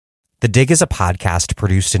The Dig is a podcast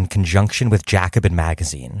produced in conjunction with Jacobin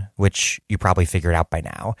Magazine, which you probably figured out by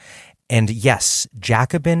now. And yes,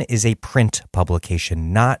 Jacobin is a print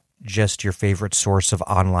publication, not just your favorite source of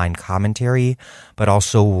online commentary, but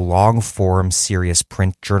also long-form serious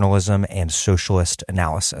print journalism and socialist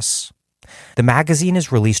analysis. The magazine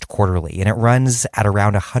is released quarterly, and it runs at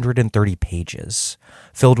around 130 pages,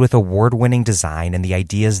 filled with award-winning design and the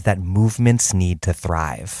ideas that movements need to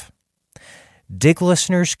thrive. Dig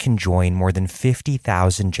listeners can join more than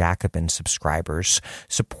 50,000 Jacobin subscribers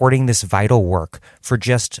supporting this vital work for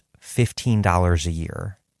just $15 a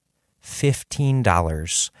year.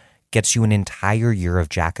 $15 gets you an entire year of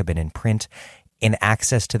Jacobin in print and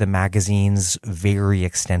access to the magazine's very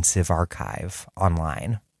extensive archive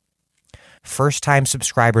online. First-time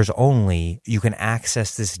subscribers only, you can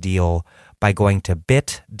access this deal by going to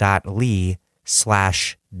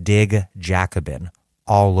bit.ly/digjacobin,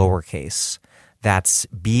 all lowercase. That's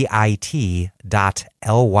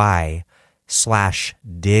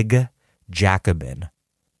bit.ly/digjacobin,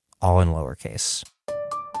 all in lowercase.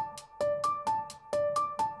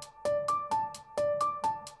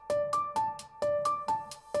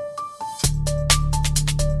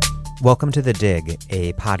 Welcome to The Dig,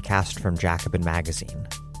 a podcast from Jacobin Magazine.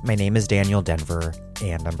 My name is Daniel Denver,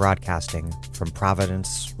 and I'm broadcasting from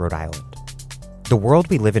Providence, Rhode Island. The world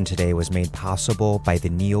we live in today was made possible by the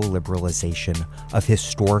neoliberalization of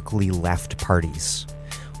historically left parties.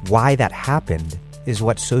 Why that happened is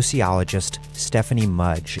what sociologist Stephanie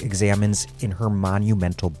Mudge examines in her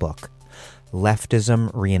monumental book,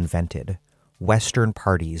 Leftism Reinvented: Western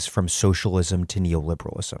Parties from Socialism to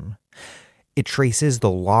Neoliberalism. It traces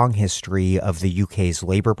the long history of the UK's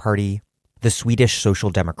Labour Party, the Swedish Social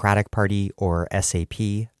Democratic Party, or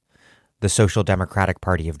SAP, the Social Democratic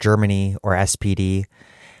Party of Germany, or SPD,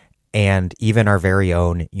 and even our very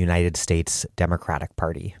own United States Democratic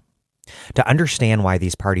Party. To understand why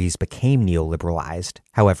these parties became neoliberalized,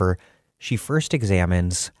 however, she first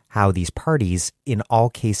examines how these parties, in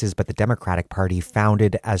all cases but the Democratic Party,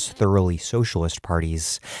 founded as thoroughly socialist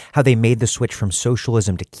parties, how they made the switch from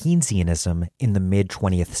socialism to Keynesianism in the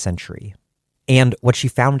mid-20th century. And what she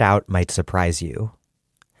found out might surprise you.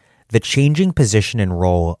 The changing position and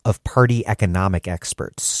role of party economic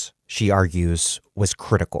experts, she argues, was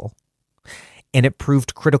critical. And it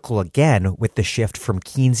proved critical again with the shift from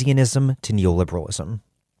Keynesianism to neoliberalism.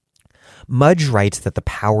 Mudge writes that the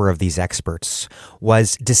power of these experts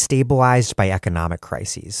was destabilized by economic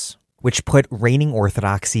crises, which put reigning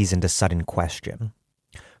orthodoxies into sudden question.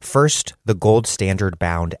 First, the gold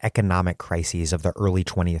standard-bound economic crises of the early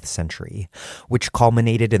 20th century, which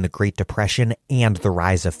culminated in the Great Depression and the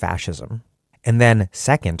rise of fascism. And then,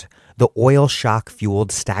 second, the oil shock-fueled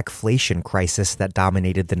stagflation crisis that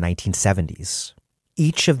dominated the 1970s.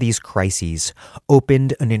 Each of these crises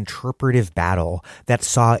opened an interpretive battle that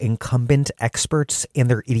saw incumbent experts and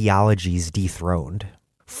their ideologies dethroned.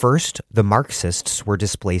 First, the Marxists were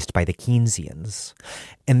displaced by the Keynesians,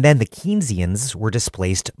 and then the Keynesians were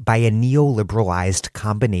displaced by a neoliberalized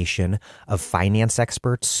combination of finance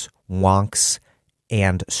experts, wonks,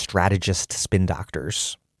 and strategist spin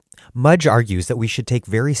doctors. Mudge argues that we should take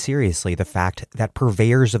very seriously the fact that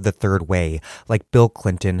purveyors of the third way, like Bill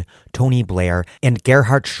Clinton, Tony Blair, and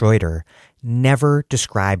Gerhard Schroeder, never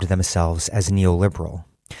described themselves as neoliberal.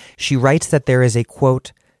 She writes that there is a,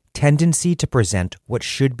 quote, tendency to present what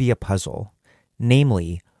should be a puzzle,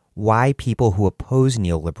 namely, why people who oppose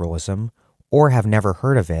neoliberalism, or have never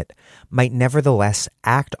heard of it, might nevertheless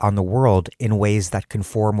act on the world in ways that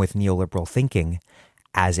conform with neoliberal thinking.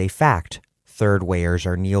 As a fact, third-wayers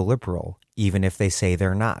are neoliberal, even if they say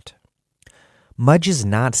they're not. Mudge is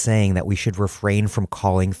not saying that we should refrain from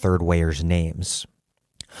calling third-wayers names.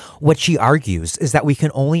 What she argues is that we can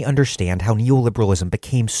only understand how neoliberalism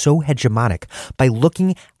became so hegemonic by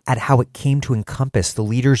looking at how it came to encompass the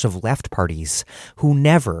leaders of left parties who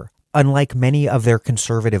never, unlike many of their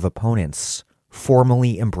conservative opponents,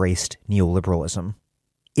 formally embraced neoliberalism.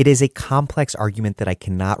 It is a complex argument that I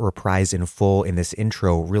cannot reprise in full in this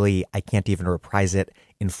intro. Really, I can't even reprise it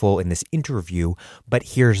in full in this interview, but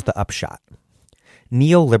here's the upshot.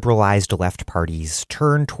 Neoliberalized left parties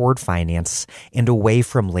turned toward finance and away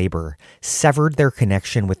from labor, severed their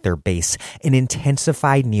connection with their base, and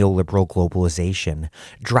intensified neoliberal globalization,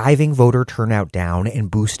 driving voter turnout down and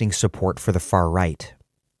boosting support for the far right.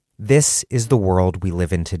 This is the world we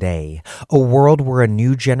live in today, a world where a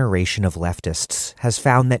new generation of leftists has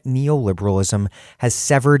found that neoliberalism has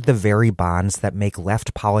severed the very bonds that make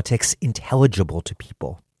left politics intelligible to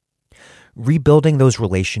people. Rebuilding those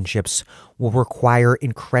relationships will require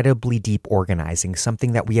incredibly deep organizing,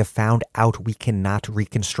 something that we have found out we cannot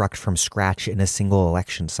reconstruct from scratch in a single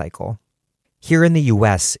election cycle. Here in the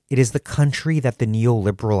U.S., it is the country that the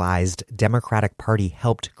neoliberalized Democratic Party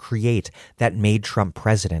helped create that made Trump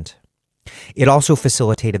president. It also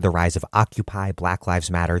facilitated the rise of Occupy, Black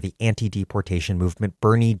Lives Matter, the anti-deportation movement,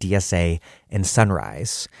 Bernie, DSA, and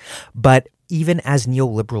Sunrise. But even as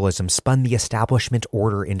neoliberalism spun the establishment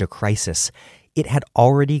order into crisis, it had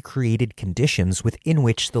already created conditions within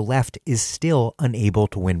which the left is still unable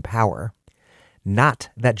to win power. Not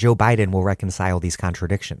that Joe Biden will reconcile these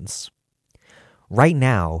contradictions. Right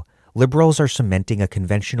now, liberals are cementing a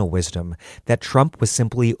conventional wisdom that Trump was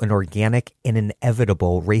simply an organic and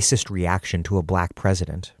inevitable racist reaction to a black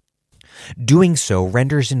president. Doing so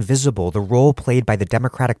renders invisible the role played by the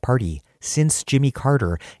Democratic Party since Jimmy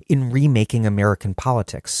Carter in remaking American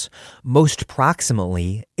politics. Most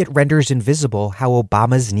proximally, it renders invisible how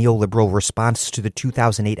Obama's neoliberal response to the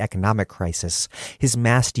 2008 economic crisis, his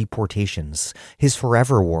mass deportations, his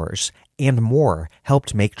forever wars, and more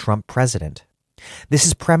helped make Trump president. This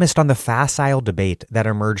is premised on the facile debate that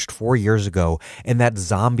emerged 4 years ago and that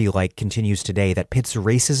zombie-like continues today that pits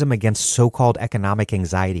racism against so-called economic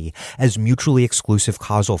anxiety as mutually exclusive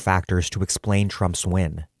causal factors to explain Trump's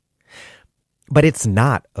win. But it's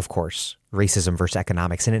not, of course, racism versus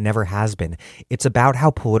economics, and it never has been. It's about how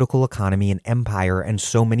political economy and empire and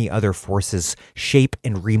so many other forces shape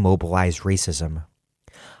and remobilize racism.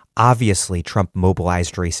 Obviously, Trump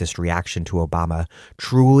mobilized racist reaction to Obama.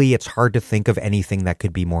 Truly, it's hard to think of anything that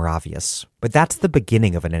could be more obvious. But that's the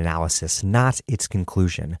beginning of an analysis, not its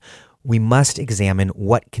conclusion. We must examine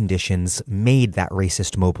what conditions made that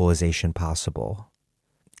racist mobilization possible.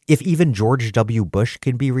 If even George W. Bush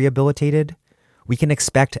can be rehabilitated, we can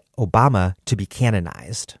expect Obama to be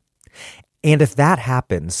canonized. And if that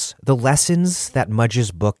happens, the lessons that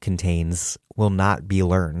Mudge's book contains will not be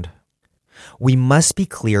learned. We must be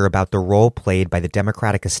clear about the role played by the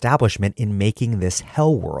Democratic establishment in making this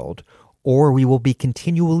hell world, or we will be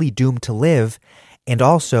continually doomed to live, and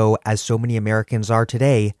also, as so many Americans are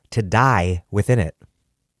today, to die within it.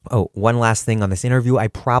 Oh, one last thing on this interview. I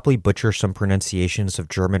probably butcher some pronunciations of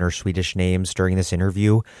German or Swedish names during this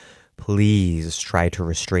interview. Please try to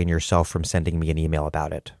restrain yourself from sending me an email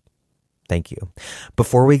about it. Thank you.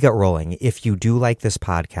 Before we get rolling, if you do like this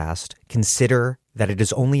podcast, consider that it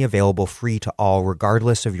is only available free to all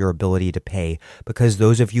regardless of your ability to pay, because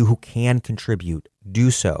those of you who can contribute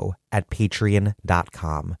do so at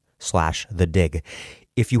patreon.com/thedig.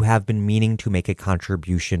 If you have been meaning to make a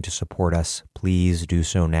contribution to support us, please do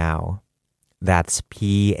so now. That's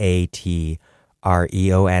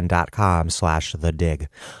patreon.com/thedig.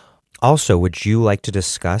 Also, would you like to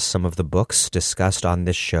discuss some of the books discussed on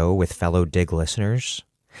this show with fellow Dig listeners,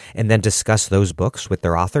 and then discuss those books with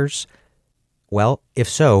their authors? Well, if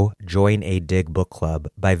so, join a Dig book club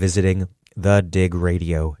by visiting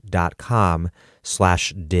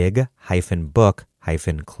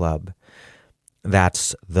thedigradio.com/dig-book-club.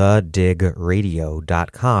 That's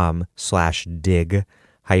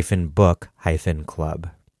thedigradio.com/dig-book-club.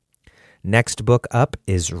 Next book up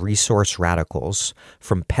is Resource Radicals,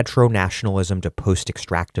 From Petro-Nationalism to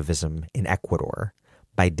Post-Extractivism in Ecuador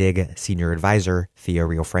by Dig Senior Advisor Thea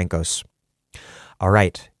Riofrancos. All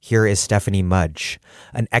right, here is Stephanie Mudge,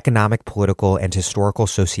 an economic, political, and historical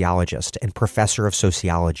sociologist and professor of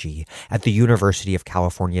sociology at the University of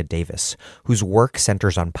California, Davis, whose work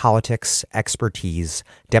centers on politics, expertise,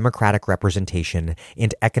 democratic representation,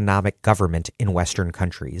 and economic government in Western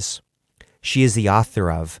countries. She is the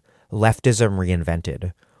author of Leftism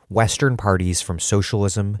Reinvented: Western Parties from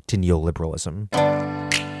Socialism to Neoliberalism.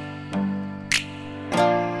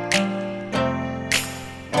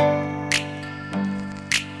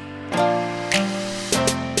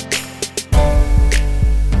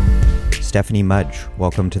 Stephanie Mudge,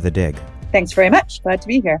 welcome to The Dig. Thanks very much. Glad to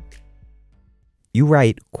be here. You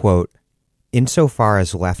write, quote, "Insofar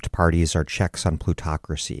as left parties are checks on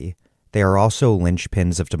plutocracy, they are also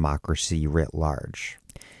linchpins of democracy writ large."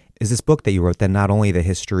 Is this book that you wrote then not only the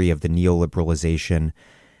history of the neoliberalization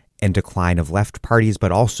and decline of left parties,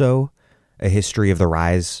 but also a history of the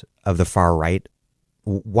rise of the far right?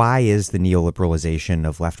 Why is the neoliberalization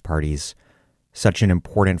of left parties such an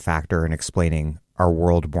important factor in explaining our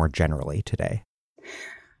world more generally today?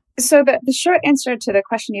 So the short answer to the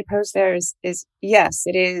question you posed there is yes,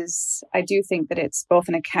 it is. I do think that it's both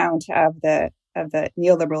an account of the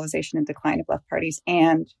neoliberalization and decline of left parties,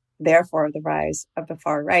 and therefore the rise of the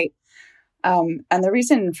far right. And the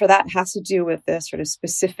reason for that has to do with the sort of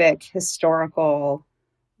specific historical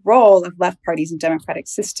role of left parties in democratic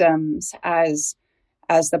systems as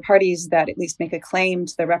as the parties that at least make a claim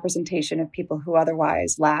to the representation of people who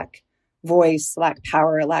otherwise lack voice, lack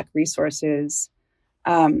power, lack resources.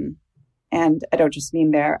 And I don't just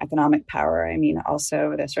mean their economic power. I mean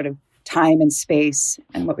also the sort of time and space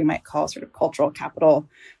and what we might call sort of cultural capital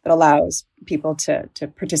that allows people to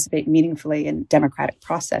participate meaningfully in democratic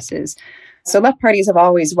processes. So left parties have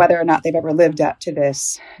always, whether or not they've ever lived up to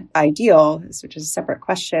this ideal, which is a separate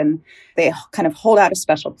question, they kind of hold out a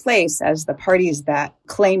special place as the parties that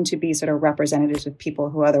claim to be sort of representatives of people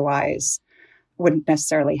who otherwise wouldn't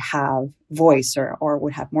necessarily have voice or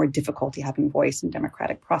would have more difficulty having voice in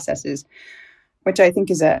democratic processes, which I think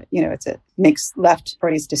is makes left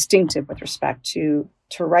parties distinctive with respect to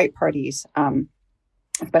right parties,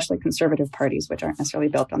 especially conservative parties, which aren't necessarily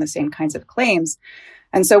built on the same kinds of claims.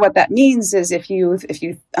 And so what that means is if you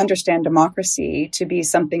understand democracy to be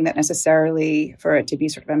something that necessarily, for it to be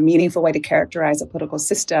sort of a meaningful way to characterize a political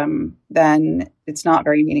system, then it's not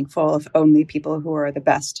very meaningful if only people who are the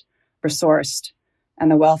best resourced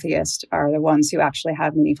and the wealthiest are the ones who actually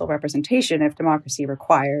have meaningful representation. If democracy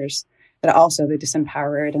requires that also the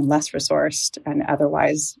disempowered and less resourced and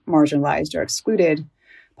otherwise marginalized or excluded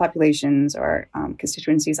populations or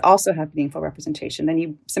constituencies also have meaningful representation, then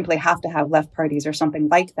you simply have to have left parties or something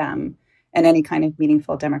like them in any kind of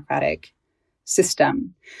meaningful democratic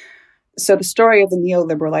system. So the story of the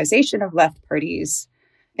neoliberalization of left parties,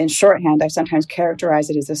 in shorthand, I sometimes characterize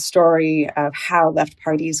it as a story of how left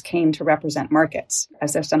parties came to represent markets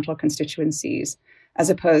as their central constituencies, as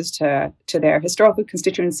opposed to their historical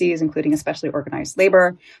constituencies, including especially organized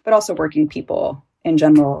labor, but also working people in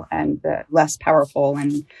general and the less powerful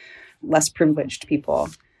and less privileged people.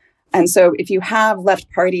 And so if you have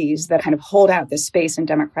left parties that kind of hold out this space in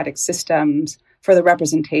democratic systems for the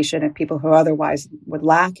representation of people who otherwise would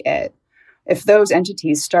lack it, if those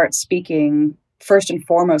entities start speaking first and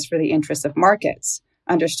foremost for the interests of markets,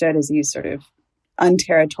 understood as these sort of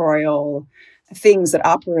unterritorial things that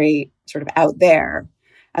operate sort of out there,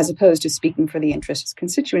 as opposed to speaking for the interests of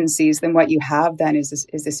constituencies, then what you have then is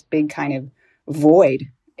this big kind of void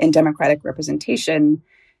in democratic representation.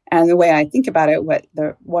 And the way I think about it,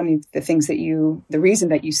 the reason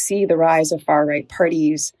that you see the rise of far right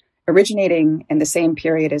parties originating in the same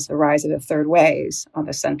period as the rise of the third ways on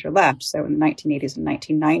the center left, so in the 1980s and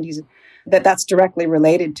 1990s, that's directly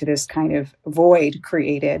related to this kind of void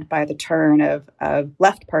created by the turn of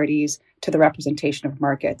left parties to the representation of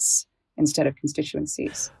markets instead of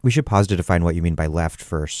constituencies. We should pause to define what you mean by left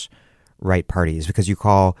versus right parties, because you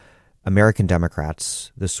call American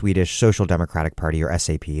Democrats, the Swedish Social Democratic Party, or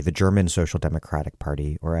SAP, the German Social Democratic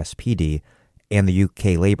Party, or SPD, and the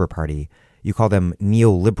UK Labour Party, you call them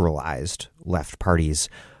neoliberalized left parties.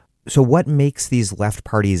 So what makes these left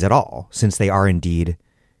parties at all, since they are indeed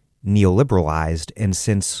neoliberalized, and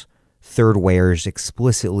since third wayers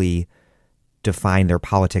explicitly define their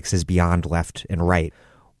politics as beyond left and right?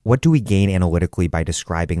 What do we gain analytically by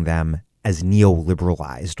describing them as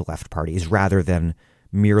neoliberalized left parties rather than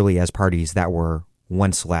merely as parties that were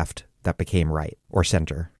once left that became right or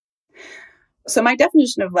center? So my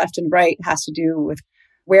definition of left and right has to do with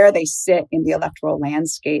where they sit in the electoral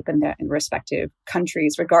landscape in respective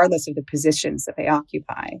countries, regardless of the positions that they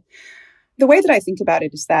occupy. The way that I think about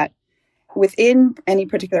it is that within any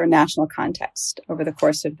particular national context over the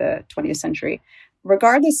course of the 20th century,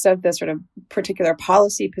 regardless of the sort of particular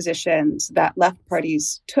policy positions that left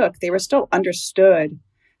parties took, they were still understood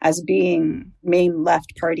as being main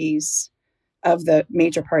left parties of the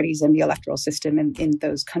major parties in the electoral system in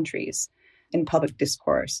those countries in public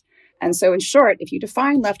discourse. And so in short, if you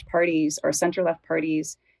define left parties or center-left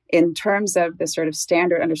parties in terms of the sort of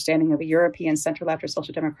standard understanding of a European center-left or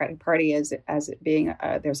social democratic party as it being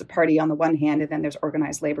there's a party on the one hand and then there's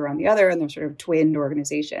organized labor on the other, and there's sort of twinned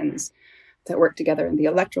organizations that work together in the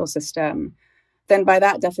electoral system, then by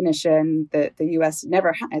that definition, the U.S.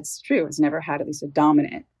 it's never had at least a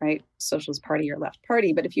dominant, right, socialist party or left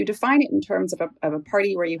party. But if you define it in terms of a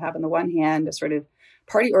party where you have on the one hand a sort of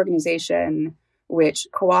party organization which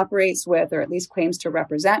cooperates with or at least claims to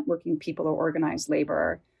represent working people or organized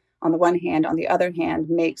labor, on the one hand, on the other hand,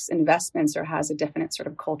 makes investments or has a definite sort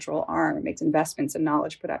of cultural arm, it makes investments in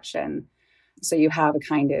knowledge production. So you have a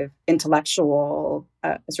kind of intellectual,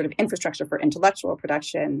 sort of infrastructure for intellectual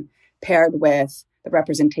production paired with the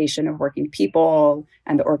representation of working people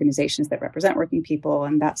and the organizations that represent working people.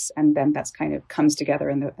 And then that's kind of comes together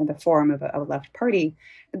in the form of a left party.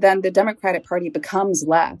 Then the Democratic Party becomes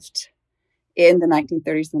left in the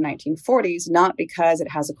 1930s and the 1940s, not because it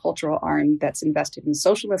has a cultural arm that's invested in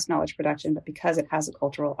socialist knowledge production, but because it has a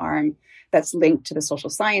cultural arm that's linked to the social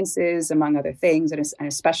sciences, among other things. And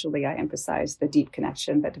especially, I emphasize the deep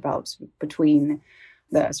connection that develops between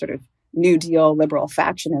the sort of New Deal liberal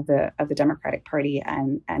faction of the Democratic Party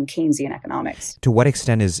and Keynesian economics. To what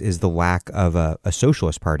extent is the lack of a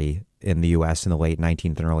socialist party in the U.S. in the late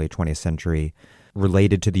 19th and early 20th century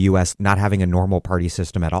related to the U.S. not having a normal party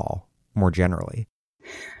system at all, more generally?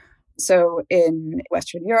 So in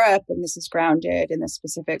Western Europe, and this is grounded in the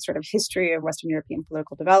specific sort of history of Western European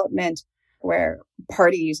political development, where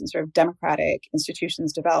parties and sort of democratic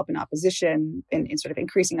institutions develop in opposition, in sort of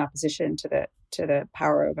increasing opposition to the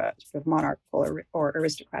power of a sort of monarchical or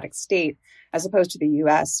aristocratic state, as opposed to the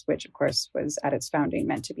U.S., which of course was at its founding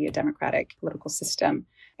meant to be a democratic political system.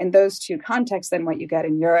 In those two contexts, then what you get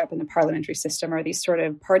in Europe in the parliamentary system are these sort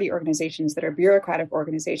of party organizations that are bureaucratic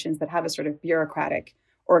organizations that have a sort of bureaucratic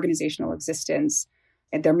organizational existence.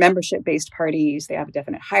 And they're membership-based parties. They have a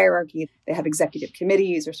definite hierarchy. They have executive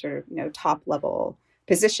committees or sort of, top-level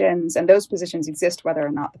positions. And those positions exist whether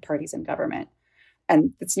or not the party's in government.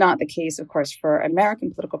 And it's not the case, of course, for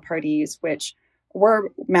American political parties, which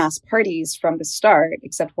were mass parties from the start,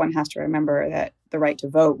 except one has to remember that the right to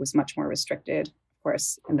vote was much more restricted, of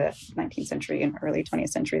course, in the 19th century and early 20th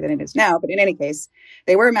century than it is now. But in any case,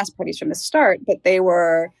 they were mass parties from the start, but they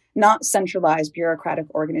were not centralized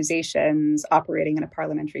bureaucratic organizations operating in a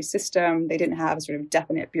parliamentary system. They didn't have a sort of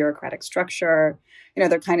definite bureaucratic structure.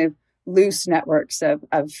 They're kind of loose networks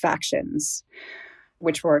of factions,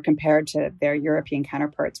 which were compared to their European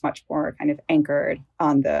counterparts much more kind of anchored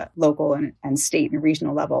on the local and state and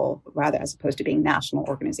regional level, rather as opposed to being national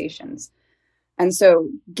organizations. And so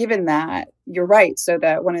given that, you're right. So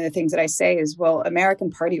that one of the things that I say is, well,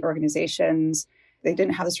 American party organizations, they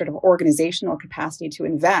didn't have the sort of organizational capacity to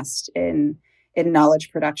invest in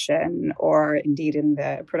knowledge production or indeed in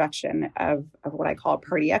the production of what I call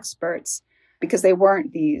party experts, because they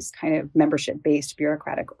weren't these kind of membership-based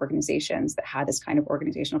bureaucratic organizations that had this kind of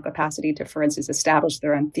organizational capacity to, for instance, establish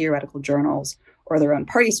their own theoretical journals or their own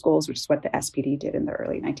party schools, which is what the SPD did in the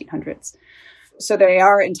early 1900s. So they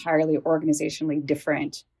are entirely organizationally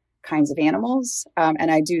different kinds of animals.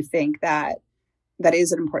 And I do think that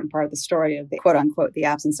is an important part of the story of the quote unquote, the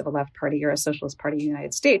absence of a left party or a socialist party in the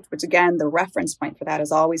United States, which again, the reference point for that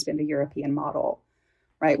has always been the European model,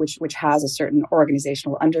 right? Which has a certain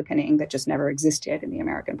organizational underpinning that just never existed in the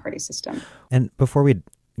American party system. And before we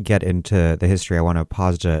get into the history, I want to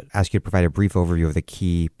pause to ask you to provide a brief overview of the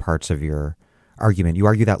key parts of your argument. You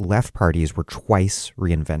argue that left parties were twice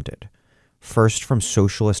reinvented. First from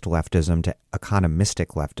socialist leftism to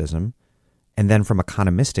economistic leftism, and then from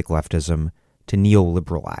economistic leftism to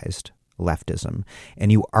neoliberalized leftism.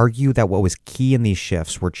 And you argue that what was key in these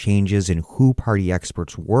shifts were changes in who party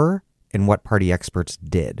experts were and what party experts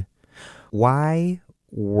did. Why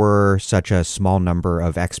were such a small number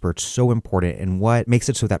of experts so important, and what makes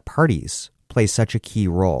it so that parties play such a key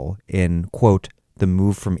role in, quote, the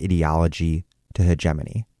move from ideology to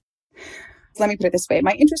hegemony? Let me put it this way.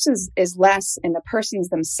 My interest is less in the persons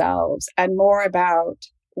themselves and more about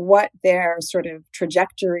what their sort of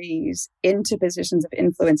trajectories into positions of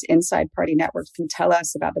influence inside party networks can tell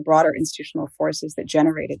us about the broader institutional forces that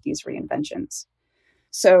generated these reinventions.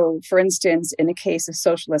 So, for instance, in the case of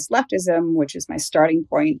socialist leftism, which is my starting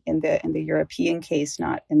point in the European case,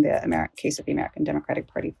 not in the case of the American Democratic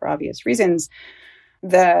Party for obvious reasons,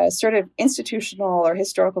 the sort of institutional or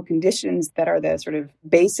historical conditions that are the sort of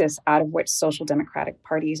basis out of which social democratic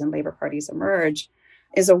parties and labor parties emerge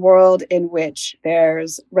is a world in which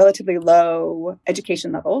there's relatively low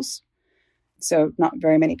education levels. So not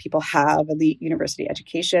very many people have elite university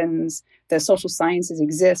educations. The social sciences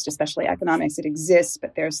exist, especially economics. It exists,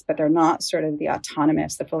 but they're not sort of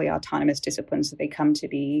the fully autonomous disciplines that they come to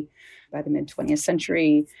be by the mid-20th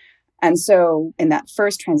century. And so in that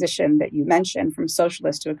first transition that you mentioned from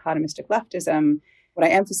socialist to economistic leftism, what I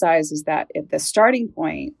emphasize is that at the starting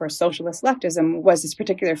point for socialist leftism was this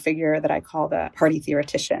particular figure that I call the party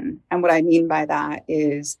theoretician. And what I mean by that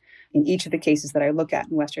is in each of the cases that I look at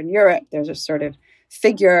in Western Europe, there's a sort of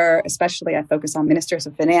figure, especially I focus on ministers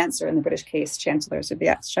of finance, or in the British case, chancellors of the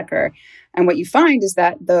exchequer. And what you find is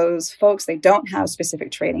that those folks, they don't have specific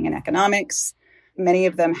training in economics. Many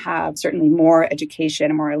of them have certainly more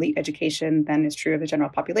education, more elite education than is true of the general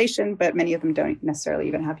population, but many of them don't necessarily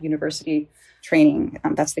even have university training.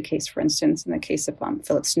 That's the case, for instance, in the case of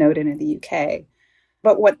Philip Snowden in the UK.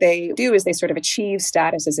 But what they do is they sort of achieve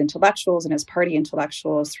status as intellectuals and as party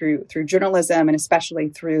intellectuals through journalism, and especially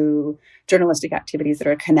through journalistic activities that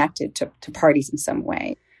are connected to parties in some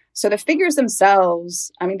way. So the figures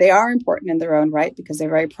themselves, I mean, they are important in their own right because they're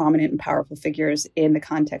very prominent and powerful figures in the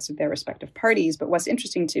context of their respective parties. But what's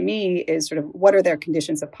interesting to me is sort of what are their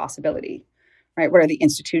conditions of possibility, right? What are the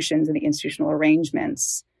institutions and the institutional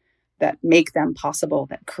arrangements that make them possible,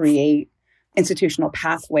 that create institutional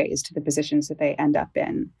pathways to the positions that they end up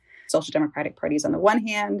in. Social democratic parties on the one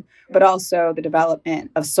hand, but also the development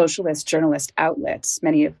of socialist journalist outlets,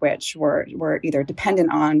 many of which were either dependent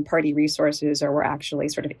on party resources or were actually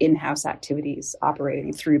sort of in-house activities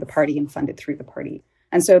operating through the party and funded through the party.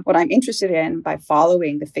 And so what I'm interested in by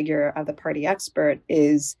following the figure of the party expert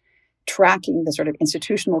is tracking the sort of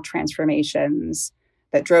institutional transformations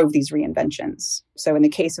that drove these reinventions. So in the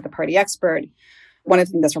case of the party expert, one of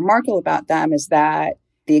the things that's remarkable about them is that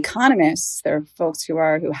the economists, they're folks who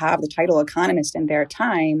have the title economist in their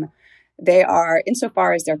time, they are,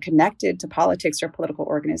 insofar as they're connected to politics or political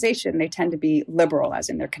organization, they tend to be liberal, as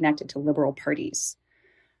in they're connected to liberal parties.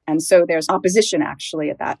 And so there's opposition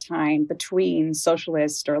actually at that time between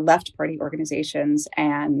socialist or left party organizations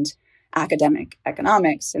and academic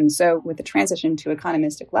economics. And so with the transition to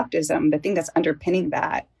economistic leftism, the thing that's underpinning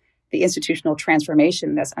that, the institutional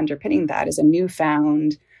transformation that's underpinning that, is a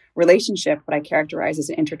newfound relationship, what I characterize as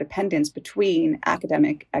an interdependence between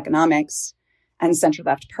academic economics and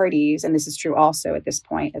center-left parties. And this is true also at this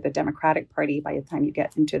point at the Democratic Party by the time you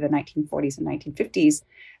get into the 1940s and 1950s,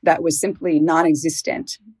 that was simply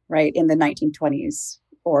non-existent, right, in the 1920s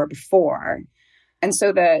or before. And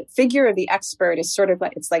so the figure of the expert is sort of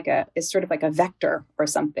like a vector or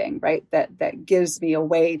something, right, that gives me a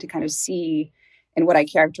way to kind of see in what I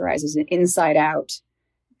characterize as an inside-out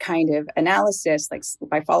kind of analysis, like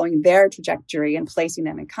by following their trajectory and placing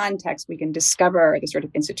them in context, we can discover the sort of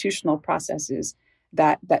institutional processes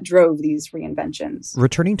that drove these reinventions.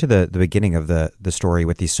 Returning to the beginning of the story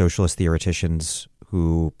with these socialist theoreticians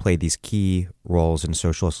who played these key roles in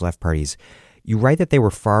socialist left parties, you write that they were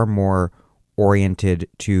far more oriented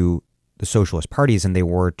to the socialist parties than they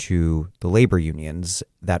were to the labor unions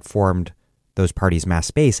that formed those parties'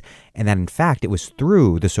 mass base, and that in fact it was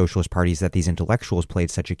through the socialist parties that these intellectuals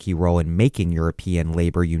played such a key role in making European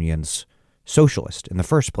labor unions socialist in the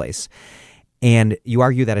first place. And you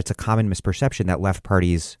argue that it's a common misperception that left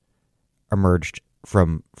parties emerged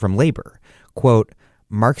from labor. Quote,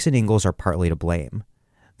 Marx and Engels are partly to blame.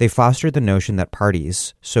 They fostered the notion that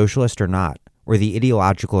parties, socialist or not, were the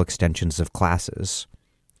ideological extensions of classes.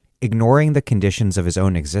 Ignoring the conditions of his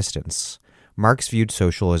own existence, Marx viewed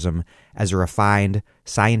socialism as a refined,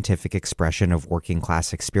 scientific expression of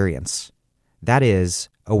working-class experience. That is,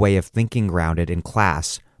 a way of thinking grounded in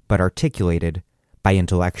class, but articulated by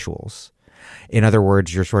intellectuals. In other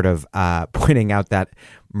words, you're sort of pointing out that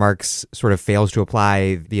Marx sort of fails to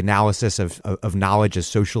apply the analysis of knowledge as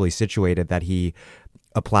socially situated that he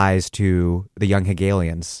applies to the young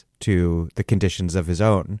Hegelians, to the conditions of his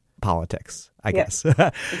own politics, I guess.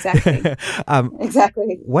 Exactly.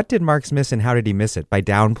 Exactly. What did Marx miss, and how did he miss it? By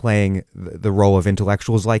downplaying the role of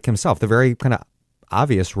intellectuals like himself, the very kind of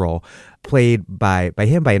obvious role played by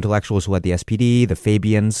him by intellectuals who led the SPD, the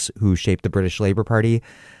Fabians, who shaped the British Labour Party.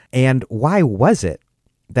 And why was it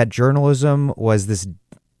that journalism was this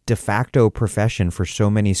de facto profession for so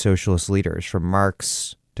many socialist leaders, from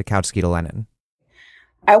Marx to Kautsky to Lenin?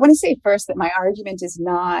 I want to say first that my argument is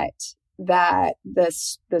not that the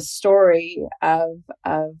story of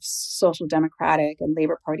social democratic and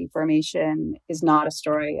labor party formation is not a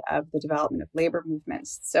story of the development of labor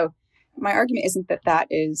movements. So my argument isn't that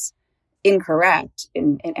is incorrect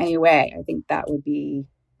in any way. I think that would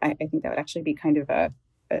actually be kind of a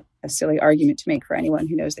silly argument to make for anyone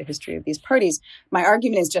who knows the history of these parties. My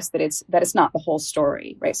argument is just that it's not the whole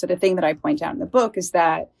story, right? So the thing that I point out in the book is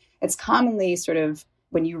that it's commonly sort of,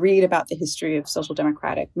 when you read about the history of social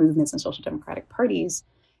democratic movements and social democratic parties,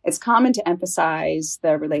 it's common to emphasize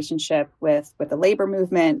the relationship with the labor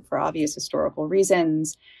movement for obvious historical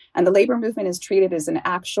reasons. And the labor movement is treated as an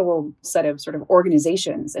actual set of sort of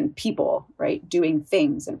organizations and people, right, doing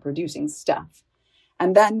things and producing stuff.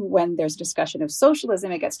 And then when there's discussion of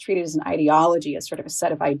socialism, it gets treated as an ideology, as sort of a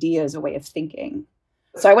set of ideas, a way of thinking.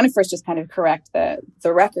 So I want to first just kind of correct the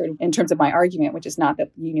record in terms of my argument, which is not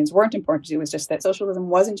that unions weren't important to do, it was just that socialism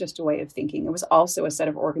wasn't just a way of thinking. It was also a set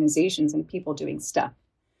of organizations and people doing stuff.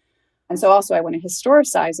 And so also I want to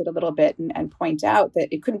historicize it a little bit and point out that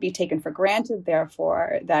it couldn't be taken for granted,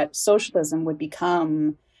 therefore, that socialism would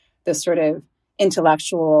become the sort of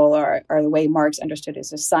intellectual or the way Marx understood it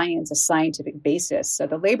as a science, a scientific basis. So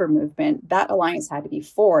the labor movement, that alliance had to be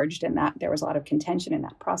forged, and that there was a lot of contention in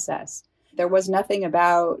that process. There was nothing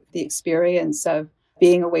about the experience of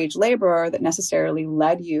being a wage laborer that necessarily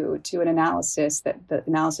led you to the analysis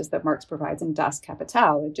that Marx provides in Das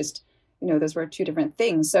Kapital. It just, those were two different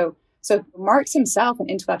things. So Marx himself and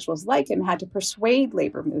intellectuals like him had to persuade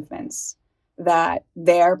labor movements that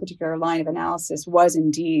their particular line of analysis was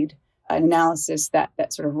indeed an analysis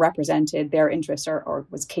that sort of represented their interests or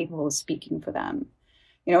was capable of speaking for them.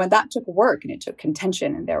 And that took work and it took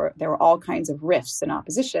contention. And there were all kinds of rifts and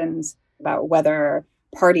oppositions about whether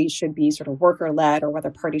parties should be sort of worker-led or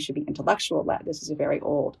whether parties should be intellectual-led. This is a very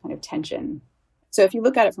old kind of tension. So if you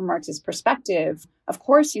look at it from Marx's perspective, of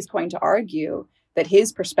course, he's going to argue that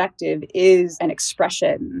his perspective is an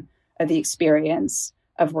expression of the experience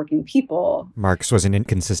of working people. Marx was an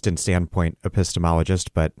inconsistent standpoint epistemologist,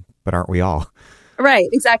 but aren't we all? Right,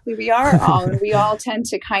 exactly. We are all. And we all tend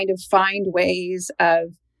to kind of find ways of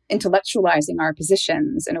intellectualizing our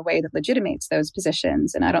positions in a way that legitimates those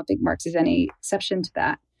positions. And I don't think Marx is any exception to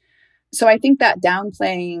that. So I think that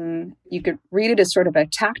downplaying, you could read it as sort of a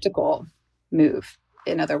tactical move,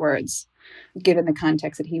 in other words, given the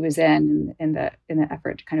context that he was in the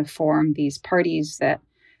effort to kind of form these parties that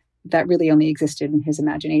really only existed in his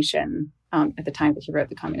imagination at the time that he wrote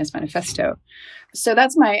the Communist Manifesto. So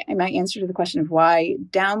that's my answer to the question of why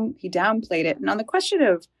he downplayed it. And on the question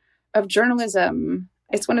of journalism,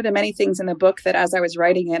 it's one of the many things in the book that as I was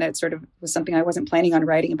writing it sort of was something I wasn't planning on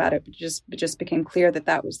writing about it, but just became clear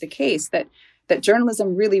that was the case, that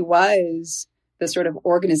journalism really was the sort of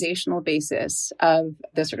organizational basis of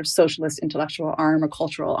the sort of socialist intellectual arm or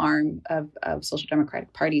cultural arm of social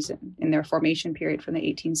democratic parties in their formation period from the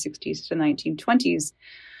 1860s to the 1920s.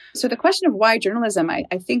 So the question of why journalism, I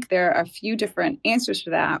think there are a few different answers to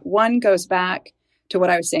that. One goes back to what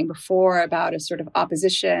I was saying before about a sort of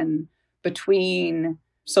opposition between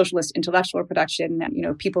socialist intellectual production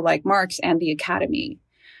and, people like Marx and the academy.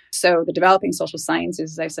 So the developing social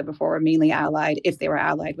sciences, as I said before, were mainly allied, if they were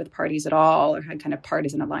allied with parties at all, or had kind of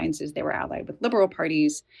partisan alliances, they were allied with liberal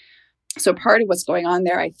parties. So part of what's going on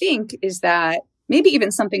there, I think, is that maybe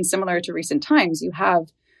even something similar to recent times. You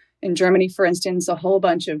have in Germany, for instance, a whole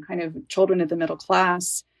bunch of kind of children of the middle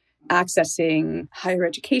class accessing higher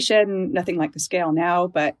education, nothing like the scale now,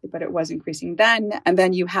 but it was increasing then. And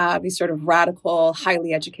then you have these sort of radical,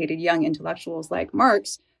 highly educated young intellectuals like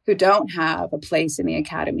Marx, who don't have a place in the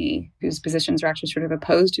academy, whose positions are actually sort of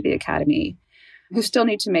opposed to the academy, who still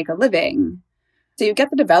need to make a living. So you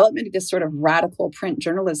get the development of this sort of radical print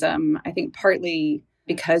journalism, I think partly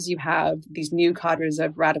because you have these new cadres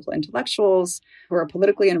of radical intellectuals who are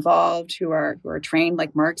politically involved, who are trained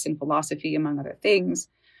like Marx in philosophy, among other things,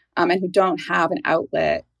 and who don't have an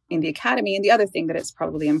outlet in the academy. And the other thing that is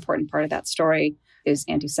probably an important part of that story is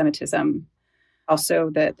anti-Semitism. Also,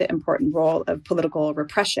 the important role of political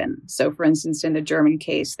repression. So, for instance, in the German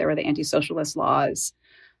case, there were the anti-socialist laws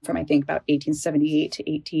from, I think, about 1878 to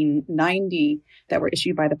 1890 that were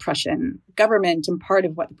issued by the Prussian government. And part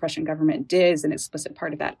of what the Prussian government did, an explicit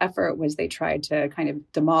part of that effort, was they tried to kind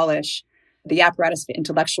of demolish the apparatus for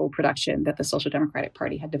intellectual production that the Social Democratic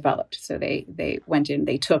Party had developed. So they went in,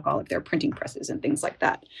 they took all of their printing presses and things like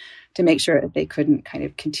that to make sure that they couldn't kind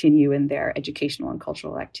of continue in their educational and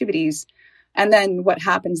cultural activities. And then what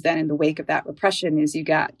happens then in the wake of that repression is you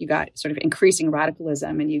got sort of increasing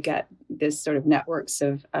radicalism, and you get this sort of networks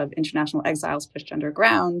of international exiles pushed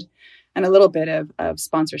underground and a little bit of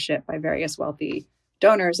sponsorship by various wealthy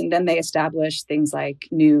donors. And then they establish things like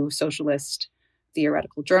new socialist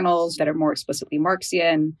theoretical journals that are more explicitly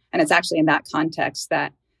Marxian. And it's actually in that context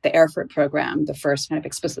that the Erfurt program, the first kind of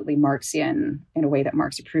explicitly Marxian, in a way that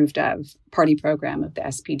Marx approved of, party program of the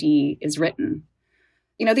SPD is written.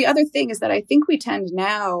 The other thing is that I think we tend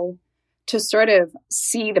now to sort of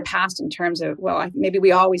see the past in terms of, maybe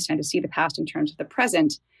we always tend to see the past in terms of the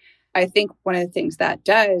present. I think one of the things that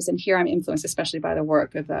does, and here I'm influenced especially by the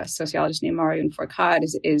work of a sociologist named Marion Fourcade,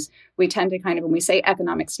 is we tend to kind of, when we say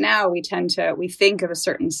economics now, we think of a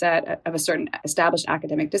certain established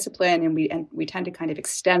academic discipline, and we tend to kind of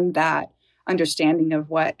extend that understanding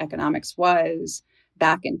of what economics was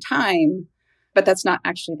back in time, but that's not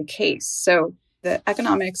actually the case. So the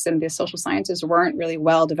economics and the social sciences weren't really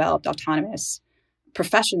well-developed autonomous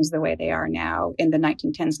professions the way they are now in the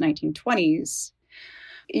 1910s, 1920s.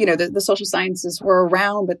 The social sciences were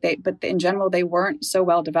around, but in general, they weren't so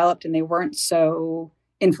well-developed and they weren't so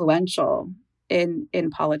influential in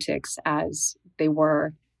politics as they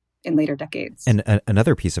were in later decades. And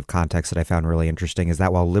another piece of context that I found really interesting is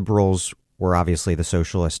that while liberals were obviously the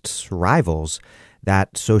socialists' rivals,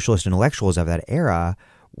 that socialist intellectuals of that era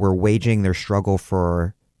were waging their struggle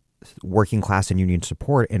for working class and union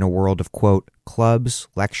support in a world of, quote, clubs,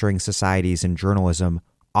 lecturing societies, and journalism,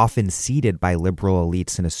 often seeded by liberal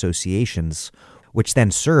elites and associations, which then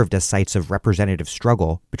served as sites of representative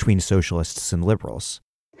struggle between socialists and liberals.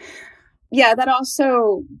 Yeah, that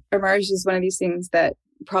also emerged as one of these things that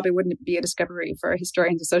probably wouldn't be a discovery for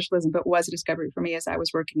historians of socialism, but was a discovery for me as I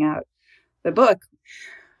was working out the book.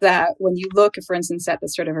 that when you look, for instance, at the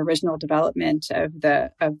sort of original development of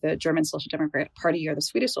the German Social Democratic Party or the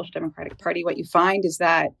Swedish Social Democratic Party, what you find is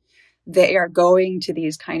that they are going to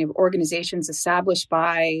these kind of organizations established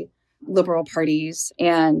by liberal parties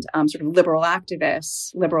and sort of liberal activists,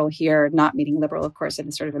 liberal here, not meaning liberal, of course, in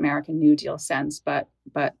the sort of American New Deal sense, but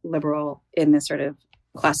liberal in the sort of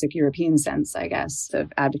classic European sense, I guess,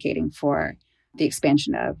 of advocating for the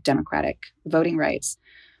expansion of democratic voting rights.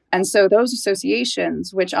 And so those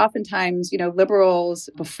associations, which oftentimes, liberals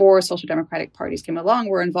before social democratic parties came along,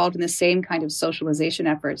 were involved in the same kind of socialization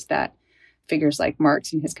efforts that figures like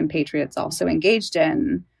Marx and his compatriots also engaged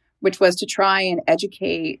in, which was to try and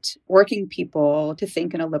educate working people to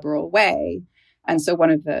think in a liberal way. And so one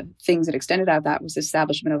of the things that extended out of that was the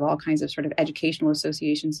establishment of all kinds of sort of educational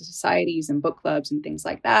associations and societies and book clubs and things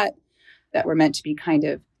like that were meant to be kind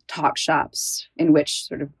of talk shops in which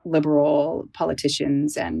sort of liberal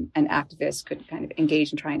politicians and activists could kind of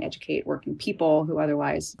engage and try and educate working people who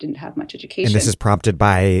otherwise didn't have much education. And this is prompted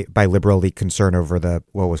by liberal elite concern over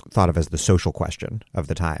what was thought of as the social question of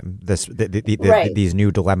the time. These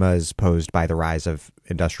new dilemmas posed by the rise of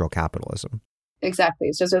industrial capitalism.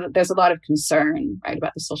 Exactly. So there's a lot of concern, right,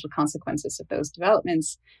 about the social consequences of those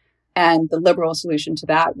developments. And the liberal solution to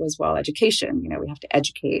that was, education. We have to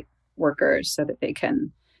educate workers so that they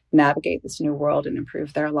can navigate this new world and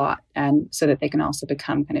improve their lot, and so that they can also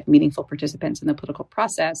become kind of meaningful participants in the political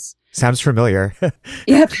process. Sounds familiar.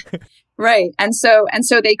 Yep. Right. And so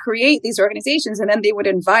they create these organizations, and then they would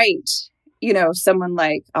invite, someone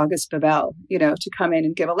like August Bebel, to come in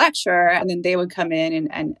and give a lecture. And then they would come in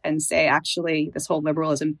and say, actually, this whole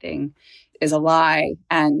liberalism thing is a lie.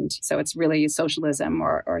 And so it's really socialism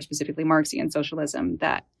or specifically Marxian socialism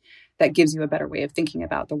that gives you a better way of thinking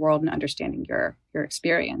about the world and understanding your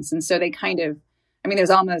experience. And so they kind of, there's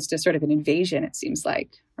almost a sort of an invasion, it seems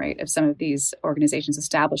like, right, of some of these organizations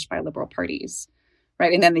established by liberal parties,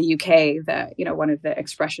 right? And then the UK, one of the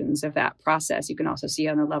expressions of that process, you can also see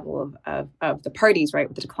on the level of the parties, right,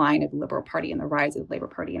 with the decline of the Liberal Party and the rise of the Labour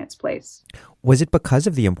Party in its place. Was it because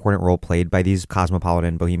of the important role played by these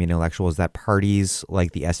cosmopolitan bohemian intellectuals that parties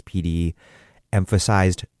like the SPD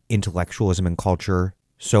emphasized intellectualism and culture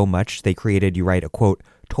so much they created, you write, a quote,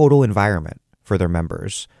 total environment for their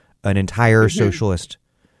members, an entire socialist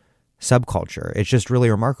subculture? It's just really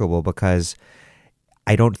remarkable because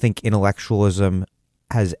I don't think intellectualism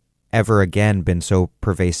has ever again been so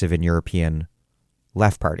pervasive in European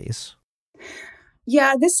left parties.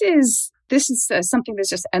 Yeah, this is something that's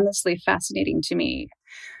just endlessly fascinating to me.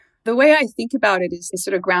 The way I think about it is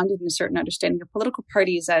sort of grounded in a certain understanding of political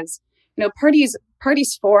parties as,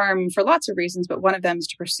 parties form for lots of reasons, but one of them is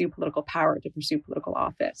to pursue political power, to pursue political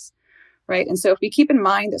office, right? And so if we keep in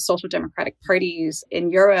mind that social democratic parties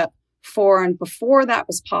in Europe formed before that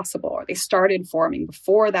was possible, or they started forming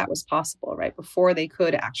before that was possible, right? Before they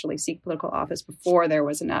could actually seek political office, before there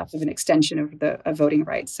was enough of an extension of voting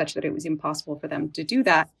rights such that it was impossible for them to do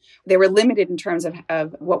that. They were limited in terms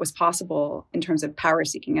of what was possible in terms of power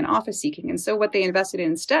seeking and office seeking. And so what they invested in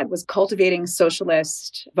instead was cultivating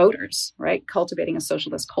socialist voters, right? Cultivating a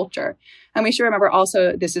socialist culture. And we should remember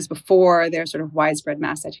also, this is before their sort of widespread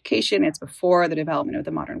mass education. It's before the development of the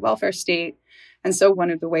modern welfare state. And so one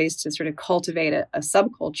of the ways to sort of cultivate a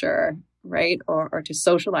subculture, right, or to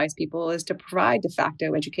socialize people is to provide de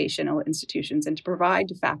facto educational institutions and to provide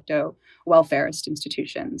de facto welfarist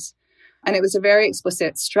institutions. And it was a very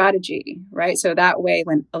explicit strategy, right? So that way,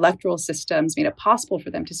 when electoral systems made it possible for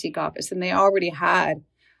them to seek office, and they already had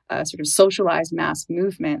a sort of socialized mass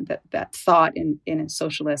movement that thought in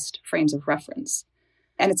socialist frames of reference.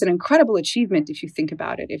 And it's an incredible achievement if you think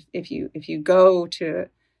about it. If you go to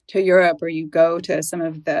Europe, or you go to some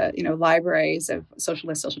of the libraries of social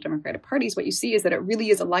democratic parties, what you see is that it really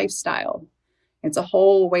is a lifestyle. It's a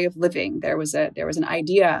whole way of living. There was an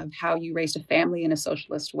idea of how you raised a family in a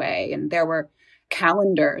socialist way, and there were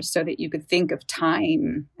calendars so that you could think of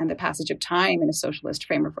time and the passage of time in a socialist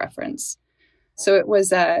frame of reference. So it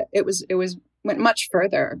went much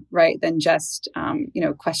further, right, than just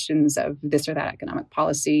questions of this or that economic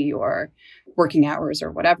policy or working hours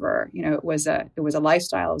or whatever. It was a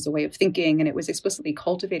lifestyle, it was a way of thinking, and it was explicitly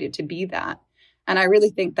cultivated to be that. And I really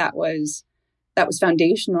think that was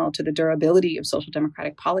foundational to the durability of social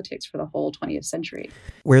democratic politics for the whole 20th century.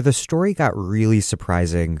 Where the story got really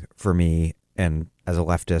surprising for me, and as a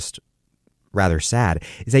leftist, rather sad,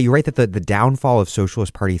 is that you write that the downfall of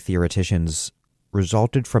Socialist Party theoreticians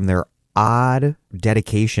resulted from their odd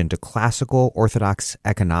dedication to classical orthodox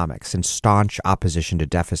economics and staunch opposition to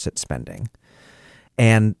deficit spending.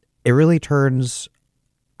 And it really turns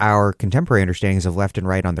our contemporary understandings of left and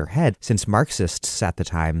right on their head, since Marxists at the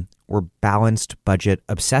time were balanced budget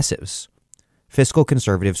obsessives, fiscal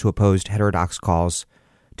conservatives who opposed heterodox calls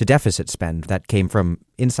to deficit spend that came from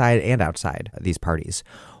inside and outside these parties.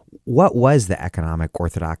 What was the economic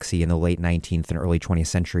orthodoxy in the late 19th and early 20th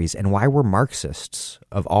centuries, and why were Marxists,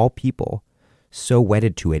 of all people, so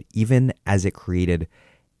wedded to it, even as it created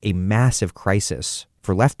a massive crisis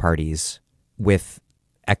for left parties with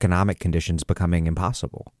economic conditions becoming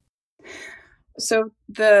impossible? So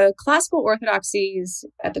the classical orthodoxies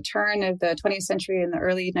at the turn of the 20th century and the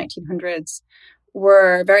early 1900s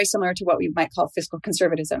were very similar to what we might call fiscal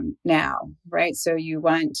conservatism now, right? So you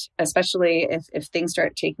want, especially if things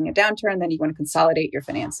start taking a downturn, then you want to consolidate your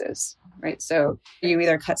finances, right? So you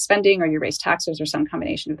either cut spending or you raise taxes or some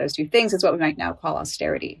combination of those two things is what we might now call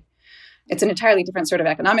austerity. It's an entirely different sort of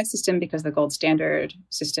economic system because the gold standard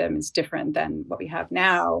system is different than what we have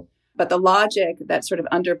now. But the logic that sort of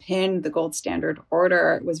underpinned the gold standard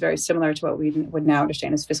order was very similar to what we would now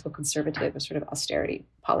understand as fiscal conservative, or sort of austerity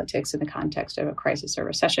politics in the context of a crisis or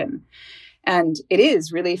recession. And it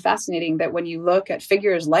is really fascinating that when you look at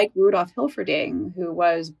figures like Rudolf Hilferding, who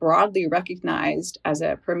was broadly recognized as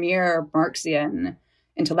a premier Marxian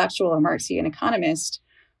intellectual or Marxian economist,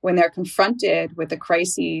 when they're confronted with the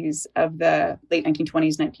crises of the late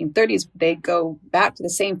 1920s, 1930s, they go back to the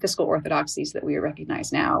same fiscal orthodoxies that we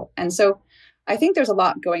recognize now. And so I think there's a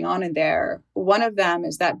lot going on in there. One of them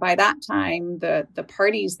is that by that time, the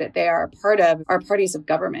parties that they are a part of are parties of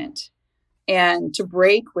government. And to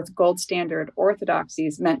break with gold standard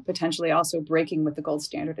orthodoxies meant potentially also breaking with the gold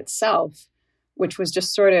standard itself, which was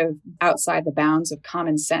just sort of outside the bounds of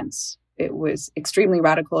common sense. It was extremely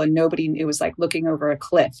radical, and it was like looking over a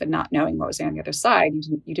cliff and not knowing what was on the other side.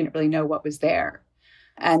 You didn't really know what was there.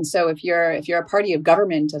 And so if you're a party of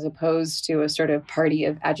government as opposed to a sort of party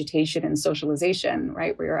of agitation and socialization,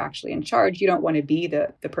 right, where you're actually in charge, you don't want to be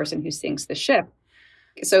the person who sinks the ship.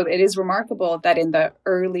 So it is remarkable that in the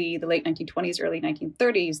late 1920s, early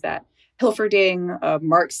 1930s, that Hilferding, a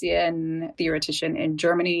Marxian theoretician in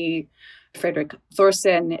Germany, Fredrik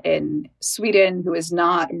Thorsen in Sweden, who is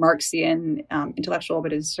not Marxian intellectual,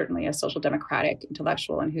 but is certainly a social democratic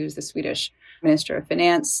intellectual, and who's the Swedish Minister of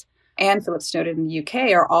Finance, and Philip Snowden in the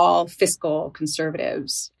UK, are all fiscal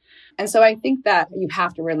conservatives. And so I think that you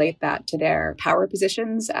have to relate that to their power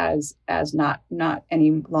positions as not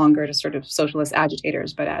any longer just sort of socialist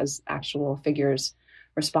agitators, but as actual figures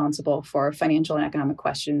responsible for financial and economic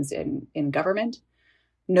questions in government.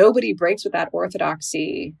 Nobody breaks with that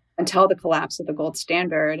orthodoxy until the collapse of the gold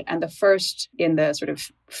standard. And the first in the sort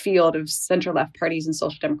of field of center-left parties and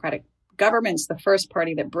social democratic governments, the first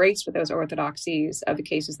party that breaks with those orthodoxies of the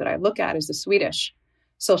cases that I look at is the Swedish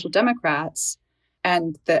Social Democrats.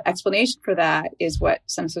 And the explanation for that is what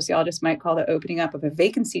some sociologists might call the opening up of a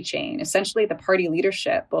vacancy chain. Essentially, the party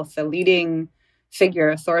leadership, both the leading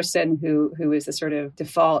figure, Thorsen, who is the sort of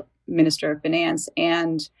default Minister of Finance,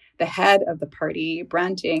 and the head of the party,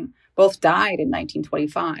 Branting, both died in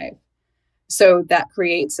 1925. So that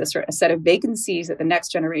creates a set of vacancies that the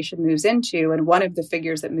next generation moves into. And one of the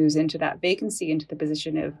figures that moves into that vacancy, into the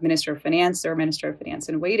position of Minister of Finance or Minister of Finance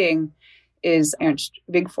in waiting, is Ernst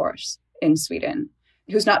Wigforss in Sweden,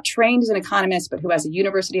 who's not trained as an economist, but who has a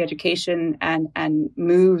university education and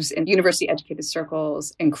moves in university-educated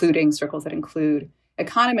circles, including circles that include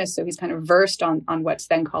economists. So he's kind of versed on what's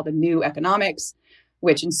then called the new economics,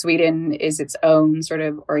 which in Sweden is its own sort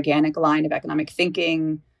of organic line of economic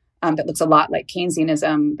thinking that looks a lot like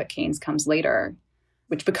Keynesianism, but Keynes comes later,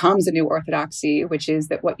 which becomes a new orthodoxy, which is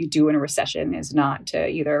that what you do in a recession is not to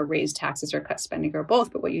either raise taxes or cut spending or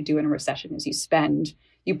both, but what you do in a recession is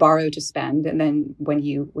you borrow to spend, and then when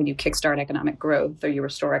you kickstart economic growth or you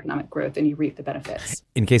restore economic growth, then you reap the benefits.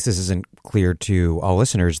 In case this isn't clear to all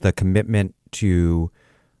listeners, the commitment to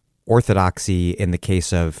orthodoxy in the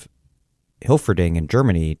case of Hilferding in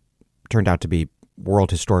Germany turned out to be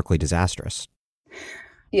world historically disastrous.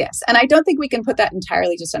 Yes. And I don't think we can put that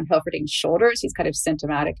entirely just on Hilferding's shoulders. He's kind of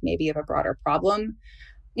symptomatic maybe of a broader problem.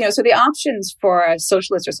 So the options for a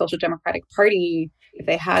socialist or social democratic party, if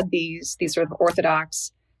they had these sort of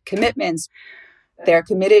orthodox commitments, they're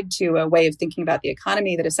committed to a way of thinking about the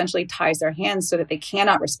economy that essentially ties their hands so that they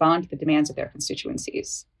cannot respond to the demands of their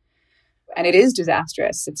constituencies. And it is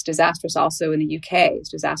disastrous. It's disastrous also in the UK. It's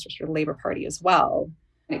disastrous for the Labour Party as well.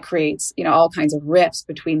 And it creates, all kinds of rifts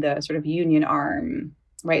between the sort of union arm,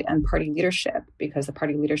 right, and party leadership, because the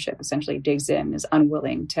party leadership essentially digs in, is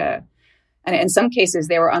unwilling to, and in some cases,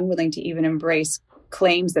 they were unwilling to even embrace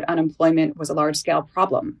claims that unemployment was a large-scale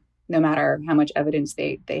problem, no matter how much evidence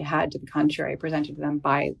they had to the contrary presented to them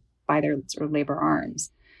by their sort of labor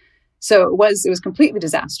arms. So it was completely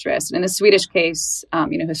disastrous. And in the Swedish case,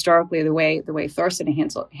 historically, the way Thorson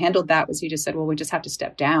handled that was he just said, well, we just have to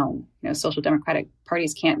step down. Social democratic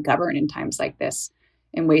parties can't govern in times like this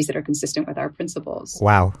in ways that are consistent with our principles.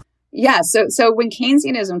 Wow. Yeah. So when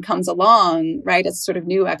Keynesianism comes along, right, as sort of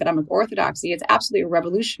new economic orthodoxy, it's absolutely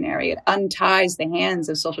revolutionary. It unties the hands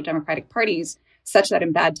of social democratic parties such that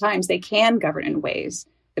in bad times they can govern in ways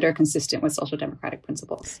that are consistent with social democratic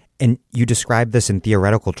principles. And you describe this in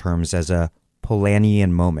theoretical terms as a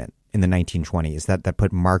Polanyian moment in the 1920s that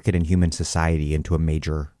put market and human society into a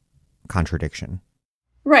major contradiction.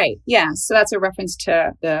 Right. Yeah. So that's a reference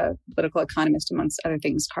to the political economist, amongst other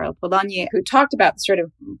things, Karl Polanyi, who talked about sort of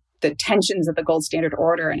the tensions of the gold standard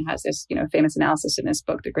order and has this, famous analysis in this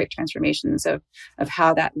book, The Great Transformations, of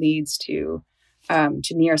how that leads to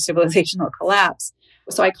near civilizational collapse.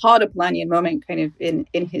 So I call it a Polanyian moment kind of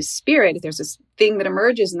in his spirit. There's this thing that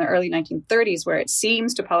emerges in the early 1930s where it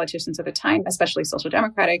seems to politicians at the time, especially social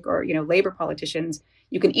democratic or, labor politicians,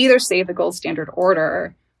 you can either save the gold standard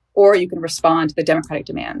order or you can respond to the democratic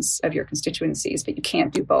demands of your constituencies, but you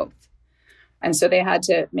can't do both. And so they had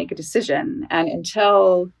to make a decision. And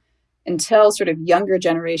until sort of younger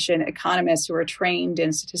generation economists who were trained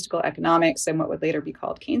in statistical economics and what would later be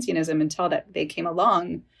called Keynesianism, until that they came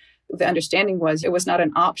along, the understanding was it was not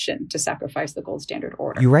an option to sacrifice the gold standard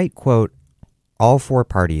order. You write, quote, all four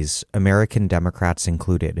parties, American Democrats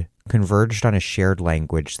included, converged on a shared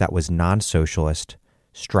language that was non-socialist,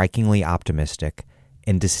 strikingly optimistic,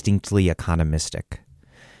 and distinctly economistic.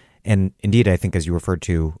 And indeed, I think as you referred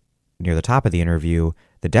to near the top of the interview,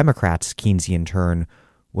 the Democrats' Keynesian turn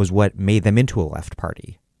was what made them into a left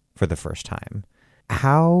party for the first time.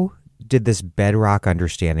 How did this bedrock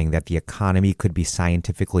understanding that the economy could be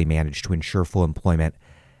scientifically managed to ensure full employment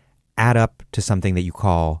add up to something that you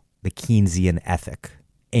call the Keynesian ethic?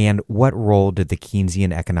 And what role did the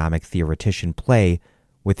Keynesian economic theoretician play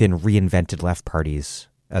within reinvented left parties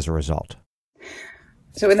as a result?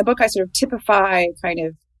 So in the book, I sort of typify kind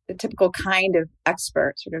of the typical kind of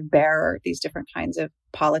expert, sort of bearer these different kinds of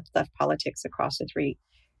left politics across the three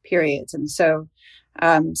periods. And so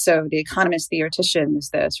the economist theoretician is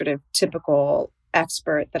the sort of typical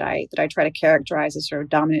expert that I try to characterize as sort of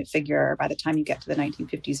dominant figure by the time you get to the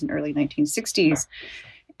 1950s and early 1960s.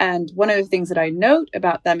 And one of the things that I note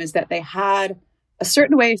about them is that they had a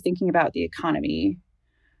certain way of thinking about the economy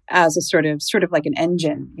as a sort of like an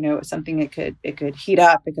engine, something it could heat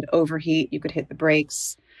up, it could overheat, you could hit the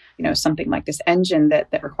brakes, something like this engine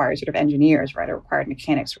that required sort of engineers, right? It required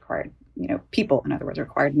mechanics, required, people, in other words,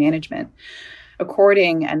 required management.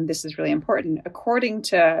 And this is really important, according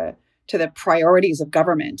to the priorities of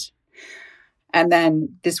government. And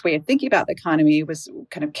then this way of thinking about the economy was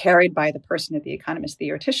kind of carried by the person of the economist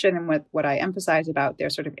theoretician. And what I emphasize about their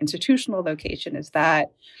sort of institutional location is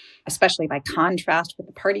that, especially by contrast with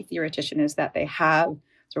the party theoretician, is that they have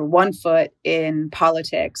sort of one foot in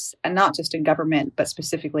politics, and not just in government, but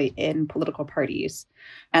specifically in political parties,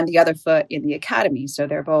 and the other foot in the academy. So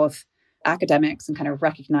they're both academics and kind of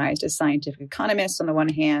recognized as scientific economists on the one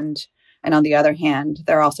hand, and on the other hand,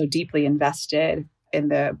 they're also deeply invested in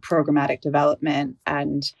the programmatic development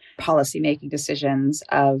and policy-making decisions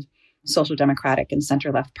of social democratic and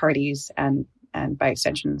center-left parties, and by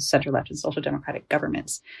extension, center-left and social democratic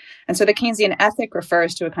governments. And so the Keynesian ethic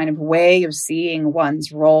refers to a kind of way of seeing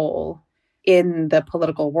one's role in the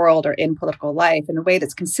political world or in political life in a way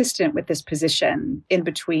that's consistent with this position in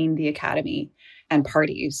between the academy and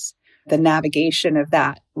parties, the navigation of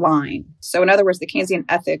that line. So in other words, the Keynesian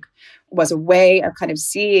ethic was a way of kind of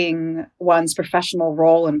seeing one's professional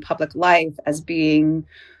role in public life as being,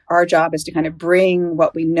 our job is to kind of bring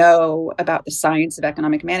what we know about the science of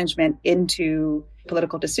economic management into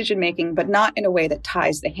political decision-making, but not in a way that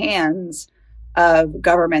ties the hands of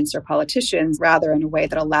governments or politicians, rather in a way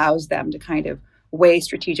that allows them to kind of weigh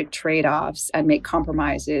strategic trade-offs and make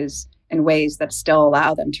compromises in ways that still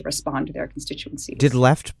allow them to respond to their constituencies. Did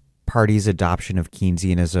left parties' adoption of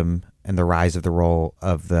Keynesianism and the rise of the role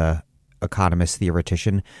of the economist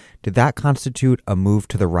theoretician, did that constitute a move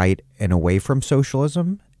to the right and away from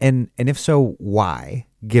socialism? And if so, why?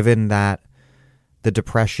 Given that the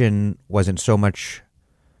Depression wasn't so much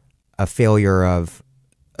a failure of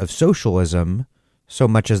socialism, so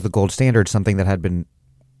much as the gold standard, something that had been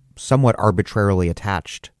somewhat arbitrarily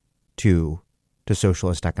attached to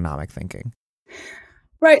socialist economic thinking.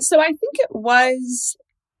 Right. So I think it was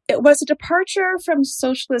a departure from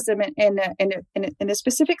socialism in a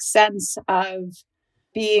specific sense of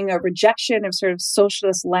being a rejection of sort of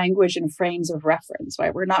socialist language and frames of reference,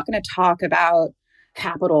 right? We're not going to talk about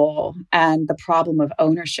capital and the problem of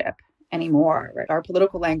ownership anymore, right? Our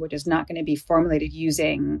political language is not going to be formulated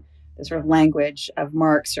using the sort of language of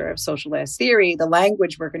Marx or of socialist theory, the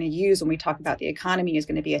language we're going to use when we talk about the economy is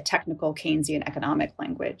going to be a technical Keynesian economic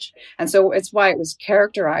language. And so it's why it was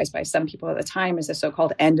characterized by some people at the time as the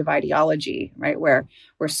so-called end of ideology, right? Where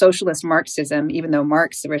socialist Marxism, even though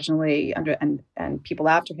Marx originally and people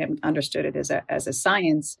after him understood it as a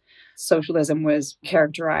science, socialism was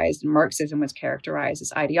characterized and Marxism was characterized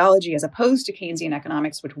as ideology, as opposed to Keynesian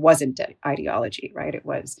economics, which wasn't ideology, right? It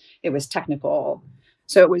was technical.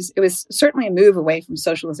 So it was certainly a move away from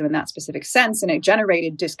socialism in that specific sense, and it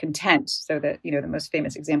generated discontent. So that, the most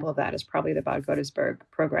famous example of that is probably the Bad-Godesberg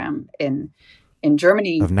program in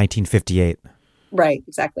Germany of 1958. Right,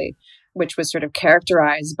 exactly. Which was sort of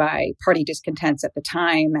characterized by party discontents at the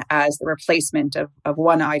time as the replacement of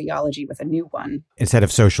one ideology with a new one. Instead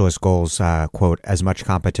of socialist goals, quote, as much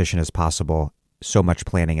competition as possible, so much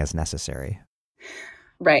planning as necessary.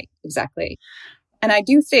 Right, exactly. And I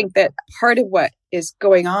do think that part of what is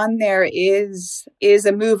going on there is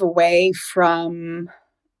a move away from,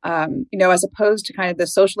 as opposed to kind of the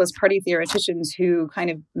socialist party theoreticians who kind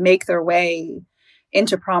of make their way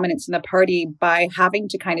into prominence in the party by having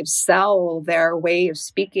to kind of sell their way of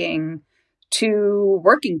speaking to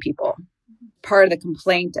working people. Part of the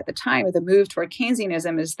complaint at the time of the move toward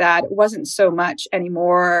Keynesianism is that it wasn't so much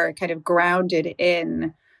anymore kind of grounded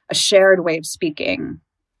in a shared way of speaking.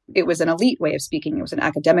 It was an elite way of speaking. It was an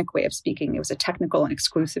academic way of speaking. It was a technical and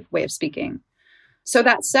exclusive way of speaking. So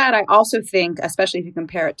that said, I also think, especially if you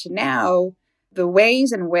compare it to now, the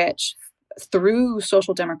ways in which through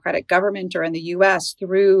social democratic government, or in the US,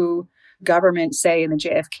 through government, say in the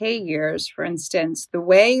JFK years, for instance, the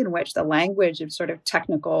way in which the language of sort of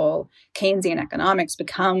technical Keynesian economics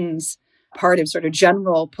becomes part of sort of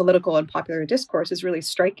general political and popular discourse is really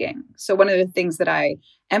striking. So one of the things that I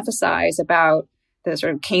emphasize about the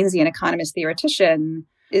sort of Keynesian economist theoretician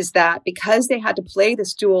is that because they had to play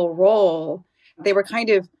this dual role, they were kind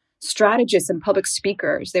of strategists and public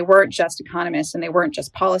speakers. They weren't just economists and they weren't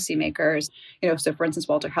just policymakers. So for instance,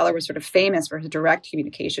 Walter Heller was sort of famous for his direct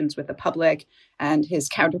communications with the public, and his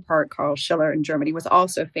counterpart, Karl Schiller in Germany, was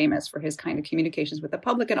also famous for his kind of communications with the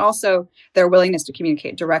public and also their willingness to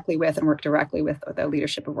communicate directly with and work directly with the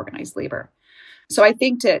leadership of organized labor. So I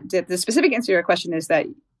think the specific answer to your question is that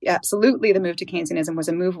absolutely the move to Keynesianism was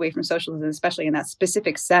a move away from socialism, especially in that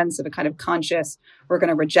specific sense of a kind of conscious, we're going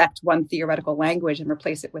to reject one theoretical language and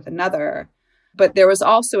replace it with another. But there was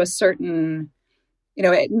also a certain,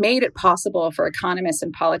 it made it possible for economists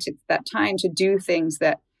and politics at that time to do things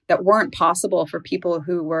that weren't possible for people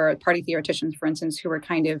who were party theoreticians, for instance, who were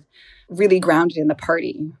kind of really grounded in the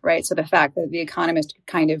party, right? So the fact that the economist could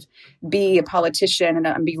kind of be a politician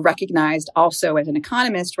and be recognized also as an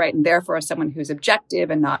economist, right? And therefore as someone who's objective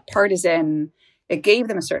and not partisan, it gave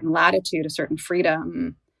them a certain latitude, a certain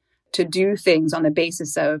freedom to do things on the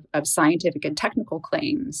basis of scientific and technical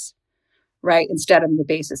claims, right? Instead of the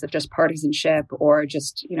basis of just partisanship or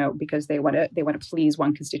just, because they want to please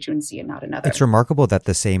one constituency and not another. It's remarkable that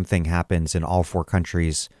the same thing happens in all four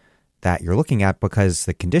countries that you're looking at, because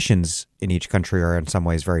the conditions in each country are in some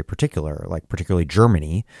ways very particular, like particularly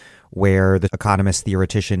Germany, where the economist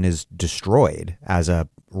theoretician is destroyed as a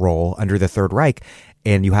role under the Third Reich.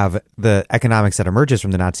 And you have the economics that emerges from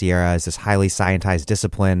the Nazi era as this highly scientized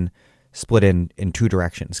discipline split in two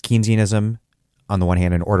directions: Keynesianism on the one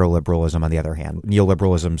hand and ordoliberalism on the other hand,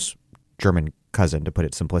 neoliberalism's German cousin, to put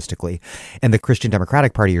it simplistically. And the Christian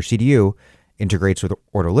Democratic Party, or CDU, integrates with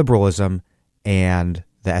ordoliberalism, and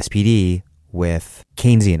the SPD with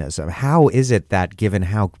Keynesianism. How is it that, given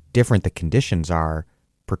how different the conditions are,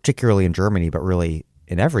 particularly in Germany, but really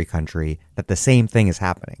in every country, that the same thing is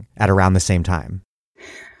happening at around the same time?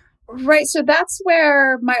 Right. So that's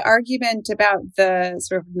where my argument about the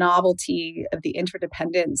sort of novelty of the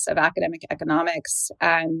interdependence of academic economics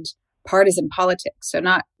and partisan politics, so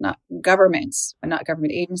not governments and not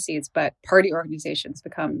government agencies, but party organizations,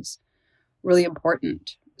 becomes really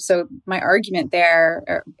important. So my argument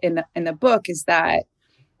there in the book is that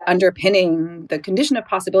underpinning the condition of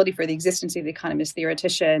possibility for the existence of the economist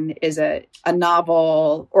theoretician is a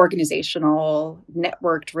novel organizational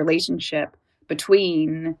networked relationship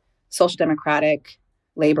between social democratic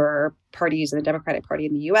labor parties and the Democratic Party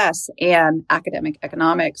in the US and academic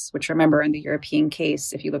economics, which, remember, in the European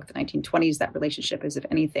case, if you look at the 1920s, that relationship is, if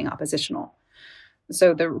anything, oppositional.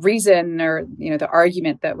 So the reason, or the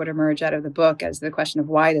argument that would emerge out of the book as the question of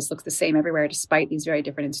why this looks the same everywhere despite these very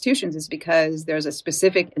different institutions is because there's a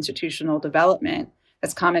specific institutional development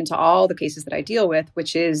that's common to all the cases that I deal with,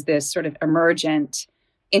 which is this sort of emergent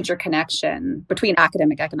interconnection between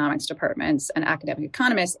academic economics departments and academic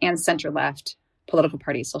economists and center-left political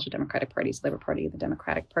parties, Social Democratic parties, Labor Party, the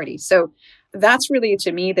Democratic Party. So that's really,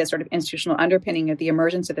 to me, the sort of institutional underpinning of the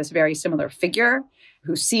emergence of this very similar figure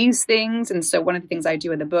who sees things. And so one of the things I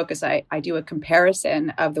do in the book is I do a comparison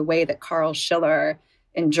of the way that Carl Schiller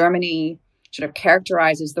in Germany sort of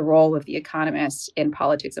characterizes the role of the economist in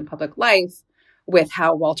politics and public life with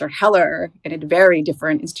how Walter Heller, in a very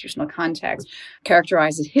different institutional context,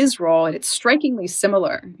 characterizes his role. And it's strikingly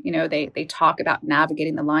similar. You know, they talk about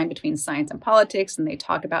navigating the line between science and politics, and they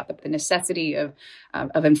talk about the necessity of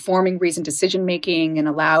informing reasoned decision-making and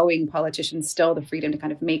allowing politicians still the freedom to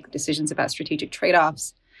kind of make decisions about strategic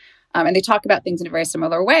trade-offs. And they talk about things in a very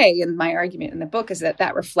similar way. And my argument in the book is that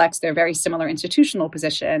that reflects their very similar institutional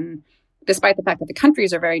position, despite the fact that the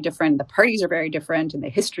countries are very different, the parties are very different, and the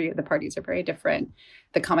history of the parties are very different.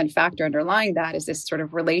 The common factor underlying that is this sort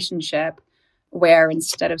of relationship where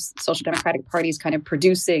instead of social democratic parties kind of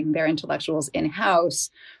producing their intellectuals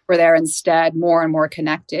in-house, where they're instead more and more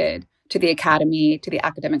connected to the academy, to the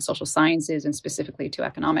academic social sciences, and specifically to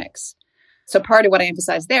economics. So part of what I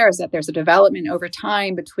emphasize there is that there's a development over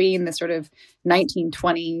time between the sort of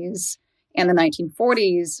 1920s and the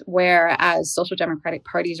 1940s, whereas social democratic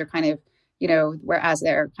parties are kind of, whereas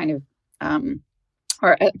they're kind of,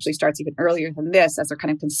 or actually starts even earlier than this, as they're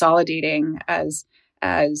kind of consolidating as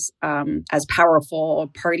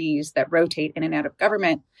powerful parties that rotate in and out of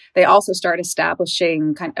government, they also start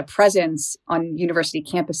establishing kind of a presence on university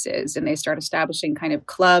campuses, and they start establishing kind of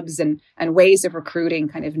clubs and ways of recruiting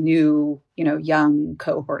kind of new, young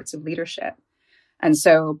cohorts of leadership. And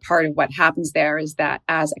so part of what happens there is that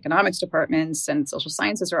as economics departments and social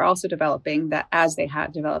sciences are also developing, that as they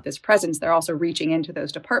have developed this presence, they're also reaching into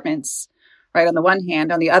those departments, right, on the one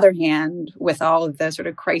hand. On the other hand, with all of the sort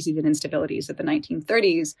of crises and instabilities of the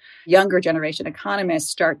 1930s, younger generation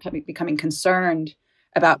economists start becoming concerned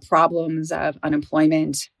about problems of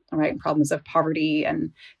unemployment, right, problems of poverty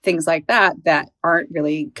and things like that aren't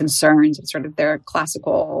really concerns of sort of their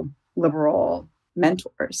classical liberal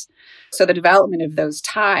mentors. So the development of those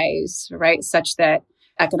ties, right, such that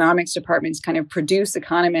economics departments kind of produce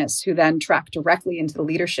economists who then track directly into the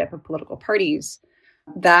leadership of political parties,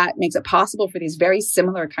 that makes it possible for these very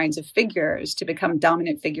similar kinds of figures to become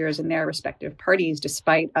dominant figures in their respective parties,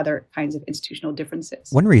 despite other kinds of institutional differences.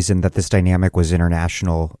 One reason that this dynamic was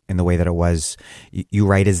international in the way that it was, you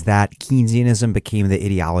write, is that Keynesianism became the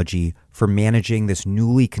ideology for managing this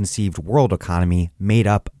newly conceived world economy made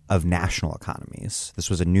up of national economies. This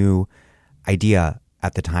was a new idea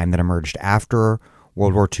at the time that emerged after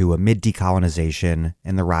World War II, amid decolonization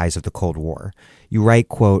and the rise of the Cold War. You write,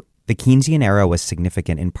 quote, "The Keynesian era was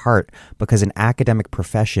significant in part because an academic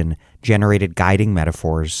profession generated guiding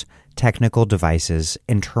metaphors, technical devices,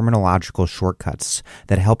 and terminological shortcuts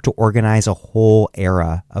that helped to organize a whole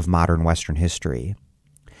era of modern Western history.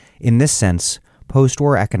 In this sense,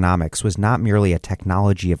 post-war economics was not merely a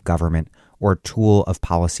technology of government or a tool of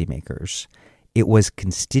policymakers. It was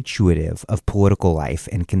constitutive of political life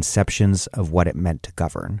and conceptions of what it meant to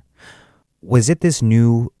govern." Was it this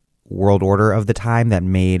new world order of the time that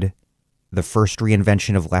made the first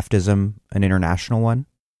reinvention of leftism an international one?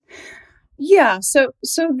 Yeah. So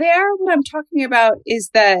there, what I'm talking about is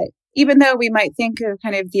that even though we might think of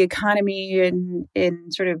kind of the economy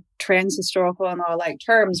in sort of trans-historical and law-like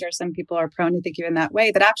terms, or some people are prone to think of it in that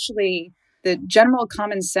way, that actually the general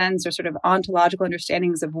common sense or sort of ontological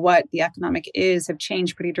understandings of what the economic is have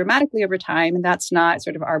changed pretty dramatically over time. And that's not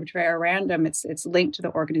sort of arbitrary or random. It's linked to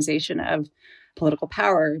the organization of political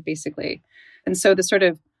power, basically. And so the sort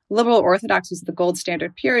of liberal orthodoxies of the gold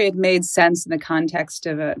standard period made sense in the context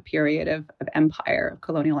of a period of empire, of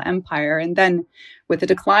colonial empire. And then with the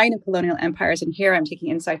decline of colonial empires, and here I'm taking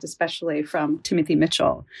insights especially from Timothy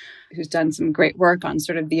Mitchell, who's done some great work on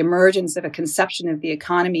sort of the emergence of a conception of the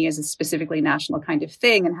economy as a specifically national kind of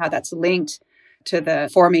thing, and how that's linked to the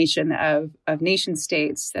formation of nation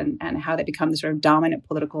states and how they become the sort of dominant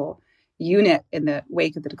political unit in the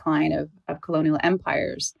wake of the decline of colonial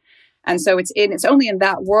empires. And so it's only in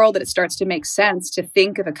that world that it starts to make sense to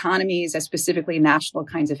think of economies as specifically national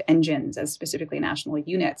kinds of engines, as specifically national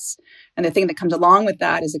units. And the thing that comes along with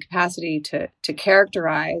that is a capacity to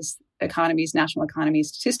characterize economies, national economies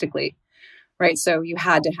statistically, right? So you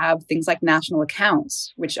had to have things like national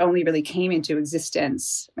accounts, which only really came into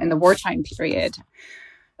existence in the wartime period.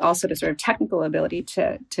 Also the sort of technical ability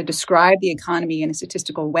to describe the economy in a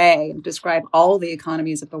statistical way and describe all the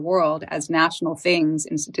economies of the world as national things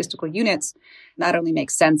in statistical units, not only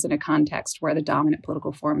makes sense in a context where the dominant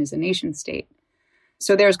political form is a nation state.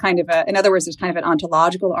 So there's kind of in other words, there's kind of an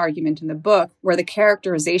ontological argument in the book where the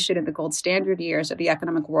characterization in the gold standard years of the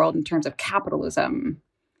economic world in terms of capitalism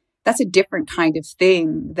that's a different kind of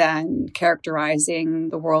thing than characterizing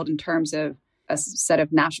the world in terms of a set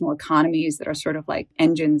of national economies that are sort of like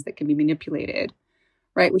engines that can be manipulated,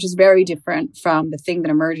 right? Which is very different from the thing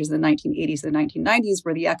that emerges in the 1980s and the 1990s,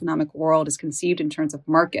 where the economic world is conceived in terms of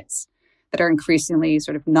markets that are increasingly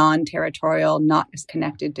sort of non-territorial, not as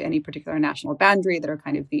connected to any particular national boundary, that are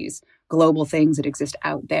kind of these global things that exist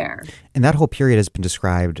out there. And that whole period has been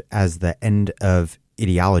described as the end of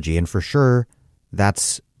ideology. And for sure,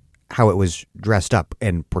 that's how it was dressed up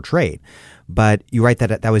and portrayed. But you write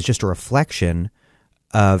that that was just a reflection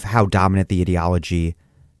of how dominant the ideology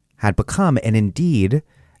had become. And indeed,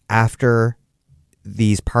 after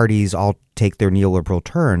these parties all take their neoliberal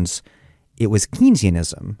turns, it was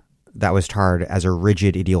Keynesianism that was tarred as a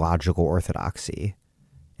rigid ideological orthodoxy.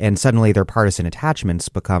 And suddenly their partisan attachments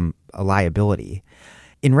become a liability.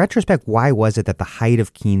 In retrospect, why was it that the height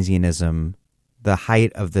of Keynesianism, the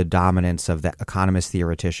height of the dominance of the economist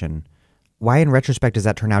theoretician, why in retrospect does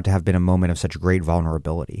that turn out to have been a moment of such great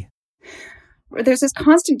vulnerability? There's this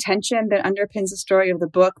constant tension that underpins the story of the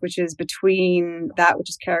book, which is between that which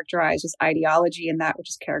is characterized as ideology and that which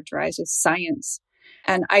is characterized as science.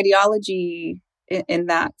 And ideology in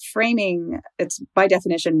that framing, it's by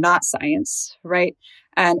definition not science, right?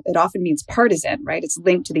 And it often means partisan, right? It's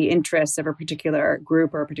linked to the interests of a particular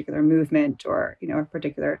group or a particular movement or, a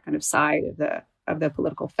particular kind of side of the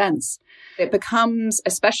political fence. It becomes,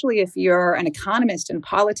 especially if you're an economist in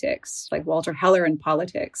politics, like Walter Heller in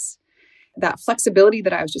politics, that flexibility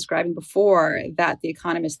that I was describing before that the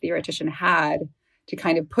economist theoretician had to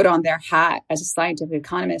kind of put on their hat as a scientific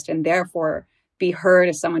economist and therefore be heard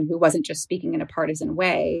as someone who wasn't just speaking in a partisan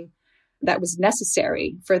way, that was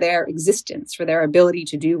necessary for their existence, for their ability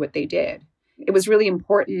to do what they did. It was really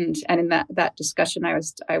important. And in that discussion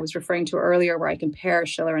I was referring to earlier, where I compare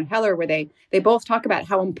Schiller and Heller, where they both talk about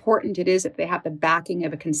how important it is if they have the backing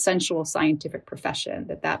of a consensual scientific profession,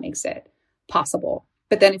 that makes it possible.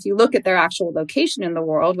 But then if you look at their actual location in the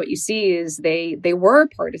world, what you see is they were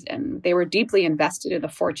partisan. They were deeply invested in the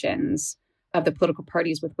fortunes of the political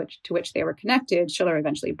parties to which they were connected. Schiller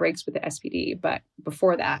eventually breaks with the SPD, but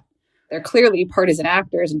before that, they're clearly partisan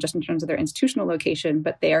actors, and just in terms of their institutional location,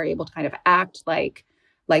 but they are able to kind of act like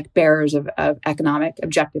bearers of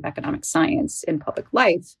objective economic science in public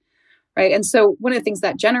life, right? And so one of the things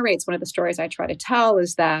that generates one of the stories I try to tell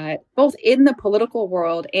is that both in the political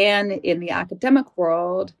world and in the academic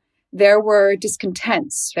world, there were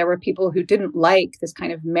discontents. There were people who didn't like this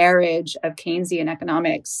kind of marriage of Keynesian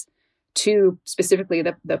economics to specifically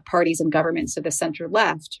the parties and governments of the center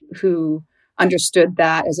left, who understood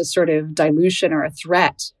that as a sort of dilution or a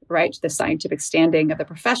threat, right, to the scientific standing of the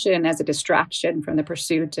profession, as a distraction from the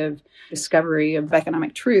pursuit of discovery of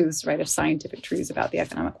economic truths, right, of scientific truths about the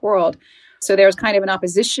economic world. So there's kind of an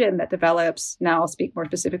opposition that develops. Now I'll speak more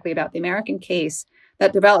specifically about the American case,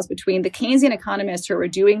 that develops between the Keynesian economists who are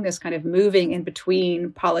doing this kind of moving in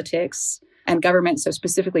between politics and government, so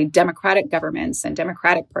specifically democratic governments and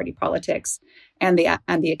Democratic Party politics, and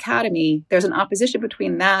the academy. There's an opposition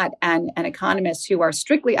between that and economists who are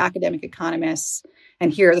strictly academic economists.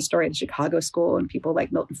 And here the story of the Chicago School and people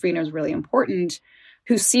like Milton Friedman is really important,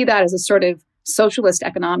 who see that as a sort of socialist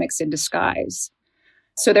economics in disguise.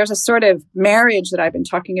 So there's a sort of marriage that I've been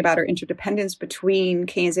talking about, or interdependence between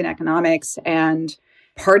Keynesian economics and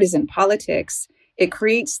partisan politics. It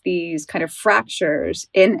creates these kind of fractures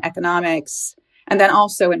in economics. And then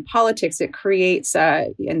also in politics, it creates,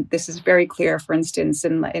 and this is very clear, for instance,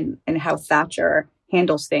 in how Thatcher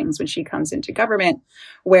handles things when she comes into government,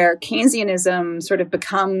 where Keynesianism sort of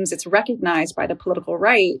becomes, it's recognized by the political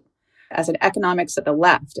right as an economics of the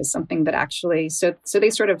left, as something that actually, so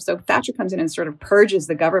Thatcher comes in and sort of purges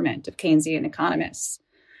the government of Keynesian economists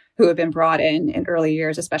who have been brought in early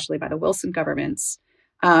years, especially by the Wilson governments.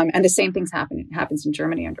 And the same things happens in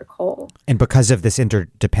Germany under Kohl. And because of this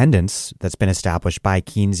interdependence that's been established by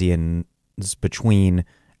Keynesians between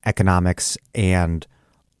economics and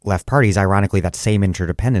left parties, ironically, that same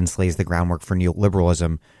interdependence lays the groundwork for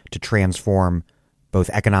neoliberalism to transform both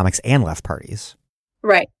economics and left parties.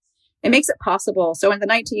 Right. It makes it possible. So one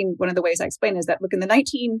of the ways I explain is that, look, in the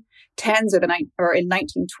 1910s or in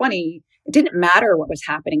 1920, it didn't matter what was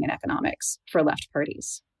happening in economics for left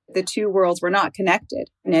parties. The two worlds were not connected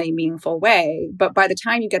in any meaningful way. But by the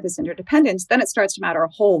time you get this interdependence, then it starts to matter a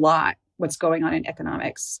whole lot what's going on in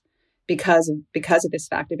economics because of this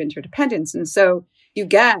fact of interdependence. And so you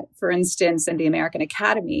get, for instance, in the American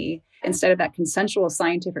Academy, instead of that consensual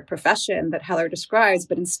scientific profession that Heller describes,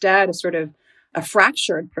 but instead a sort of a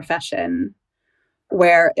fractured profession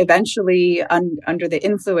where eventually under the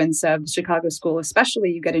influence of the Chicago School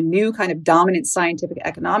especially, you get a new kind of dominant scientific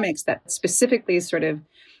economics that specifically sort of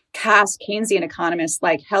cast Keynesian economists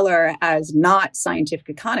like Heller as not scientific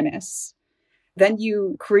economists, then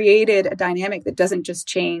you created a dynamic that doesn't just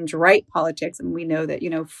change right politics. And we know that,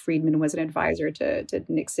 Friedman was an advisor to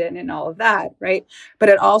Nixon and all of that, right? But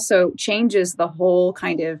it also changes the whole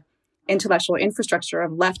kind of intellectual infrastructure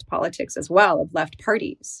of left politics as well, of left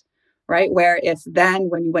parties, right? Where if then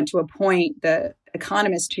when you went to appoint the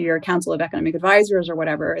economist to your council of economic advisors or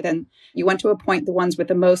whatever, then you want to appoint the ones with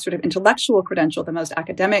the most sort of intellectual credential, the most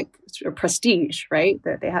academic sort of prestige, right?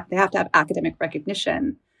 That they have to have academic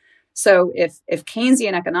recognition. So if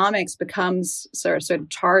Keynesian economics becomes sort of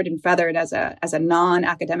tarred and feathered as a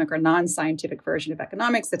non-academic or non-scientific version of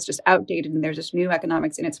economics that's just outdated and there's this new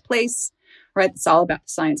economics in its place, right? It's all about the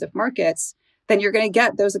science of markets, then you're going to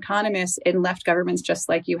get those economists in left governments just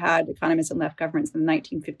like you had economists in left governments in the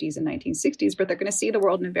 1950s and 1960s, but they're going to see the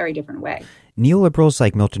world in a very different way. Neoliberals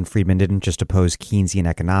like Milton Friedman didn't just oppose Keynesian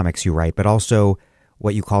economics, you write, but also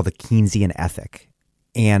what you call the Keynesian ethic.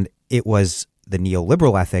 And it was the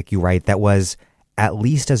neoliberal ethic, you write, that was at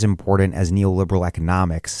least as important as neoliberal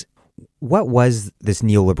economics. What was this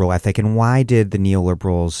neoliberal ethic, and why did the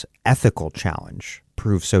neoliberals' ethical challenge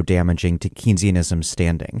prove so damaging to Keynesianism's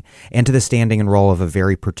standing and to the standing and role of a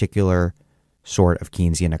very particular sort of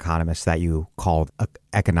Keynesian economist that you called an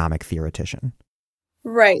economic theoretician?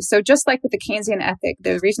 Right. So just like with the Keynesian ethic,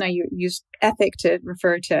 the reason I use ethic to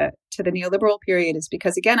refer to the neoliberal period is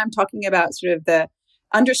because, again, I'm talking about sort of the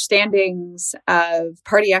understandings of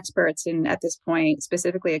party experts and at this point,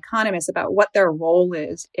 specifically economists, about what their role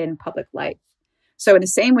is in public life. So in the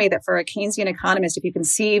same way that for a Keynesian economist, if you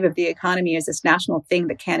conceive of the economy as this national thing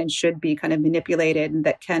that can and should be kind of manipulated and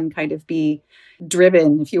that can kind of be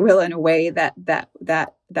driven, if you will, in a way that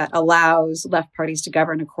allows left parties to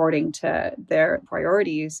govern according to their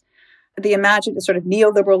priorities, the sort of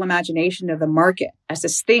neoliberal imagination of the market as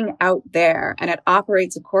this thing out there, and it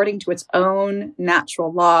operates according to its own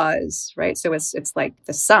natural laws, right? So it's like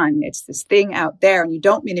the sun, it's this thing out there, and you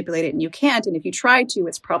don't manipulate it, and you can't. And if you try to,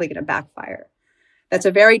 it's probably going to backfire. That's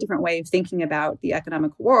a very different way of thinking about the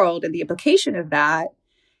economic world. And the implication of that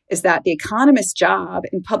is that the economist's job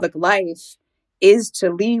in public life is to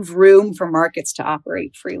leave room for markets to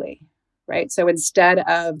operate freely. Right. So instead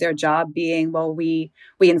of their job being, well, we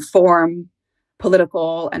inform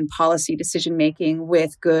political and policy decision making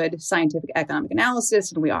with good scientific economic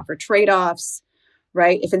analysis and we offer trade-offs,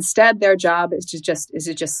 right? If instead their job is to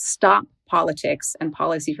just stop politics and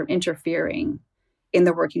policy from interfering in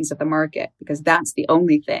the workings of the market, because that's the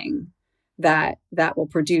only thing that will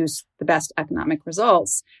produce the best economic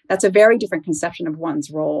results, that's a very different conception of one's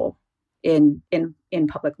role in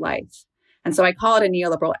public life. And so I call it a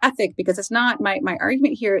neoliberal ethic because it's not, my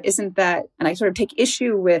argument here isn't that, and I sort of take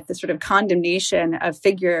issue with the sort of condemnation of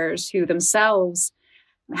figures who themselves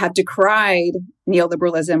have decried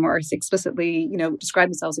neoliberalism or explicitly, describe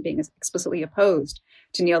themselves as being explicitly opposed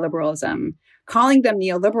to neoliberalism. Calling them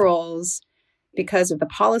neoliberals because of the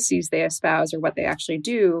policies they espouse or what they actually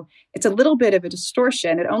do, it's a little bit of a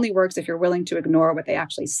distortion. It only works if you're willing to ignore what they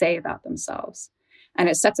actually say about themselves. And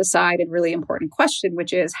it sets aside a really important question,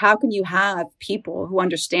 which is how can you have people who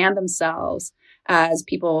understand themselves as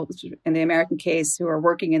people, in the American case, who are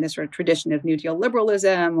working in this sort of tradition of New Deal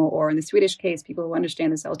liberalism, or in the Swedish case, people who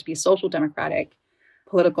understand themselves to be social democratic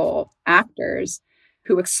political actors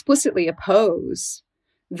who explicitly oppose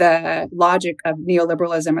the logic of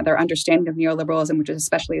neoliberalism or their understanding of neoliberalism, which is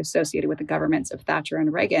especially associated with the governments of Thatcher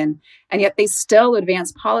and Reagan. And yet they still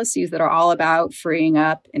advance policies that are all about freeing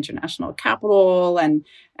up international capital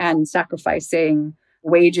and sacrificing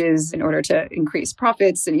wages in order to increase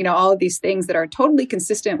profits and, all of these things that are totally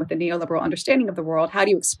consistent with the neoliberal understanding of the world. How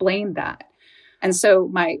do you explain that? And so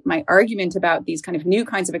my argument about these kind of new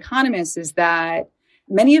kinds of economists is that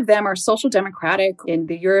many of them are social democratic in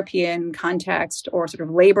the European context, or sort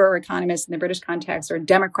of labor economists in the British context, or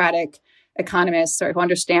democratic economists who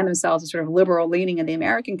understand themselves as sort of liberal leaning in the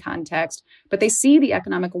American context. But they see the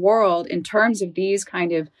economic world in terms of these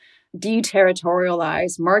kind of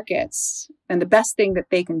deterritorialized markets. And the best thing that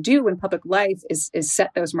they can do in public life is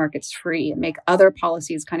set those markets free and make other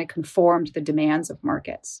policies kind of conform to the demands of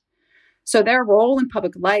markets. So their role in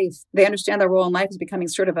public life, they understand their role in life is becoming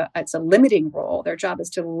sort of it's a limiting role. Their job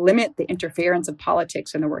is to limit the interference of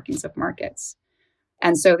politics in the workings of markets.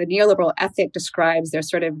 And so the neoliberal ethic describes their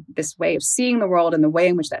sort of this way of seeing the world and the way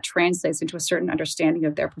in which that translates into a certain understanding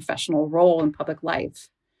of their professional role in public life,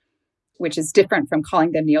 which is different from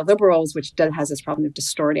calling them neoliberals, which has this problem of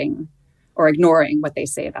distorting or ignoring what they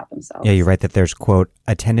say about themselves. Yeah, you write that there's, quote,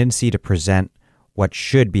 a tendency to present what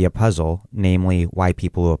should be a puzzle, namely why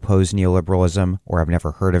people who oppose neoliberalism or have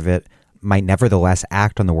never heard of it might nevertheless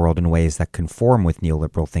act on the world in ways that conform with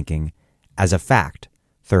neoliberal thinking as a fact.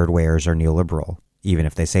 Third wayers are neoliberal, even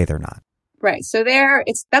if they say they're not. Right. So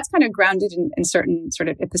that's kind of grounded in certain sort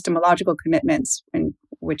of epistemological commitments,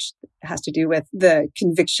 which has to do with the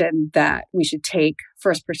conviction that we should take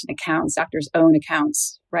first-person accounts, actors' own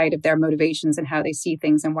accounts, right, of their motivations and how they see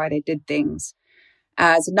things and why they did things,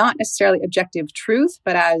 as not necessarily objective truth,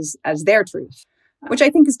 but as their truth, which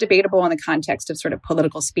I think is debatable in the context of sort of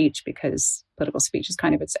political speech, because political speech is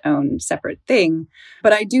kind of its own separate thing.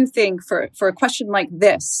 But I do think for a question like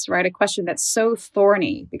this, right, a question that's so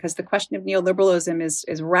thorny, because the question of neoliberalism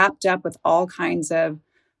is wrapped up with all kinds of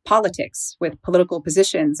politics, with political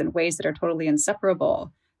positions in ways that are totally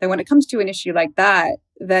inseparable, then when it comes to an issue like that,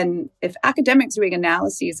 then if academics doing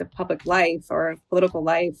analyses of public life or of political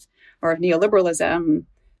life or of neoliberalism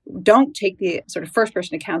don't take the sort of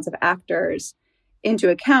first-person accounts of actors into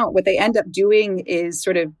account, what they end up doing is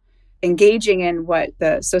sort of engaging in what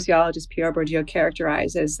the sociologist Pierre Bourdieu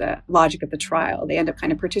characterized as the logic of the trial. They end up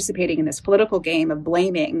kind of participating in this political game of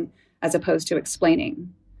blaming as opposed to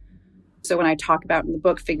explaining. So when I talk about in the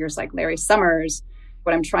book figures like Larry Summers,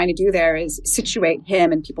 what I'm trying to do there is situate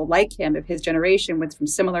him and people like him of his generation with from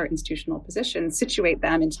similar institutional positions, situate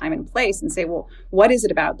them in time and place and say, well, what is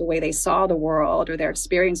it about the way they saw the world or their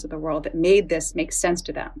experience of the world that made this make sense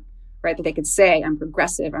to them? Right, that they could say, I'm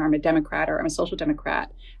progressive, or I'm a Democrat, or I'm a social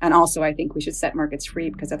democrat. And also, I think we should set markets free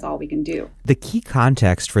because that's all we can do. The key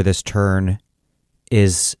context for this turn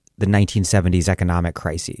is the 1970s economic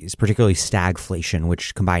crises, particularly stagflation,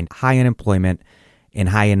 which combined high unemployment and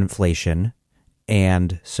high inflation.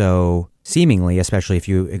 And so seemingly, especially if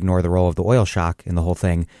you ignore the role of the oil shock in the whole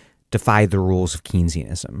thing, defied the rules of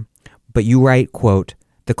Keynesianism. But you write, quote,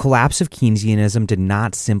 the collapse of Keynesianism did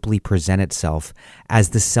not simply present itself as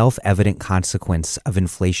the self-evident consequence of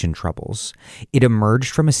inflation troubles. It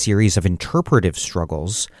emerged from a series of interpretive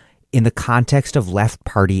struggles in the context of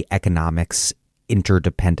left-party economics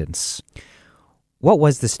interdependence. What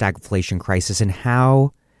was the stagflation crisis, and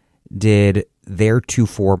how did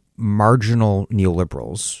theretofore marginal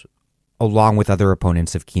neoliberals, along with other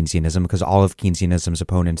opponents of Keynesianism, because all of Keynesianism's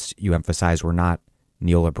opponents, you emphasize, were not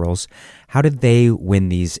neoliberals, how did they win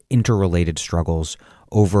these interrelated struggles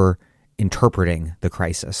over interpreting the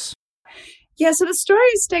crisis? Yeah, so the story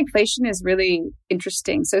of stagflation is really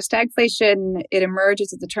interesting. So stagflation,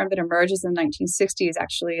 it's a term that emerges in the 1960s,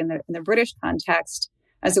 actually, in the British context,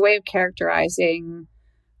 as a way of characterizing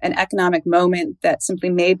an economic moment that simply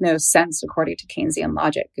made no sense according to Keynesian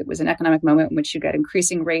logic. It was an economic moment in which you got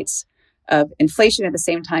increasing rates of inflation at the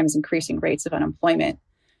same time as increasing rates of unemployment.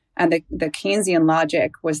 And the Keynesian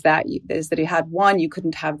logic was that you had one, you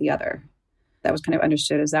couldn't have the other. That was kind of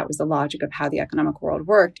understood as that was the logic of how the economic world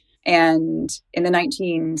worked. And in the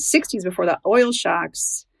 1960s, before the oil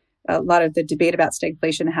shocks, a lot of the debate about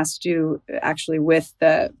stagflation has to do actually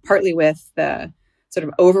partly with the sort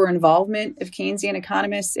of over-involvement of Keynesian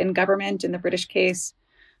economists in government, in the British case,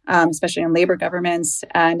 especially in labor governments.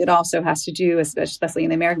 And it also has to do, especially in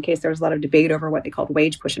the American case, there was a lot of debate over what they called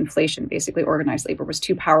wage push inflation. Basically, organized labor was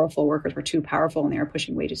too powerful, workers were too powerful, and they were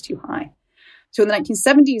pushing wages too high. So in the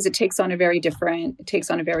 1970s, it takes on a very different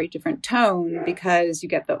tone because you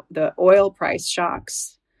get the oil price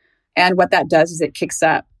shocks. And what that does is it kicks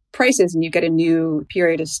up prices, and you get a new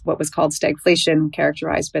period of what was called stagflation,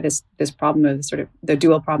 characterized by this problem of sort of the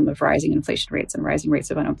dual problem of rising inflation rates and rising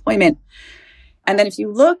rates of unemployment. And then if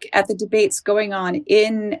you look at the debates going on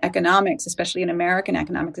in economics, especially in American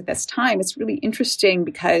economics at this time, it's really interesting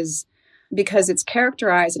because it's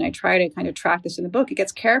characterized, and I try to kind of track this in the book, it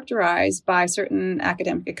gets characterized by certain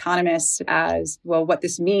academic economists as, well, what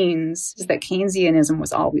this means is that Keynesianism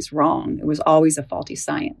was always wrong. It was always a faulty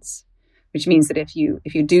science, which means that if you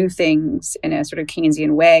do things in a sort of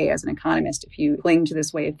Keynesian way as an economist, if you cling to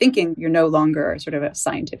this way of thinking, you're no longer sort of a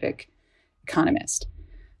scientific economist.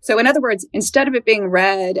 So in other words, instead of it being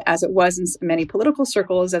read, as it was in many political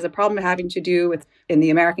circles, as a problem having to do with, in the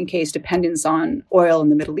American case, dependence on oil in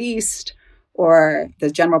the Middle East, or the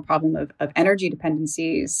general problem of energy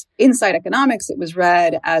dependencies, inside economics, it was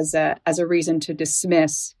read as a reason to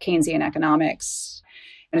dismiss Keynesian economics,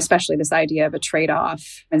 and especially this idea of a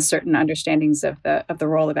trade-off and certain understandings of the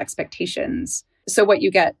role of expectations. So what you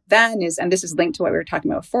get then is, and this is linked to what we were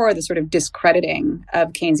talking about before, the sort of discrediting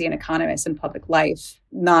of Keynesian economists in public life,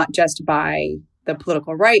 not just by the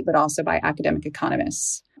political right, but also by academic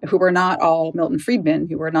economists who were not all Milton Friedman,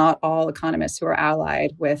 who were not all economists who were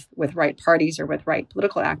allied with right parties or with right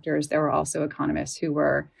political actors. There were also economists who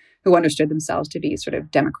understood themselves to be sort of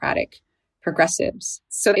democratic progressives.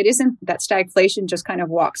 So it isn't that stagflation just kind of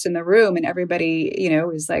walks in the room and everybody,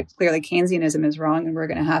 is like, clearly Keynesianism is wrong and we're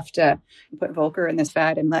going to have to put Volcker in this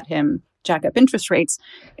Fed and let him jack up interest rates.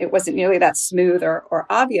 It wasn't nearly that smooth or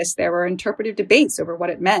obvious. There were interpretive debates over what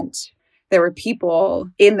it meant. There were people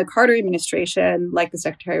in the Carter administration, like the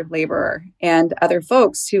Secretary of Labor and other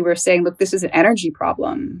folks who were saying, look, this is an energy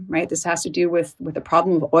problem, right? This has to do with the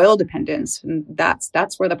problem of oil dependence. And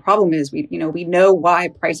that's where the problem is. We know why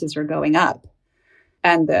prices are going up.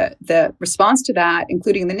 And the response to that,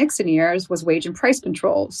 including the Nixon years, was wage and price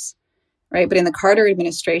controls, right? But in the Carter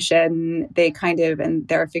administration, they and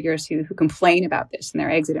there are figures who complain about this in their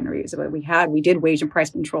exit interviews about we did wage and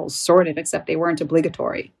price controls sort of, except they weren't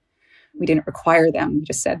obligatory. We didn't require them. We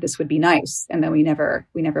just said this would be nice. And then we never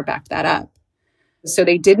backed that up. So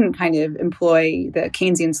they didn't employ the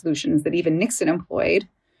Keynesian solutions that even Nixon employed.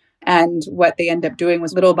 And what they end up doing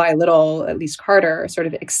was little by little, at least Carter sort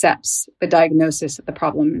of accepts the diagnosis that the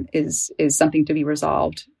problem is something to be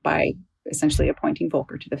resolved by essentially appointing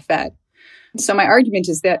Volcker to the Fed. So my argument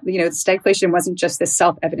is that, stagflation wasn't just this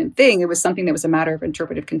self-evident thing. It was something that was a matter of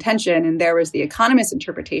interpretive contention. And there was the economist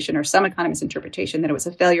interpretation, or some economist interpretation, that it was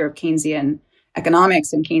a failure of Keynesian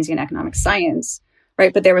economics and Keynesian economic science,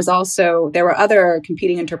 right? But there were other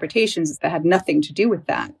competing interpretations that had nothing to do with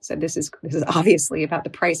that. So this is obviously about the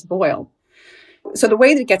price of oil. So the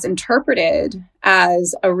way that it gets interpreted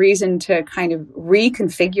as a reason to kind of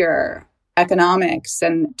reconfigure economics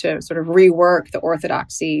and to sort of rework the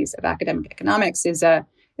orthodoxies of academic economics is a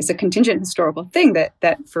contingent historical thing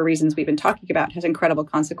that for reasons we've been talking about has incredible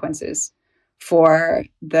consequences for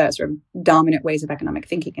the sort of dominant ways of economic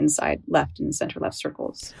thinking inside left and center left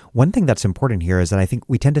circles. One thing that's important here is that I think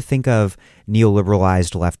we tend to think of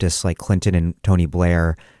neoliberalized leftists like Clinton and Tony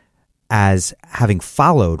Blair as having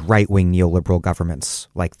followed right-wing neoliberal governments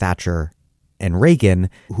like Thatcher and Reagan,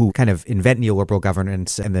 who kind of invent neoliberal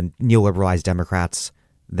governance, and then neoliberalized Democrats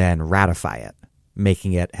then ratify it,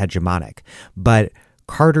 making it hegemonic. But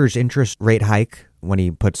Carter's interest rate hike, when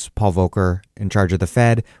he puts Paul Volcker in charge of the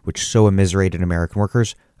Fed, which so immiserated American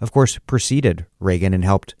workers, of course, preceded Reagan and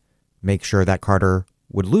helped make sure that Carter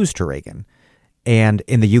would lose to Reagan. And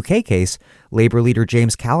in the UK case, Labour leader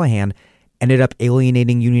James Callaghan ended up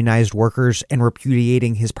alienating unionized workers and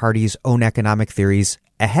repudiating his party's own economic theories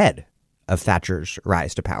ahead of Thatcher's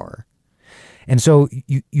rise to power. And so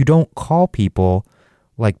you don't call people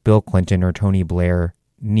like Bill Clinton or Tony Blair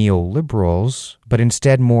neoliberals, but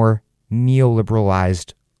instead more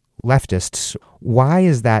neoliberalized leftists. Why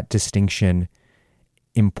is that distinction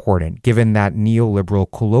important, given that neoliberal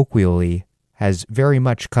colloquially has very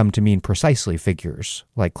much come to mean precisely figures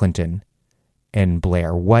like Clinton and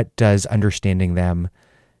Blair? What does understanding them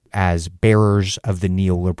as bearers of the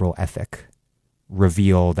neoliberal ethic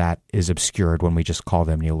reveal that is obscured when we just call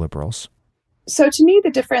them neoliberals? So to me,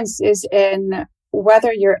 the difference is in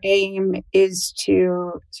whether your aim is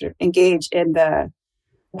to sort of engage in the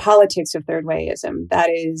politics of third wayism. That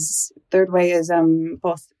is, third wayism,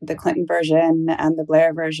 both the Clinton version and the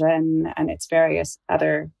Blair version and its various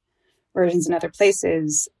other versions in other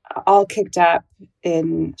places, all kicked up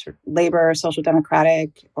in sort of labor, social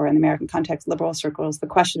democratic, or in the American context, liberal circles, the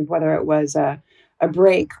question of whether it was a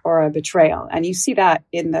break or a betrayal. And you see that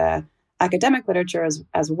in the academic literature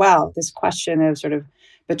as well, this question of sort of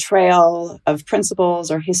betrayal of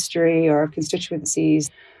principles or history or of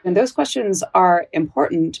constituencies. And those questions are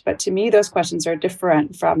important, but to me, those questions are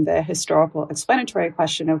different from the historical explanatory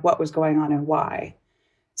question of what was going on and why.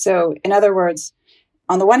 So in other words,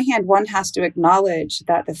 on the one hand, one has to acknowledge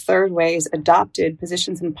that the third ways adopted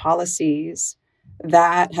positions and policies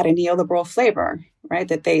that had a neoliberal flavor, right?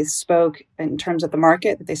 That they spoke in terms of the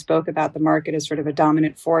market, that they spoke about the market as sort of a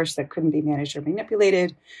dominant force that couldn't be managed or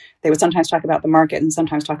manipulated. They would sometimes talk about the market and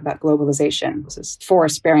sometimes talk about globalization. This is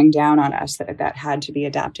force bearing down on us that had to be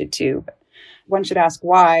adapted to. But one should ask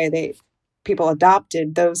why people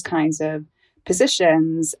adopted those kinds of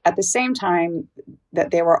positions at the same time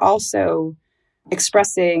that they were also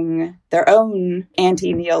expressing their own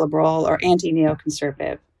anti-neoliberal or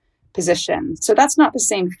anti-neoconservative position. So that's not the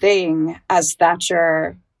same thing as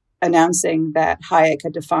Thatcher announcing that Hayek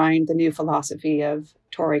had defined the new philosophy of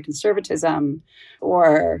Tory conservatism,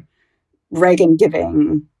 or Reagan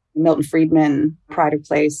giving Milton Friedman pride of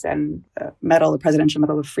place and the Presidential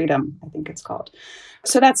Medal of Freedom, I think it's called.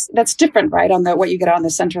 So that's different, right? On what you get on the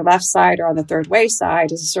center left side or on the third way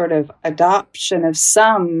side is a sort of adoption of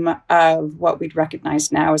some of what we'd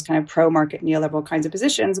recognize now as kind of pro-market neoliberal kinds of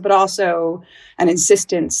positions, but also an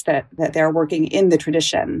insistence that they're working in the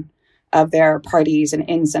tradition of their parties and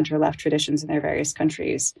in center left traditions in their various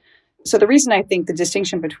countries. So the reason I think the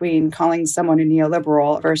distinction between calling someone a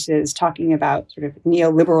neoliberal versus talking about sort of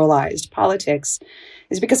neoliberalized politics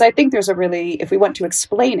is because I think there's if we want to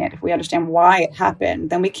explain it, if we understand why it happened,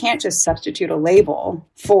 then we can't just substitute a label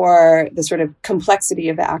for the sort of complexity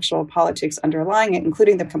of the actual politics underlying it,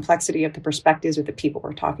 including the complexity of the perspectives of the people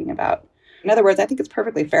we're talking about. In other words, I think it's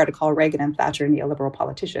perfectly fair to call Reagan and Thatcher neoliberal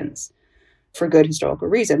politicians for good historical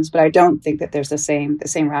reasons, but I don't think that there's the same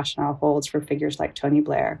rationale holds for figures like Tony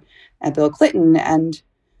Blair and Bill Clinton. And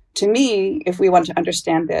to me, if we want to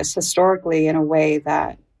understand this historically in a way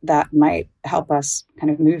that might help us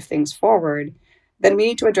kind of move things forward, then we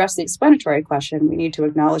need to address the explanatory question. We need to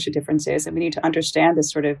acknowledge the differences, and we need to understand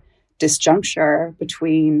this sort of disjuncture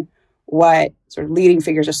between what sort of leading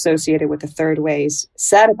figures associated with the third ways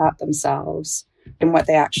said about themselves and what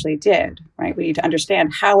they actually did, right? We need to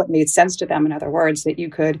understand how it made sense to them, in other words, that you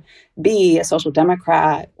could be a social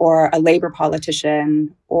democrat or a labor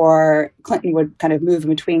politician, or Clinton would kind of move in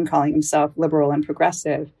between calling himself liberal and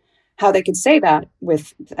progressive, how they could say that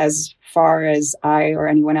with, as far as I or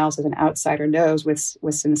anyone else as an outsider knows, with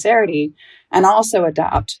sincerity, and also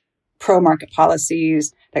adopt pro-market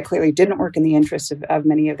policies that clearly didn't work in the interests of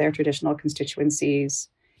many of their traditional constituencies,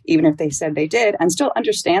 even if they said they did, and still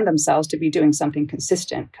understand themselves to be doing something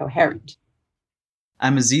consistent, coherent.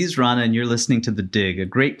 I'm Aziz Rana, and you're listening to The Dig, a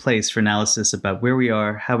great place for analysis about where we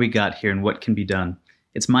are, how we got here, and what can be done.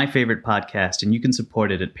 It's my favorite podcast, and you can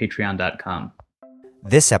support it at patreon.com.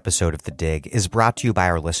 This episode of The Dig is brought to you by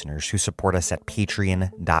our listeners who support us at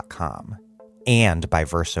patreon.com, and by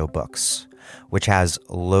Verso Books, which has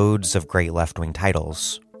loads of great left-wing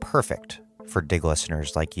titles, perfect for Dig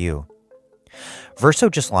listeners like you. Verso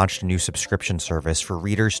just launched a new subscription service for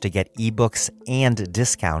readers to get ebooks and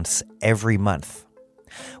discounts every month.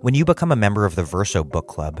 When you become a member of the Verso Book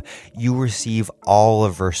Club, you receive all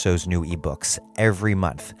of Verso's new ebooks every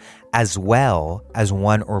month, as well as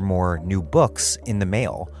one or more new books in the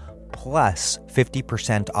mail, plus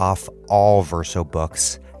 50% off all Verso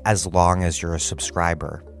books as long as you're a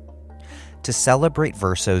subscriber. To celebrate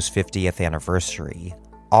Verso's 50th anniversary,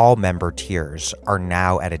 all member tiers are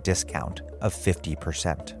now at a discount of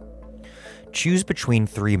 50%. Choose between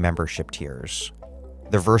 3 membership tiers.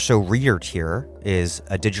 The Verso Reader tier is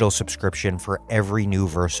a digital subscription for every new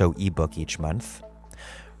Verso ebook each month.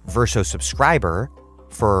 Verso Subscriber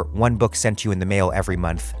for 1 book sent to you in the mail every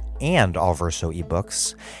month and all Verso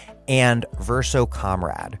ebooks. And Verso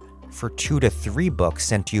Comrade for 2 to 3 books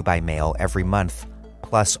sent to you by mail every month,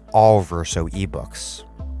 plus all Verso ebooks.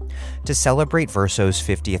 To celebrate Verso's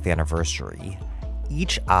 50th anniversary,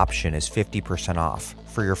 each option is 50% off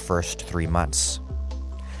for your first 3 months.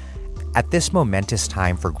 At this momentous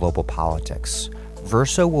time for global politics,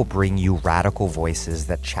 Verso will bring you radical voices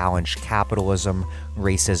that challenge capitalism,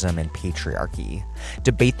 racism, and patriarchy,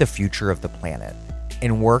 debate the future of the planet,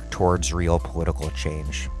 and work towards real political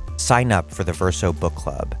change. Sign up for the Verso Book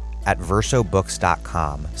Club at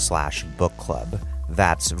versobooks.com/book club.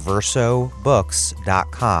 That's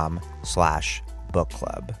versobooks.com/book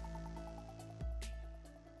club.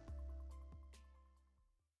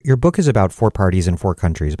 Your book is about 4 parties in 4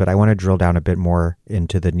 countries, but I want to drill down a bit more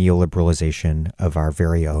into the neoliberalization of our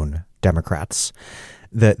very own Democrats.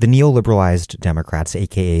 The neoliberalized Democrats,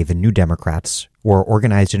 aka the New Democrats, were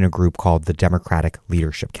organized in a group called the Democratic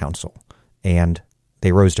Leadership Council, and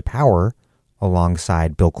they rose to power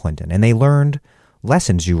alongside Bill Clinton, and they learned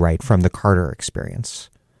lessons, you write, from the Carter experience.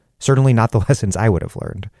 Certainly not the lessons I would have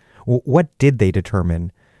learned. What did they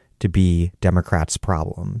determine to be Democrats'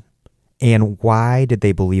 problem? And why did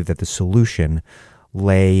they believe that the solution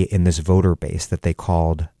lay in this voter base that they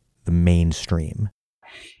called the mainstream?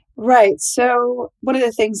 Right. So one of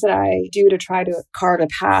the things that I do to try to carve a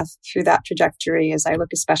path through that trajectory is I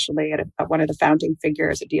look especially at one of the founding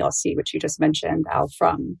figures of DLC, which you just mentioned, Al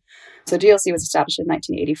Frum. So DLC was established in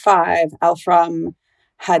 1985. Al Frum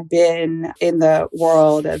had been in the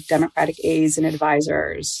world of Democratic aides and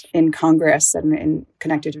advisors in Congress and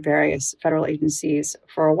connected to various federal agencies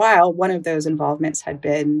for a while. One of those involvements had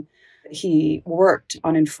been he worked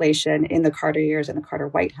on inflation in the Carter years in the Carter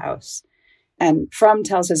White House. And Frum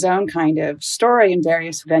tells his own kind of story in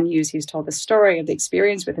various venues. He's told the story of the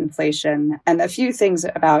experience with inflation. And a few things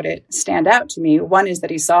about it stand out to me. One is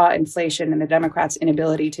that he saw inflation and the Democrats'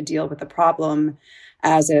 inability to deal with the problem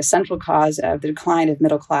as a central cause of the decline of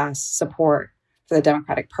middle-class support for the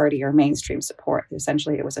Democratic Party, or mainstream support.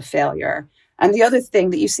 Essentially, it was a failure. And the other thing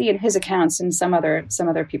that you see in his accounts and some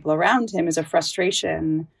other people around him is a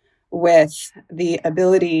frustration with the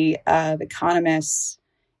ability of economists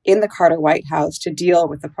in the Carter White House to deal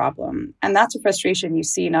with the problem. And that's a frustration you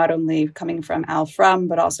see not only coming from Al Frum,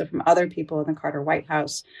 but also from other people in the Carter White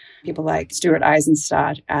House, people like Stuart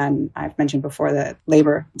Eizenstat, and I've mentioned before the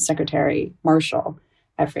Labor Secretary Marshall,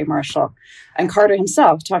 F.A. Marshall, and Carter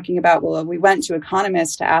himself talking about, well, we went to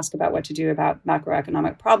economists to ask about what to do about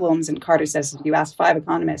macroeconomic problems. And Carter says, you ask 5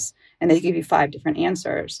 economists and they give you 5 different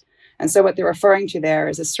answers. And so what they're referring to there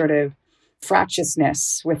is this sort of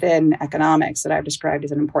fractiousness within economics that I've described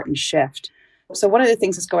as an important shift. So one of the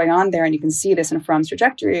things that's going on there, and you can see this in Frum's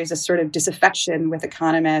trajectory, is a sort of disaffection with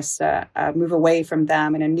economists, move away from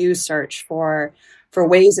them, and a new search for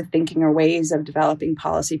ways of thinking or ways of developing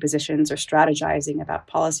policy positions or strategizing about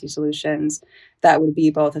policy solutions that would be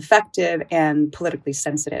both effective and politically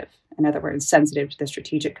sensitive. In other words, sensitive to the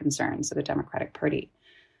strategic concerns of the Democratic Party.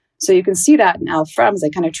 So you can see that in Al Frum as I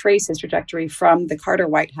kind of trace his trajectory from the Carter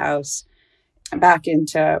White House back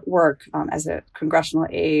into work as a congressional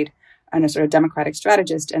aide and a sort of Democratic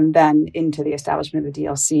strategist, and then into the establishment of the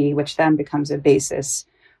DLC, which then becomes a basis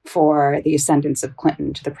for the ascendance of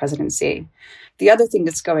Clinton to the presidency. The other thing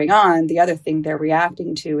that's going on, the other thing they're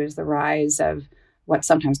reacting to, is the rise of what's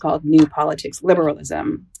sometimes called new politics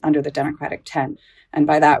liberalism under the Democratic tent. And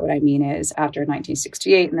by that, what I mean is after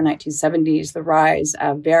 1968 and the 1970s, the rise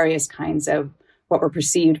of various kinds of what were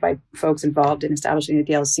perceived by folks involved in establishing the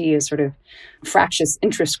DLC as sort of fractious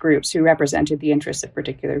interest groups who represented the interests of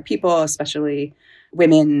particular people, especially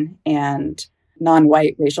women and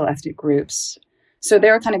non-white racial ethnic groups. So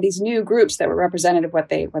there are kind of these new groups that were representative of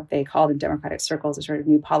what they called in Democratic circles as sort of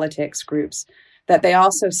new politics groups that they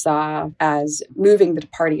also saw as moving the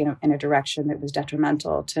party in a direction that was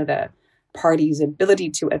detrimental to the party's ability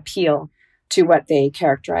to appeal to what they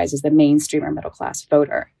characterize as the mainstream or middle class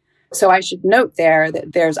voter. So I should note there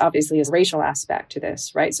that there's obviously a racial aspect to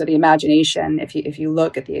this, right? So the imagination, if you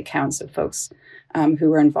look at the accounts of folks who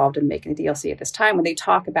were involved in making the DLC at this time, when they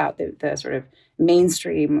talk about the sort of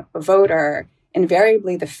mainstream voter,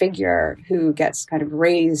 invariably the figure who gets kind of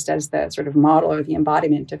raised as the sort of model or the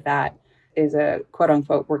embodiment of that is a quote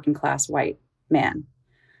unquote working class white man.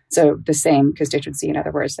 So the same constituency, in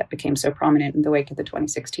other words, that became so prominent in the wake of the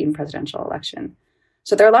 2016 presidential election.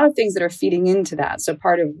 So there are a lot of things that are feeding into that. So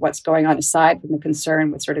part of what's going on, aside from the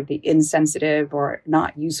concern with sort of the insensitive or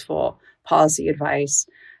not useful policy advice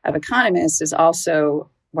of economists, is also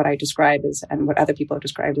what I describe as, and what other people have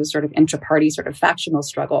described as, sort of intra-party sort of factional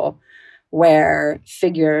struggle, where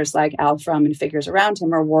figures like Al Frum and figures around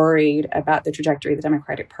him are worried about the trajectory of the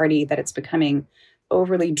Democratic Party, that it's becoming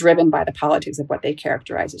overly driven by the politics of what they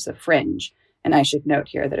characterize as the fringe. And I should note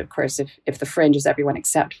here that, of course, if the fringe is everyone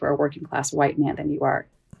except for a working class white man, then you are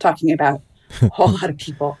talking about a whole lot of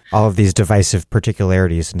people. All of these divisive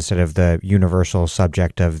particularities instead of the universal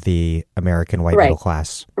subject of the American white middle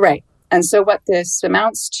class. Right. And so what this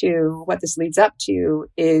amounts to, what this leads up to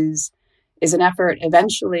is an effort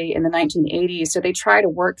eventually in the 1980s. So they try to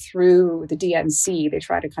work through the DNC. They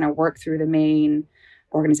try to kind of work through the main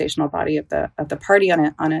organizational body of the party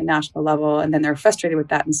on a national level, and then they're frustrated with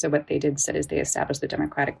that. And so what they did is they established the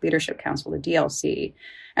Democratic Leadership Council, the DLC,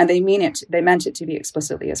 and they meant it to be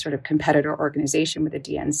explicitly a sort of competitor organization with the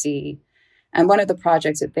DNC. And one of the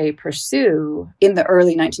projects that they pursue in the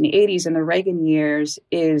early 1980s, in the Reagan years,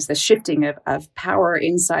 is the shifting of power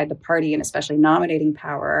inside the party, and especially nominating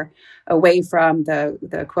power, away from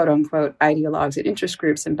the quote-unquote ideologues and interest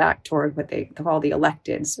groups and back toward what they call the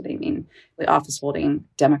elected. So they mean the office-holding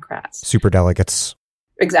Democrats. Superdelegates.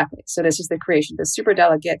 Exactly. So this is the creation of the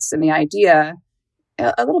superdelegates. And the idea,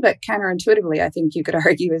 a little bit counterintuitively, I think you could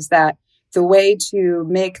argue, is that the way to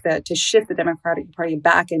shift the Democratic Party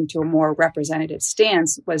back into a more representative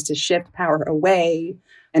stance was to shift power away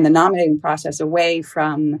in the nominating process, away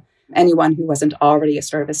from anyone who wasn't already a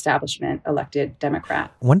sort of establishment elected Democrat.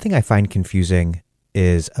 One thing I find confusing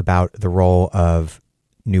is about the role of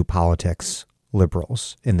new politics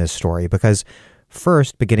liberals in this story, because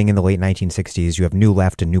first, beginning in the late 1960s, you have new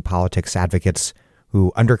left and new politics advocates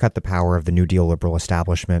who undercut the power of the New Deal liberal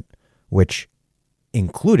establishment, which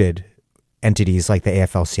included entities like the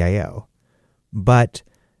AFL-CIO. But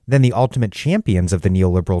then the ultimate champions of the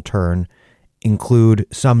neoliberal turn include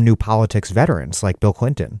some new politics veterans like Bill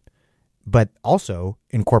Clinton, but also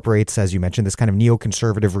incorporates, as you mentioned, this kind of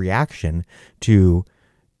neoconservative reaction to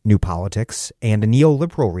new politics and a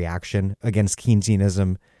neoliberal reaction against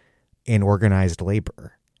Keynesianism and organized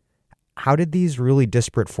labor. How did these really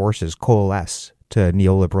disparate forces coalesce to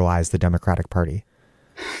neoliberalize the Democratic Party?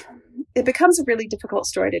 It becomes a really difficult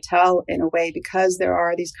story to tell in a way, because there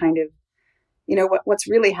are these kind of, what's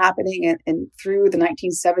really happening in through the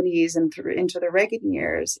 1970s and through into the Reagan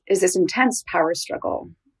years is this intense power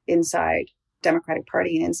struggle inside Democratic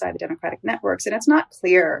Party and inside the Democratic networks. And it's not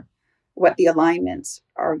clear what the alignments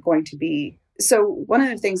are going to be. So one of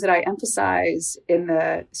the things that I emphasize in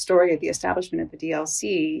the story of the establishment of the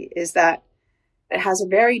DLC is that it has a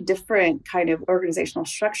very different kind of organizational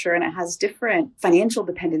structure, and it has different financial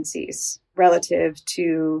dependencies relative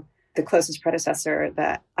to the closest predecessor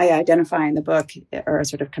that I identify in the book, or a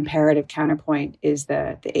sort of comparative counterpoint, is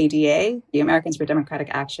the ADA, the Americans for Democratic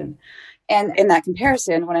Action. And in that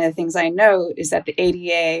comparison, one of the things I note is that the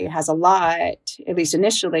ADA has a lot, at least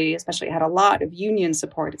initially, especially had a lot of union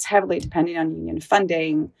support. It's heavily dependent on union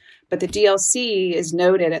funding. But the DLC is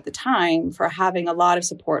noted at the time for having a lot of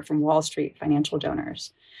support from Wall Street financial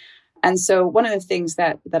donors. And so one of the things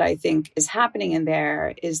that I think is happening in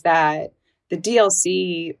there is that the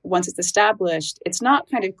DLC, once it's established, it's not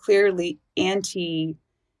kind of clearly anti-union,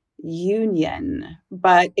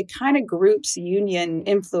 but it kind of groups union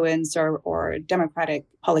influence or Democratic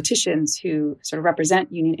politicians who sort of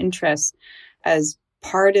represent union interests as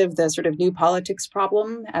part of the sort of new politics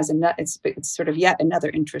problem, as it's sort of yet another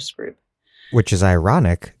interest group. Which is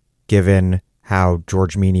ironic, given how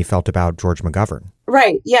George Meany felt about George McGovern.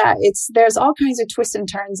 Right. Yeah. There's all kinds of twists and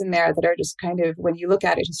turns in there that are just kind of, when you look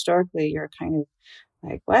at it historically, you're kind of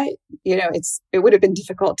like, what? It would have been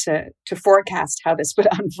difficult to forecast how this would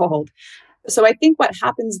unfold. So I think what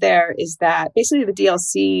happens there is that basically the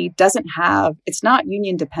DLC it's not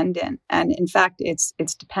union dependent. And in fact, it's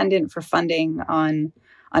dependent for funding on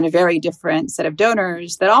a very different set of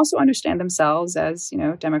donors that also understand themselves as,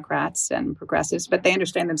 Democrats and progressives, but they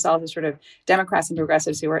understand themselves as sort of Democrats and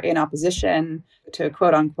progressives who are in opposition to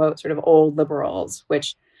quote unquote sort of old liberals,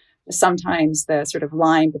 which sometimes the sort of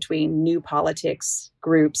line between new politics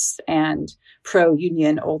groups and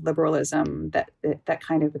pro-union old liberalism that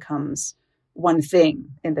kind of becomes one thing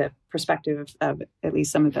in the perspective of at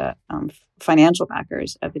least some of the financial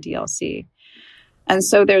backers of the DLC. And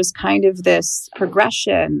so there's kind of this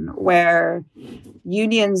progression where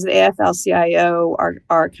unions, the AFL-CIO,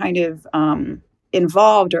 are kind of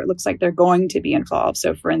involved, or it looks like they're going to be involved.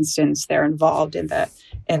 So, for instance, they're involved in the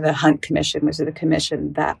Hunt Commission, which is the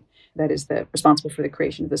commission that is responsible for the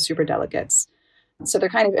creation of the superdelegates. So they're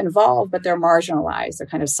kind of involved, but they're marginalized. They're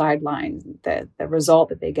kind of sidelined. The result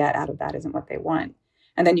that they get out of that isn't what they want.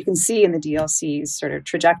 And then you can see in the DLC's sort of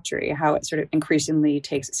trajectory how it sort of increasingly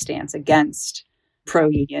takes a stance against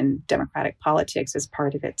pro-union democratic politics as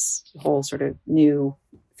part of its whole sort of new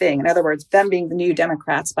thing. In other words, them being the new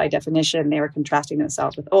Democrats, by definition, they were contrasting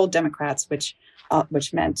themselves with old Democrats, which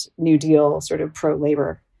meant New Deal sort of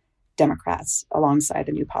pro-labor Democrats alongside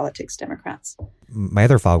the new politics Democrats. My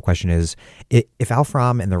other follow-up question is, if Al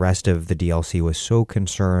Fromm and the rest of the DLC was so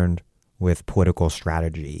concerned with political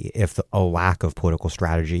strategy, if a lack of political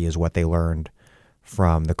strategy is what they learned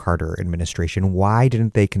from the Carter administration, why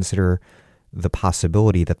didn't they consider the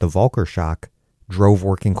possibility that the Volcker shock drove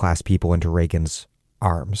working class people into Reagan's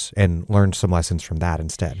arms and learned some lessons from that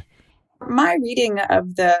instead? My reading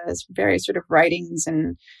of the various sort of writings,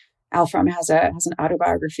 and Al Fromm has an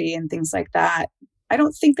autobiography and things like that, I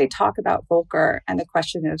don't think they talk about Volcker and the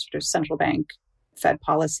question of sort of central bank Fed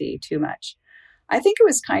policy too much. I think it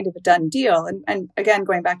was kind of a done deal. And again,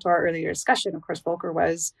 going back to our earlier discussion, of course, Volcker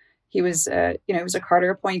was a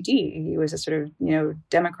Carter appointee. He was a sort of,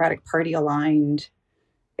 Democratic Party aligned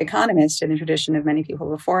economist in the tradition of many people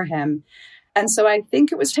before him. And so I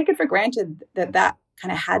think it was taken for granted that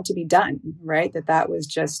kind of had to be done, right? That was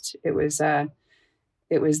just, it was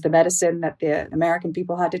the medicine that the American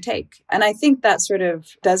people had to take. And I think that sort of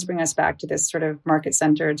does bring us back to this sort of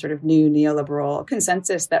market-centered, sort of new neoliberal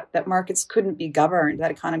consensus that markets couldn't be governed,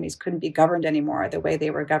 that economies couldn't be governed anymore the way they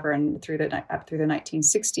were governed up through the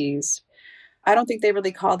 1960s. I don't think they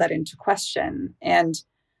really called that into question. And,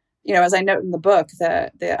 as I note in the book,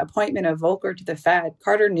 the appointment of Volcker to the Fed,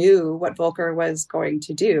 Carter knew what Volcker was going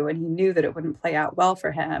to do, and he knew that it wouldn't play out well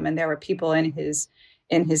for him. And there were people in his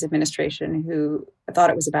administration who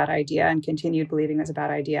thought it was a bad idea and continued believing it was a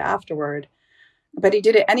bad idea afterward. But he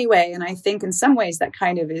did it anyway. And I think in some ways that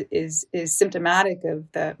kind of is symptomatic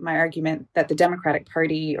of my argument that the Democratic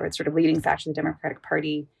Party, or its sort of leading faction of the Democratic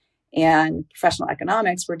Party, and professional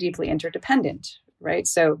economics were deeply interdependent, right?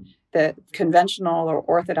 So the conventional or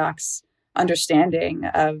orthodox understanding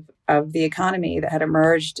of the economy that had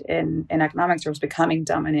emerged in economics, or was becoming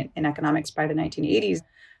dominant in economics by the 1980s,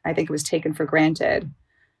 I think it was taken for granted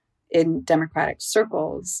in democratic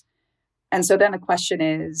circles. And so then the question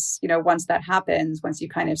is, once that happens, once you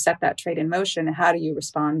kind of set that trade in motion, how do you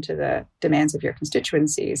respond to the demands of your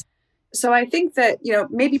constituencies? So I think that,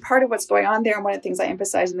 maybe part of what's going on there, and one of the things I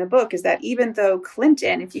emphasize in the book, is that even though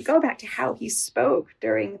Clinton, if you go back to how he spoke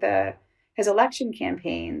during his election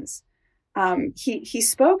campaigns, he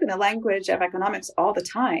spoke in the language of economics all the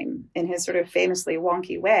time in his sort of famously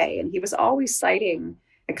wonky way. And he was always citing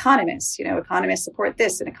economists, economists support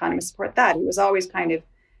this and economists support that. He was always kind of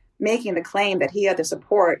making the claim that he had the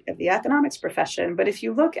support of the economics profession. But if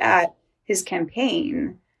you look at his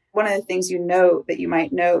campaign, one of the things you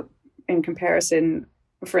might note in comparison,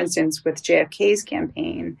 for instance, with JFK's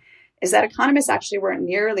campaign, is that economists actually weren't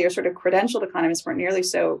nearly, or sort of credentialed economists weren't nearly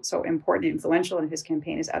so important and influential in his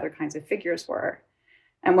campaign as other kinds of figures were.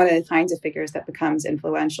 And one of the kinds of figures that becomes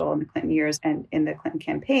influential in the Clinton years and in the Clinton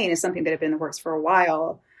campaign is something that had been in the works for a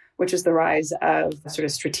while, which is the rise of sort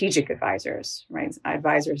of strategic advisors, right?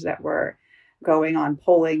 Advisors that were going on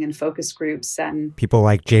polling and focus groups and people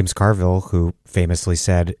like James Carville, who famously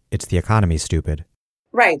said, "It's the economy, stupid."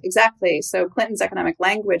 Right, exactly. So Clinton's economic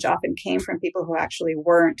language often came from people who actually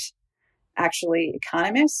weren't actually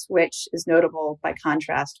economists, which is notable by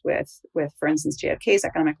contrast with, for instance, JFK's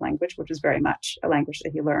economic language, which was very much a language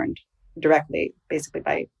that he learned directly, basically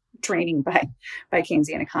by training by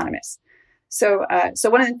Keynesian economists. So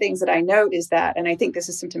one of the things that I note is that, and I think this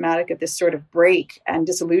is symptomatic of this sort of break and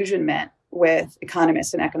disillusionment with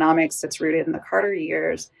economists and economics that's rooted in the Carter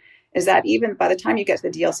years, is that even by the time you get to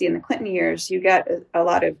the DLC in the Clinton years, you get a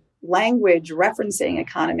lot of language referencing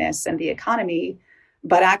economists and the economy.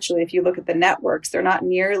 But actually, if you look at the networks,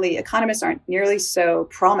 economists aren't nearly so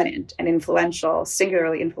prominent and influential,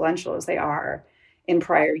 singularly influential as they are in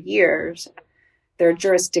prior years. Their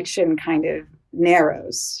jurisdiction kind of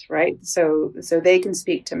narrows, right? So they can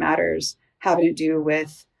speak to matters having to do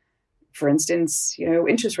with, for instance,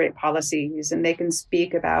 interest rate policies, and they can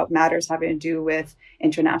speak about matters having to do with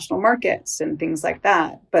international markets and things like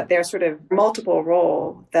that. But their sort of multiple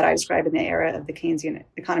role that I describe in the era of the Keynesian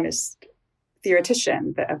economist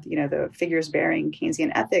theoretician, the figures bearing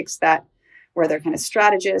Keynesian ethics, that where they're kind of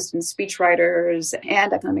strategists and speechwriters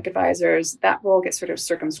and economic advisors, that role gets sort of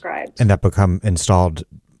circumscribed. And that become installed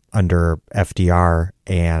under FDR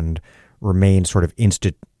and remain sort of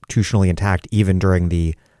institutionally intact even during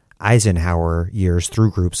the Eisenhower years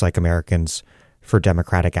through groups like Americans for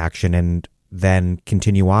Democratic Action, and then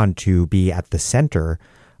continue on to be at the center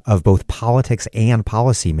of both politics and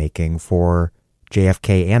policy making for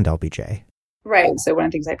JFK and LBJ. Right. So one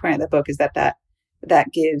of the things I point out in the book is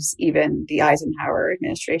that gives even the Eisenhower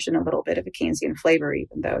administration a little bit of a Keynesian flavor,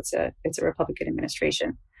 even though it's a Republican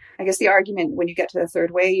administration. I guess the argument when you get to the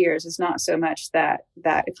third way years is not so much that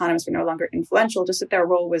economists were no longer influential, just that their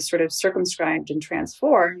role was sort of circumscribed and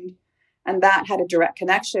transformed. And that had a direct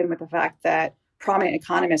connection with the fact that prominent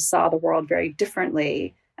economists saw the world very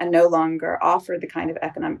differently and no longer offered the kind of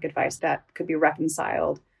economic advice that could be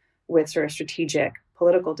reconciled with sort of strategic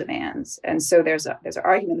political demands. And so there's an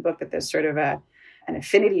argument in the book that there's sort of an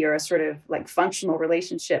affinity or a sort of like functional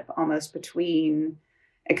relationship almost between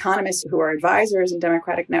economists who are advisors in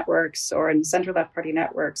Democratic networks or in center-left party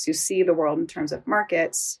networks who see the world in terms of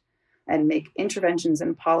markets and make interventions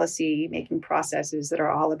in policy making processes that are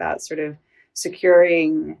all about sort of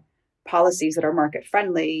securing policies that are market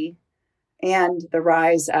friendly, and the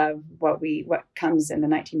rise of what comes in the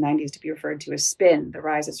 1990s to be referred to as spin, the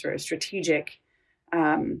rise of sort of strategic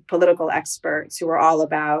political experts who are all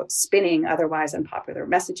about spinning otherwise unpopular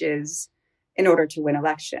messages in order to win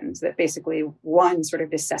elections, that basically one sort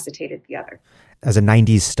of necessitated the other. As a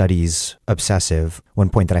 90s studies obsessive, one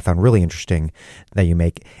point that I found really interesting that you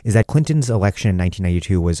make is that Clinton's election in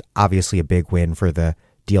 1992 was obviously a big win for the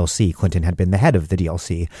DLC. Clinton had been the head of the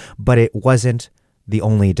DLC, but it wasn't the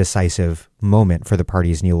only decisive moment for the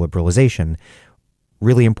party's neoliberalization.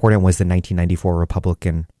 Really important was the 1994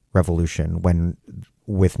 Republican Revolution, when,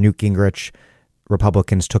 with Newt Gingrich,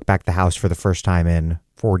 Republicans took back the House for the first time in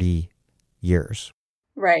 40 years.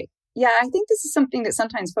 Right. Yeah, I think this is something that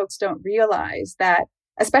sometimes folks don't realize, that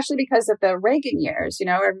especially because of the Reagan years,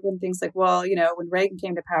 everyone thinks like, well, when Reagan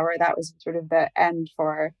came to power, that was sort of the end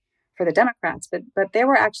for the Democrats, but they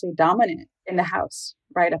were actually dominant in the House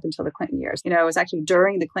right up until the Clinton years. It was actually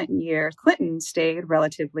during the Clinton years, Clinton stayed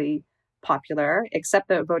relatively popular, except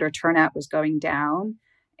that voter turnout was going down.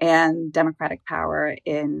 And Democratic power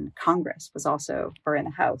in Congress was also, or in the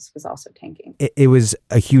House, was also tanking. It was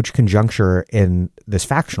a huge conjuncture in this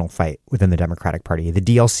factional fight within the Democratic Party. The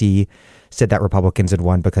DLC said that Republicans had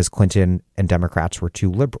won because Clinton and Democrats were too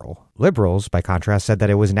liberal. Liberals, by contrast, said that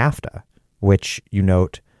it was NAFTA, which, you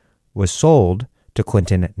note, was sold to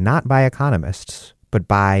Clinton not by economists, but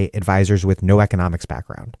by advisors with no economics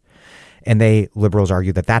background. And liberals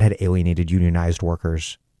argued that had alienated unionized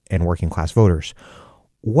workers and working class voters.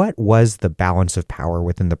 What was the balance of power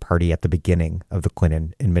within the party at the beginning of the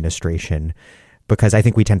Clinton administration? Because I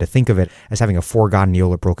think we tend to think of it as having a foregone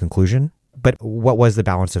neoliberal conclusion. But what was the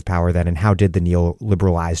balance of power then, and how did the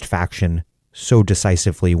neoliberalized faction so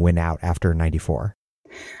decisively win out after 94?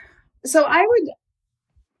 So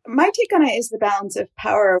my take on it is the balance of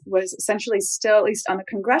power was essentially still, at least on the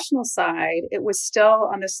congressional side, it was still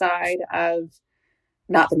on the side of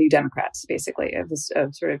not the New Democrats, basically, of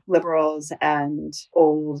sort of liberals and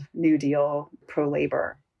old New Deal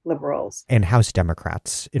pro-labor liberals. And House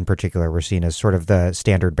Democrats in particular were seen as sort of the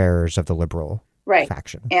standard bearers of the liberal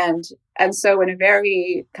faction. And so in a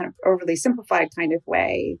very kind of overly simplified kind of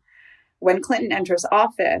way, when Clinton enters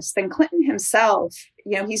office, then Clinton himself,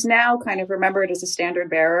 he's now kind of remembered as a standard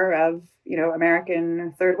bearer of,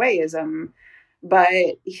 American third wayism.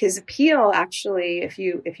 But his appeal, actually, if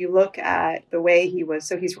you look at the way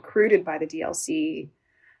he's recruited by the DLC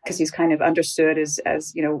because he's kind of understood as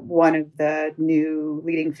one of the new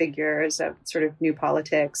leading figures of sort of new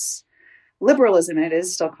politics, liberalism, and it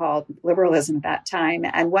is still called liberalism at that time.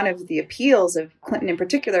 And one of the appeals of Clinton in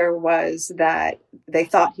particular was that they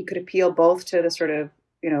thought he could appeal both to the sort of,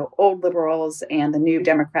 old liberals and the new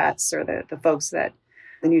Democrats, or the folks that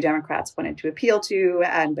the New Democrats wanted to appeal to,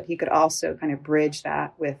 but he could also kind of bridge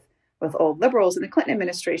that with old liberals in the Clinton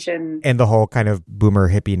administration. And the whole kind of boomer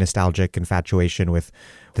hippie nostalgic infatuation with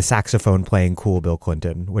the saxophone playing cool Bill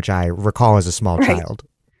Clinton, which I recall as a small child.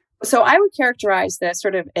 So I would characterize the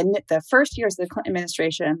sort of in the first years of the Clinton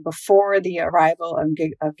administration before the arrival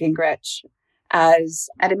of Gingrich as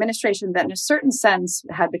an administration that in a certain sense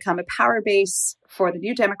had become a power base for the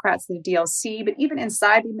New Democrats, the DLC. But even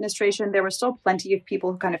inside the administration, there were still plenty of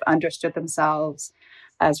people who kind of understood themselves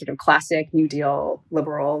as sort of classic New Deal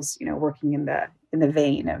liberals, working in the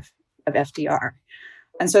vein of FDR.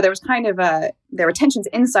 And so there was there were tensions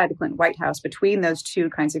inside the Clinton White House between those two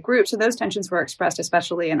kinds of groups. So those tensions were expressed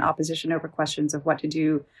especially in opposition over questions of what to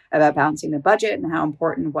do about balancing the budget and how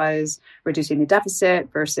important was reducing the deficit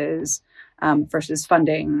versus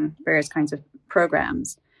funding various kinds of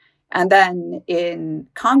programs. And then in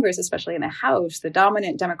Congress, especially in the House, the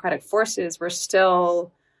dominant Democratic forces were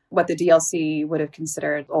still what the DLC would have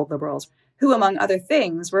considered old liberals, who, among other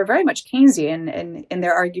things, were very much Keynesian in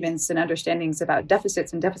their arguments and understandings about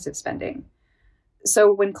deficits and deficit spending.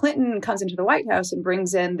 So when Clinton comes into the White House and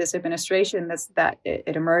brings in this administration,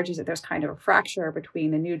 it emerges that there's kind of a fracture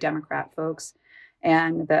between the New Democrat folks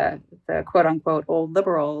and the quote unquote old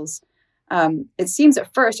liberals. It seems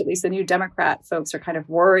at first, at least the New Democrat folks are kind of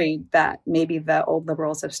worried that maybe the old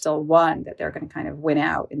liberals have still won, that they're going to kind of win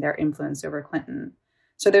out in their influence over Clinton.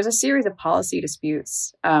 So there's a series of policy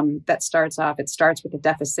disputes that starts off. It starts with the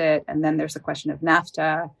deficit, and then there's the question of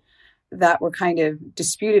NAFTA that were kind of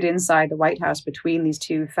disputed inside the White House between these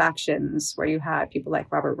two factions, where you had people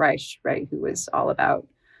like Robert Reich, right, who was all about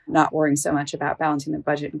not worrying so much about balancing the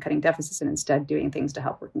budget and cutting deficits and instead doing things to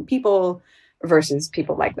help working people, versus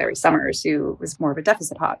people like Larry Summers, who was more of a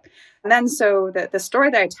deficit hawk. And then so the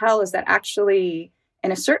story that I tell is that actually,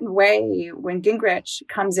 in a certain way, when Gingrich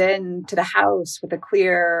comes in to the House with a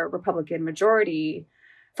clear Republican majority,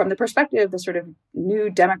 from the perspective of the sort of New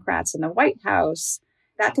Democrats in the White House,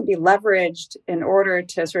 that can be leveraged in order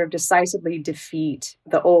to sort of decisively defeat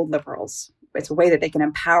the old liberals. It's a way that they can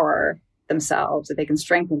empower themselves, that they can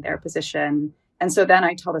strengthen their position. And so then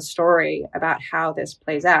I tell the story about how this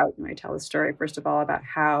plays out. And I tell the story, first of all, about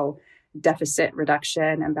how deficit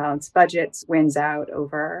reduction and balanced budgets wins out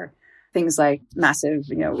over things like massive,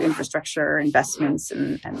 infrastructure investments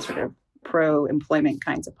and sort of pro-employment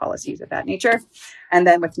kinds of policies of that nature. And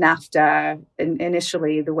then with NAFTA,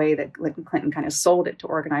 initially, the way that Clinton kind of sold it to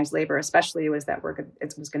organized labor, especially, was that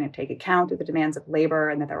it was going to take account of the demands of labor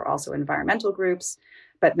and that there were also environmental groups.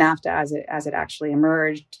 But NAFTA, as it actually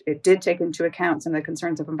emerged, it did take into account some of the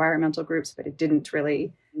concerns of environmental groups, but it didn't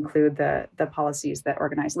really include the policies that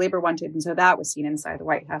organized labor wanted. And so that was seen inside the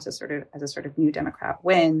White House as a sort of New Democrat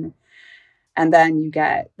win. And then you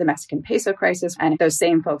get the Mexican peso crisis, and those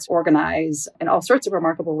same folks organize in all sorts of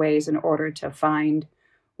remarkable ways in order to find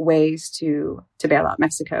ways to bail out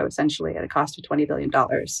Mexico, essentially at a cost of $20 billion.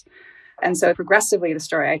 And so progressively, the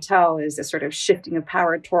story I tell is this sort of shifting of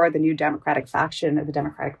power toward the New Democratic faction of the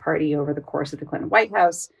Democratic Party over the course of the Clinton White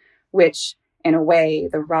House, which, in a way,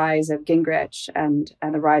 the rise of Gingrich and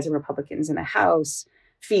the rise of Republicans in the House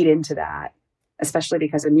feed into that, especially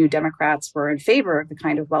because the New Democrats were in favor of the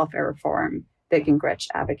kind of welfare reform that Gingrich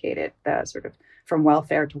advocated, the sort of from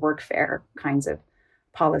welfare to workfare kinds of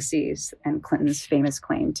policies. And Clinton's famous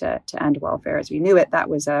claim to end welfare as we knew it, that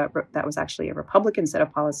was actually a Republican set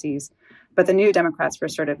of policies. But the New Democrats were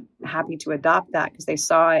sort of happy to adopt that because they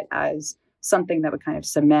saw it as something that would kind of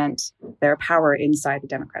cement their power inside the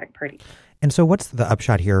Democratic Party. And so what's the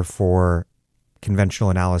upshot here for conventional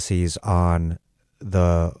analyses on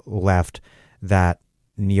the left that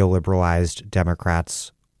neoliberalized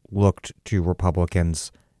Democrats looked to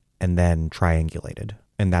Republicans and then triangulated.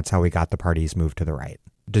 And that's how we got the parties moved to the right.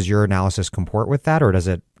 Does your analysis comport with that, or does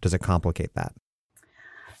it complicate that?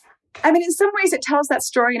 I mean, in some ways, it tells that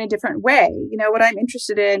story in a different way. What I'm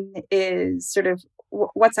interested in is sort of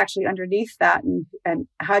what's actually underneath that, and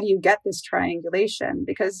how do you get this triangulation?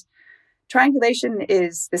 Because triangulation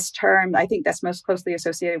is this term, I think, that's most closely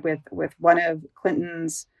associated with one of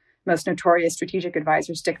Clinton's most notorious strategic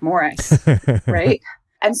advisors, Dick Morris, right?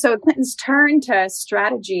 And so Clinton's turn to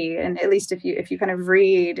strategy, and at least if you kind of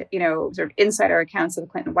read, sort of insider accounts of the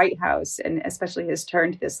Clinton White House, and especially his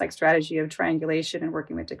turn to this like strategy of triangulation and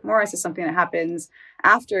working with Dick Morris, is something that happens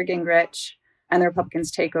after Gingrich and the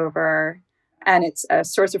Republicans take over. And it's a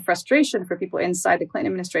source of frustration for people inside the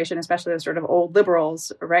Clinton administration, especially the sort of old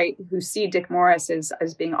liberals, right, who see Dick Morris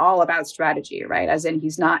as being all about strategy, right? As in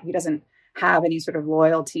he doesn't have any sort of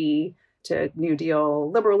loyalty to New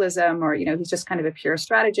Deal liberalism, or, he's just kind of a pure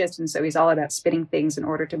strategist. And so he's all about spinning things in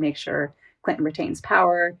order to make sure Clinton retains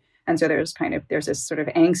power. And so there's this sort of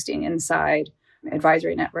angsting inside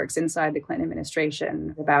advisory networks inside the Clinton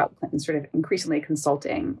administration about Clinton sort of increasingly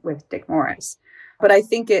consulting with Dick Morris. But I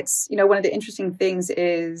think it's, one of the interesting things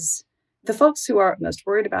is the folks who are most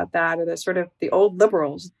worried about that are the sort of the old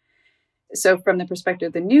liberals. So from the perspective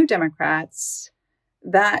of the new Democrats,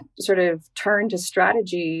 that sort of turn to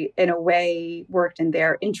strategy in a way worked in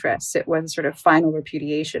their interests. It was sort of final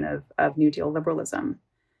repudiation of New Deal liberalism.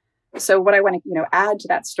 So what I want to, add to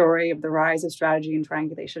that story of the rise of strategy and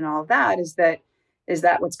triangulation and all of that is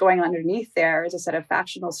that what's going on underneath there is a set of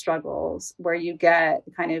factional struggles where you get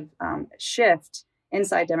kind of shift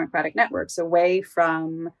inside democratic networks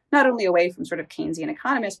not only away from sort of Keynesian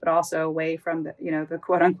economists, but also away from the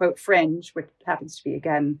quote unquote fringe, which happens to be,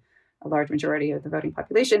 again, a large majority of the voting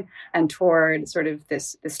population, and toward sort of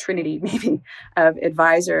this trinity maybe of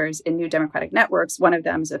advisors in new democratic networks. One of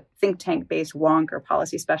them is a think tank based wonk or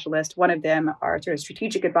policy specialist. One of them are sort of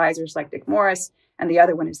strategic advisors like Dick Morris. And the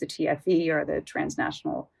other one is the TFE, or the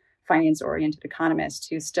transnational finance-oriented economist,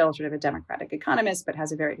 who's still sort of a democratic economist, but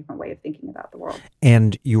has a very different way of thinking about the world.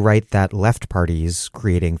 And you write that left parties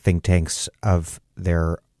creating think tanks of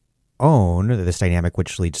their own, this dynamic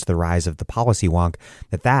which leads to the rise of the policy wonk,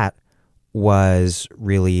 that was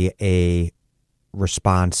really a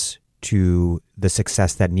response to the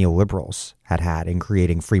success that neoliberals had in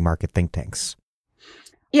creating free market think tanks.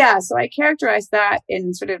 Yeah, so I characterize that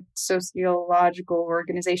in sort of sociological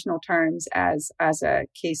organizational terms as a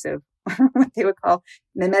case of what they would call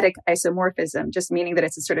mimetic isomorphism, just meaning that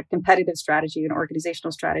it's a sort of competitive strategy, an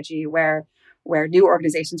organizational strategy where new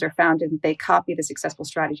organizations are founded and they copy the successful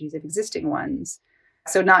strategies of existing ones.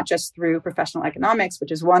 So not just through professional economics,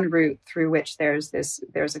 which is one route through which there's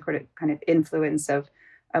a kind of influence of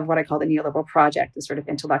what I call the neoliberal project, the sort of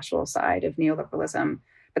intellectual side of neoliberalism.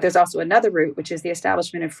 But there's also another route, which is the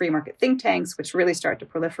establishment of free market think tanks, which really start to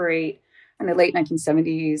proliferate in the late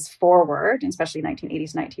 1970s forward, and especially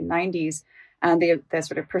 1980s, 1990s. And the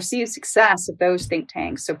sort of perceived success of those think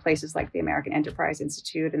tanks, so places like the American Enterprise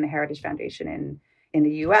Institute and the Heritage Foundation in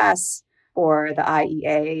the US, or the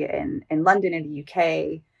IEA in London in the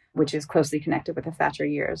UK, which is closely connected with the Thatcher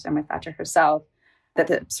years and with Thatcher herself, that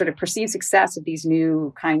the sort of perceived success of these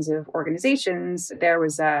new kinds of organizations, there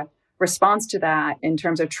was a response to that in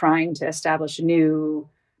terms of trying to establish new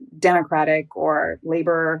democratic or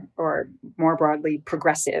labor or more broadly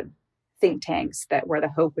progressive think tanks where the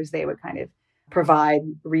hope was they would kind of provide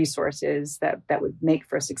resources that would make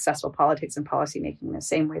for successful politics and policymaking in the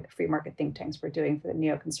same way that free market think tanks were doing for the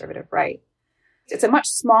neoconservative right. It's a much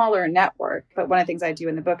smaller network, but one of the things I do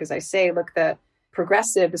in the book is I say, look, the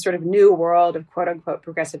sort of new world of quote unquote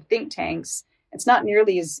progressive think tanks, it's not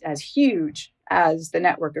nearly as huge as the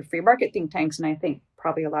network of free market think tanks. And I think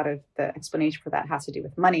probably a lot of the explanation for that has to do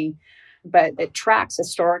with money. But it tracks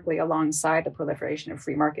historically alongside the proliferation of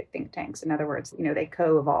free market think tanks. In other words, they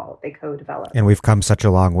co-evolve, they co-develop. And we've come such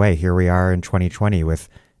a long way. Here we are in 2020 with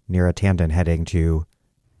Neera Tanden heading to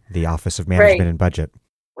the Office of Management and Budget.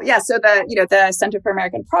 Well, yeah, so the Center for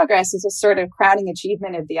American Progress is a sort of crowning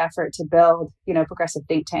achievement of the effort to build, progressive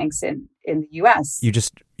think tanks in the U.S. You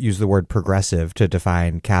just use the word progressive to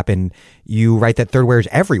define CAP, and you write that third wares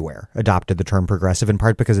everywhere adopted the term progressive, in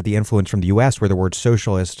part because of the influence from the U.S., where the word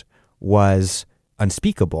socialist was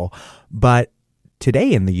unspeakable. But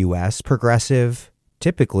today in the U.S., progressive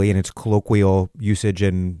typically, in its colloquial usage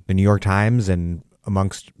in the New York Times and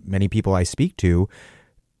amongst many people I speak to,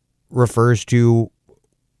 refers to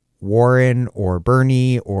Warren or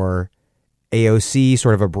Bernie or AOC,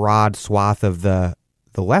 sort of a broad swath of the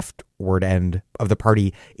left outward end of the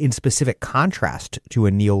party in specific contrast to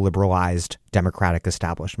a neoliberalized democratic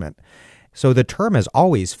establishment. So the term has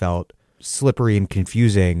always felt slippery and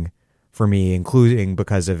confusing for me, including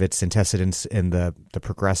because of its antecedents in the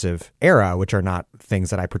progressive era, which are not things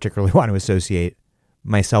that I particularly want to associate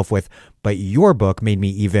myself with. But your book made me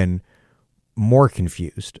even more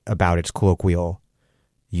confused about its colloquial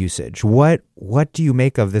usage. What do you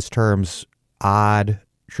make of this term's odd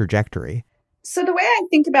trajectory? So the way I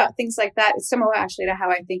think about things like that is similar actually to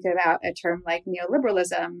how I think about a term like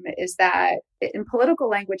neoliberalism, is that in political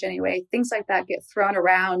language anyway, things like that get thrown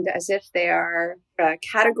around as if they are a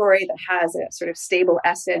category that has a sort of stable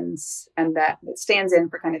essence and that stands in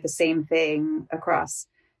for kind of the same thing across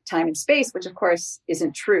time and space, which of course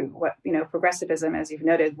isn't true. What, progressivism, as you've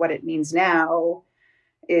noted, what it means now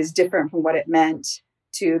is different from what it meant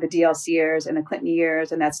to the DLC years and the Clinton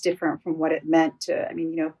years. And that's different from what it meant to,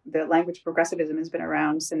 the language of progressivism has been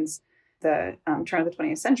around since the turn of the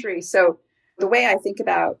 20th century. So the way I think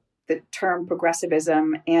about the term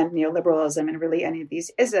progressivism and neoliberalism and really any of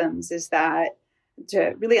these isms is that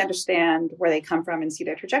to really understand where they come from and see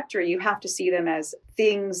their trajectory, you have to see them as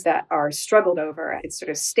things that are struggled over. It sort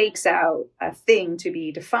of stakes out a thing to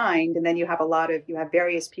be defined. And then you have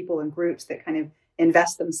various people and groups that kind of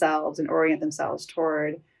invest themselves and orient themselves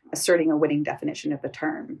toward asserting a winning definition of the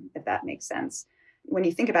term, if that makes sense. When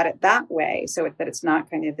you think about it that way, that it's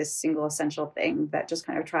not kind of this single essential thing that just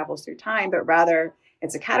kind of travels through time, but rather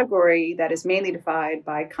it's a category that is mainly defined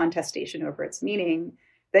by contestation over its meaning,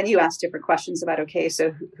 then you ask different questions about, okay,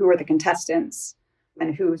 so who are the contestants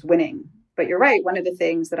and who's winning? But you're right. One of the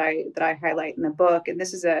things that I highlight in the book, and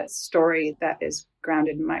this is a story that is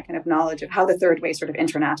grounded in my kind of knowledge of how the Third Way sort of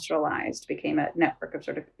internationalized, became a network of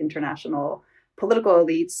sort of international political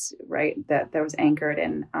elites, right, that was anchored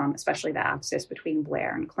in especially the axis between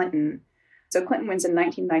Blair and Clinton. So Clinton wins in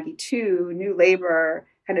 1992. New Labor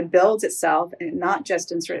kind of builds itself, and not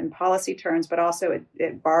just in certain policy terms, but also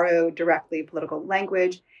it borrowed directly political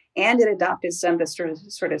language, and it adopted some of the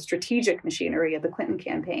sort of strategic machinery of the Clinton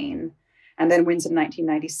campaign, and then wins in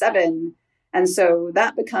 1997. And so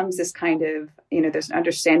that becomes this kind of, there's an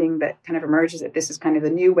understanding that kind of emerges that this is kind of the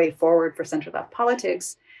new way forward for center-left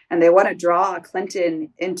politics. And they want to draw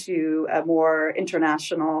Clinton into a more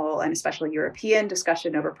international and especially European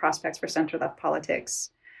discussion over prospects for center-left politics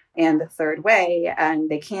and the Third Way. And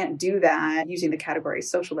they can't do that using the category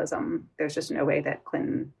socialism. There's just no way that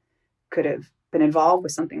Clinton could have been involved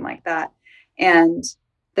with something like that. And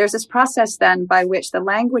there's this process then by which the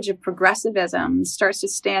language of progressivism starts to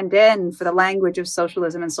stand in for the language of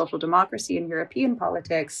socialism and social democracy in European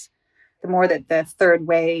politics, the more that the Third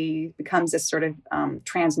Way becomes this sort of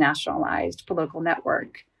transnationalized political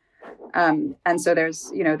network. And so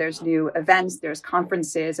there's new events, there's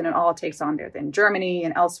conferences, and it all takes on there in Germany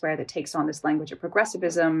and elsewhere that takes on this language of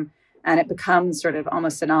progressivism. And it becomes sort of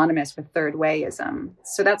almost synonymous with Third Wayism.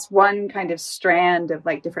 So that's one kind of strand of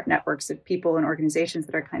like different networks of people and organizations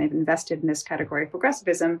that are kind of invested in this category of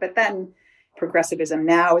progressivism. But then progressivism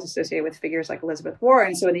now is associated with figures like Elizabeth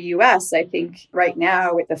Warren. So in the US, I think right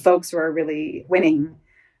now with the folks who are really winning,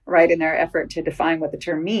 right, in their effort to define what the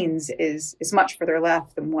term means is much further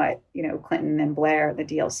left than what, Clinton and Blair, the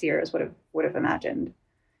DLCers would have imagined.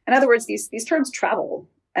 In other words, these terms travel.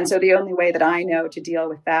 And so the only way that I know to deal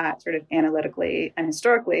with that sort of analytically and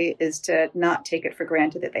historically is to not take it for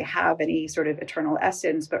granted that they have any sort of eternal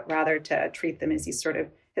essence, but rather to treat them as these sort of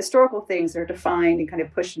historical things that are defined and kind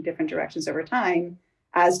of pushed in different directions over time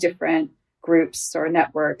as different groups or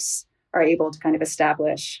networks are able to kind of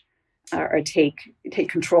establish or take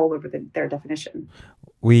control over their definition.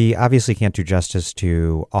 We obviously can't do justice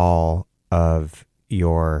to all of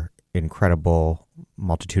your incredible,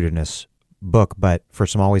 multitudinous book, but for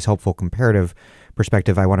some always helpful comparative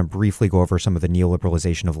perspective, I want to briefly go over some of the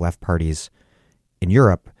neoliberalization of left parties in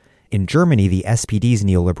Europe. In Germany, the SPD's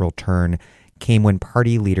neoliberal turn came when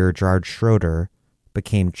party leader Gerhard Schroeder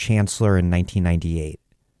became chancellor in 1998.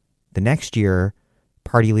 The next year,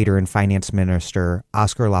 party leader and finance minister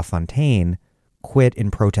Oscar Lafontaine quit in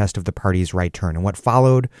protest of the party's right turn. And what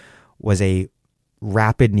followed was a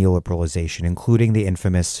rapid neoliberalization, including the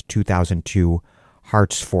infamous 2002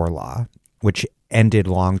 Hartz IV law, which ended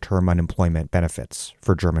long-term unemployment benefits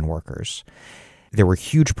for German workers. There were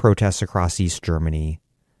huge protests across East Germany.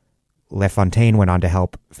 Lafontaine went on to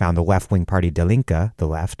help found the left-wing party Die Linke, the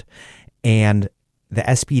left, and the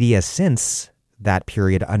SPD has since that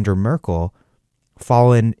period under Merkel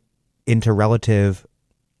fallen into relative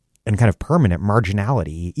and kind of permanent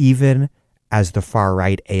marginality, even as the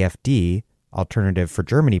far-right AfD, Alternative for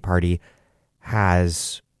Germany party,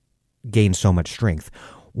 has gained so much strength.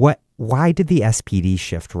 Why did the SPD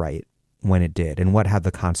shift right when it did, and what have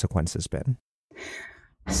the consequences been?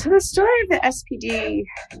 So the story of the SPD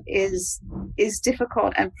is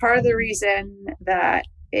difficult, and part of the reason that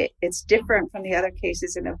it's different from the other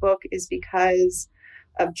cases in the book is because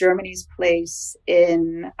of Germany's place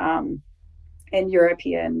in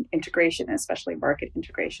European integration, especially market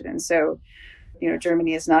integration. And so,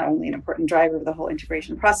 Germany is not only an important driver of the whole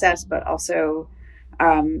integration process, but also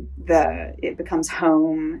it becomes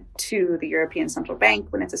home to the European Central Bank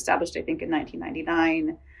when it's established, I think, in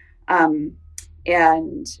 1999.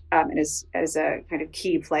 And as a kind of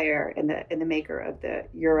key player in the maker of the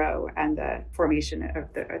euro and the formation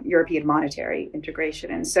of the European monetary integration.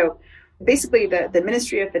 And so basically the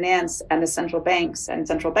Ministry of Finance and the central banks and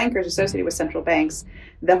central bankers associated with central banks,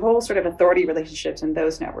 the whole sort of authority relationships in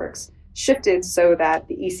those networks shifted so that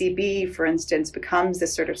the ECB, for instance, becomes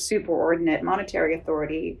this sort of superordinate monetary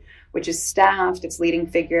authority, which is staffed. Its leading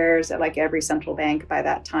figures at like every central bank by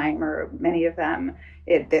that time, or many of them,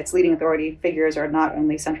 its leading authority figures are not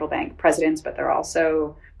only central bank presidents, but they're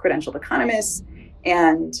also credentialed economists.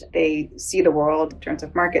 And they see the world in terms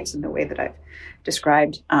of markets in the way that I've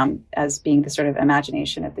described as being the sort of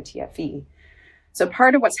imagination of the TFE. So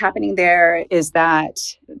part of what's happening there is that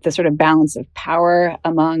the sort of balance of power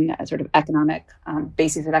among a sort of economic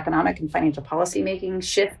bases of economic and financial policy making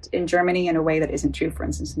shift in Germany in a way that isn't true, for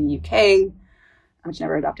instance, in the UK, which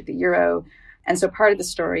never adopted the euro. And so part of the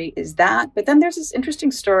story is that. But then there's this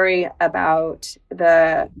interesting story about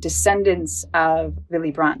the descendants of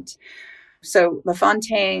Willy Brandt. So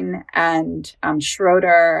Lafontaine and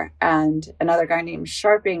Schroeder and another guy named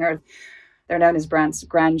Scharping they're known as Brandt's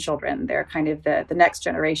grandchildren. They're kind of the next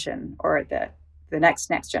generation, or the next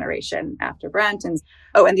generation after Brandt. And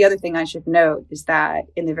the other thing I should note is that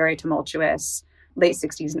in the very tumultuous late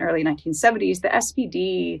 60s and early 1970s, the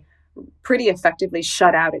SPD pretty effectively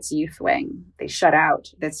shut out its youth wing. They shut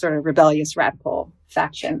out that sort of rebellious radical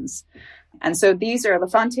factions. And so these are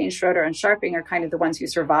Lafontaine, Schroeder, and Scharping are kind of the ones who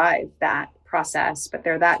survived that process, but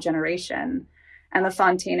they're that generation. And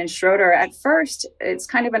Lafontaine and Schroeder, at first, it's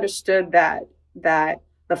kind of understood that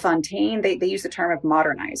Lafontaine, they use the term of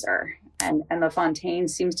modernizer. And Lafontaine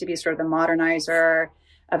seems to be sort of the modernizer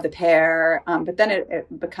of the pair. But then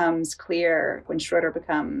it becomes clear when Schroeder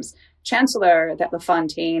becomes chancellor that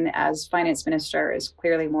Lafontaine, as finance minister, is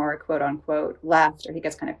clearly more quote unquote left, or he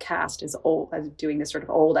gets kind of cast as doing this sort of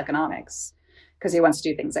old economics, because he wants to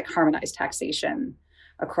do things like harmonized taxation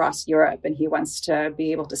across Europe, and he wants to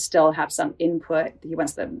be able to still have some input. He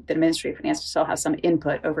wants the Ministry of Finance to still have some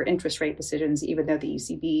input over interest rate decisions, even though the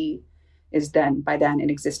ECB is by then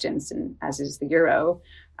in existence, and as is the euro.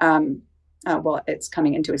 It's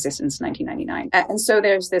coming into existence in 1999. And so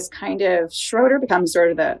there's this kind of, Schroeder becomes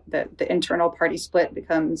sort of the internal party split,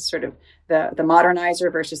 becomes sort of the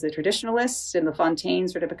modernizer versus the traditionalists, and Lafontaine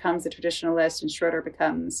sort of becomes the traditionalist, and Schroeder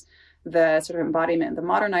becomes the sort of embodiment of the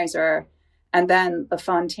modernizer. And then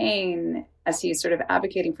Lafontaine, as he's sort of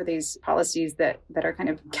advocating for these policies that are kind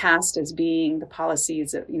of cast as being the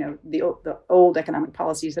policies of, the old economic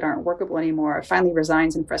policies that aren't workable anymore, finally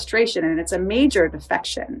resigns in frustration. And it's a major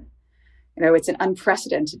defection. It's an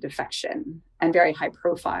unprecedented defection and very high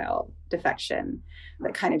profile defection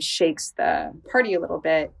that kind of shakes the party a little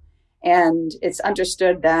bit. And it's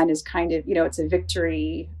understood then as kind of, it's a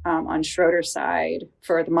victory on Schroeder's side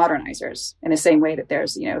for the modernizers, in the same way that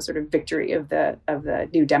there's, sort of victory of the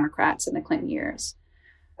New Democrats in the Clinton years.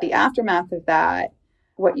 The aftermath of that,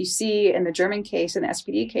 what you see in the German case and the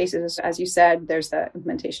SPD cases, as you said, there's the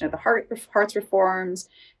implementation of the Hartz reforms,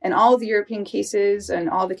 and all of the European cases and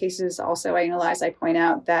all the cases also I analyze, I point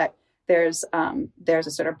out that there's a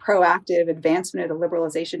sort of proactive advancement of the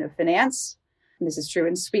liberalization of finance. And this is true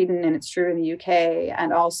in Sweden, and it's true in the UK,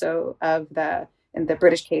 and also in the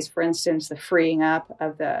British case, for instance, the freeing up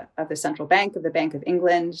of the central bank, of the Bank of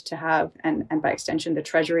England, to have, and by extension, the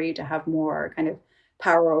Treasury, to have more kind of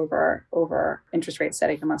power over interest rate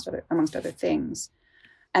setting, amongst other things.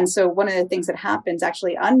 And so one of the things that happens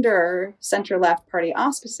actually under center-left party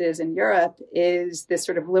auspices in Europe is this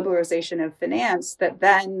sort of liberalization of finance that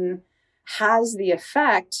then has the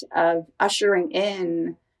effect of ushering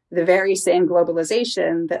in the very same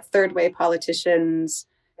globalization that third-way politicians,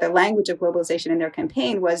 the language of globalization in their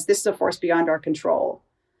campaign was, this is a force beyond our control.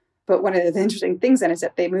 But one of the interesting things then is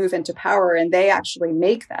that they move into power and they actually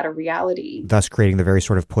make that a reality. Thus creating the very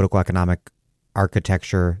sort of political economic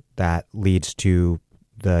architecture that leads to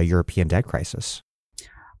the European debt crisis.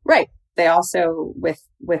 Right. They also, with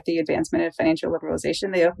the advancement of financial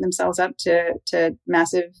liberalization, they open themselves up to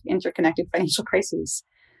massive interconnected financial crises.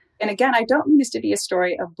 And again, I don't mean this to be a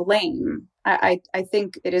story of blame. I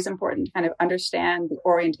think it is important to kind of understand the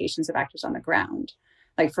orientations of actors on the ground.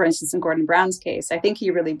 Like, for instance, in Gordon Brown's case, I think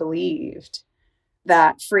he really believed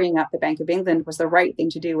that freeing up the Bank of England was the right thing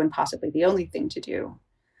to do and possibly the only thing to do.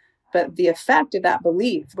 But the effect of that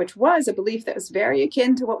belief, which was a belief that was very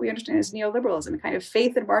akin to what we understand as neoliberalism, a kind of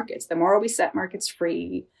faith in markets, the more we set markets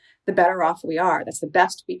free, the better off we are. That's the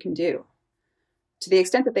best we can do. To the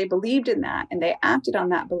extent that they believed in that and they acted on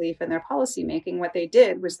that belief in their policymaking, what they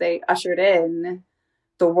did was they ushered in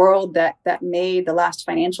the world that made the last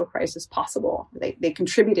financial crisis possible. They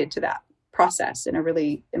contributed to that process in a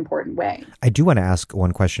really important way. I do want to ask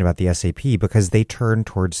one question about the SAP because they turned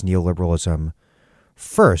towards neoliberalism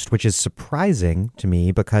first, which is surprising to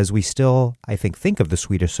me because we still, I think of the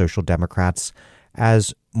Swedish Social Democrats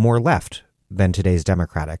as more left than today's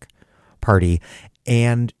Democratic Party.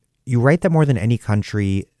 And you write that more than any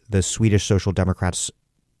country, the Swedish Social Democrats'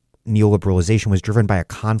 neoliberalization was driven by a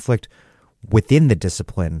conflict within the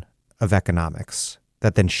discipline of economics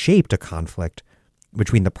that then shaped a conflict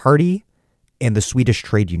between the party and the Swedish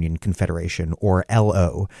Trade Union Confederation, or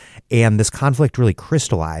LO. And this conflict really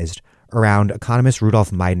crystallized around economist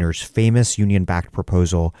Rudolf Meidner's famous union-backed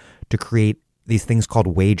proposal to create these things called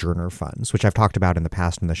wage earner funds, which I've talked about in the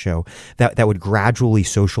past on the show, that would gradually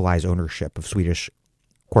socialize ownership of Swedish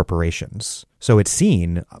corporations. So it's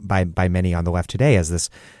seen by many on the left today as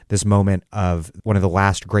this moment of one of the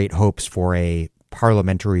last great hopes for a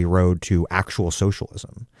parliamentary road to actual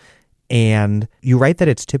socialism. And you write that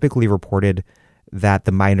it's typically reported that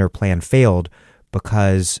the Meidner plan failed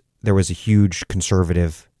because there was a huge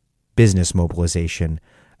conservative business mobilization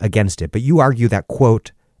against it. But you argue that,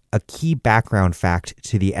 quote, a key background fact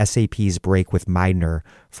to the SAP's break with Meidner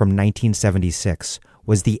from 1976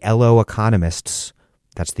 was the LO economists,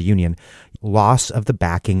 that's the union, loss of the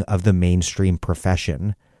backing of the mainstream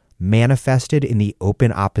profession, manifested in the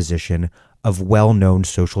open opposition of well-known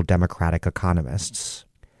social democratic economists.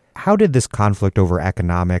 How did this conflict over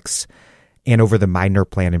economics and over the Meidner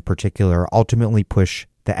plan in particular ultimately push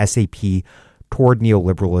the SAP toward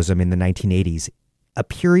neoliberalism in the 1980s, a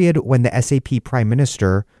period when the SAP prime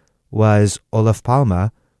minister was Olof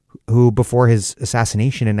Palme, who before his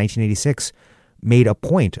assassination in 1986 made a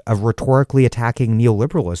point of rhetorically attacking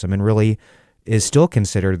neoliberalism and really is still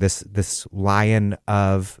considered this lion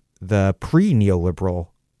of the pre-neoliberal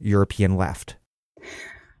European left?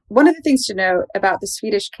 One of the things to note about the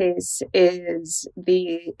Swedish case is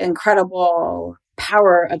the incredible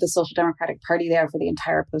power of the Social Democratic Party there for the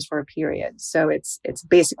entire post-war period. So it's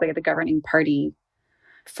basically the governing party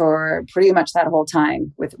for pretty much that whole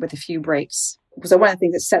time with a few breaks. So one of the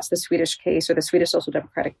things that sets the Swedish case or the Swedish Social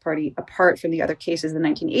Democratic Party apart from the other cases in the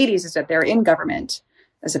 1980s is that they're in government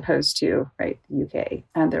as opposed to, right, the UK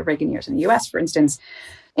and the Reagan years in the US, for instance.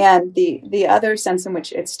 And the other sense in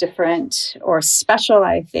which it's different or special,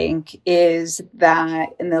 I think, is that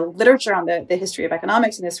in the literature on the history of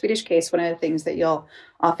economics in the Swedish case, one of the things that you'll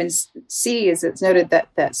often see is it's noted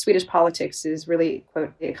that Swedish politics is really,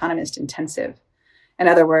 quote, economist intensive. In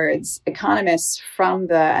other words, economists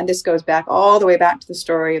and this goes back all the way back to the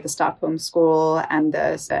story of the Stockholm School and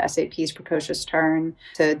the SAP's precocious turn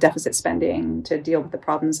to deficit spending to deal with the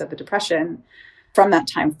problems of the Depression. From that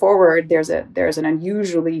time forward, there's an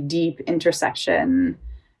unusually deep intersection,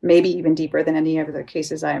 maybe even deeper than any of the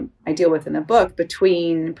cases I deal with in the book,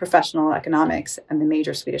 between professional economics and the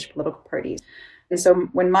major Swedish political parties. And so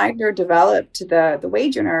when Meidner developed the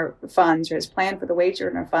wage earner funds, or his plan for the wage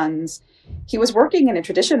earner funds, he was working in a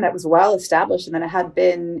tradition that was well established and that had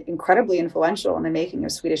been incredibly influential in the making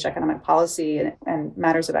of Swedish economic policy and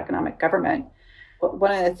matters of economic government.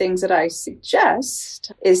 One of the things that I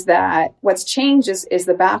suggest is that what's changed is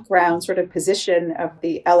the background sort of position of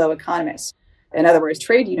the LO economists. In other words,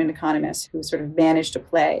 trade union economists who sort of managed to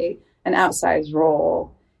play an outsized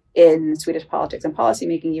role in Swedish politics and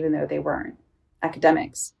policymaking, even though they weren't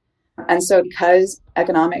academics. And so because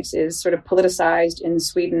economics is sort of politicized in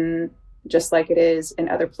Sweden, just like it is in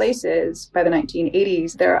other places by the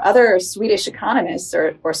 1980s, there are other Swedish economists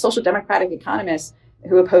or social democratic economists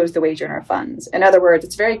who oppose the wage earner funds. In other words,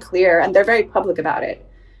 it's very clear, and they're very public about it.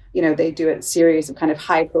 You know, they do a series of kind of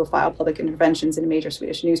high-profile public interventions in major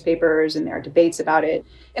Swedish newspapers, and there are debates about it.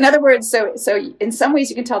 In other words, so in some ways,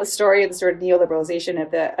 you can tell the story of the sort of neoliberalization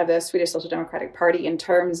of the Swedish Social Democratic Party in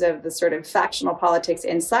terms of the sort of factional politics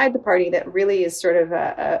inside the party that really is sort of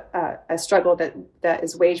a struggle that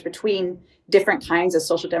is waged between different kinds of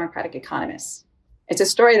social democratic economists. It's a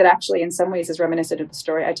story that actually in some ways is reminiscent of the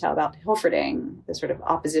story I tell about Hilferding, the sort of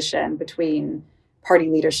opposition between party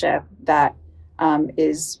leadership that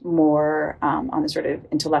is more on the sort of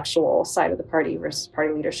intellectual side of the party versus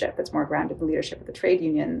party leadership that's more grounded in the leadership of the trade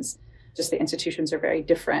unions. Just the institutions are very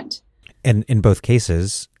different. And in both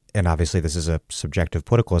cases, and obviously this is a subjective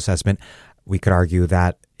political assessment, we could argue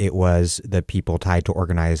that it was the people tied to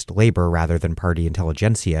organized labor rather than party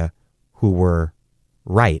intelligentsia who were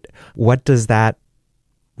right. What does that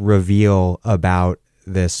reveal about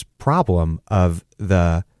this problem of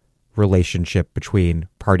the relationship between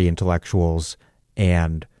party intellectuals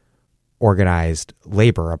and organized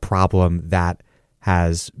labor, a problem that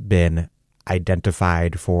has been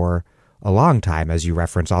identified for a long time, as you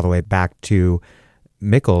reference all the way back to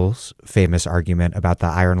Mickle's famous argument about the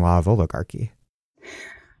iron law of oligarchy?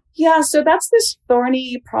 Yeah, so that's this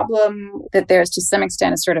thorny problem that there's to some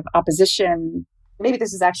extent a sort of opposition. Maybe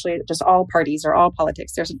this is actually just all parties or all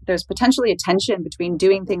politics. There's potentially a tension between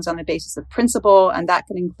doing things on the basis of principle, and that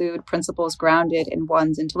can include principles grounded in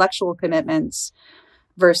one's intellectual commitments,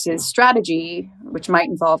 versus strategy, which might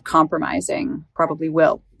involve compromising, probably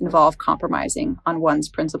will involve compromising on one's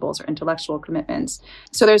principles or intellectual commitments.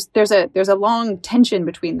 So there's a long tension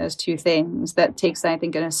between those two things that takes, I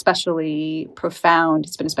think, it's been especially profound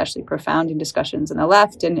in discussions in the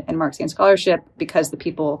left and Marxian scholarship, because the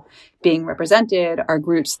people being represented are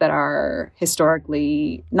groups that are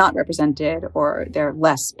historically not represented, or they're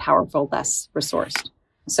less powerful, less resourced.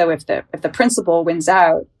 So if the principle wins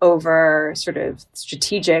out over sort of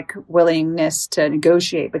strategic willingness to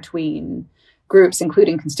negotiate between groups,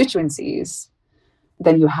 including constituencies,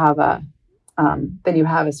 then you have a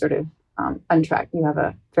sort of you have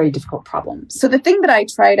a very difficult problem. So the thing that I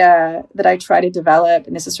try to develop,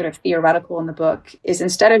 and this is sort of theoretical in the book, is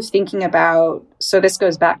instead of thinking about, so this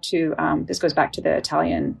goes back to the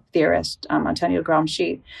Italian theorist Antonio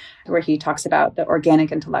Gramsci, where he talks about the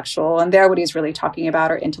organic intellectual, and there what he's really talking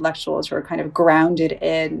about are intellectuals who are kind of grounded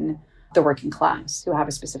in the working class, who have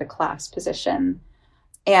a specific class position.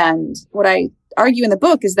 And what I argue in the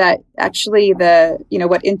book is that actually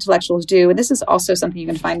what intellectuals do, and this is also something you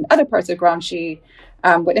can find in other parts of Gramsci,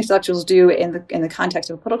 what intellectuals do in the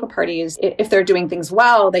context of a political party is, if they're doing things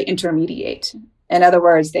well, they intermediate. In other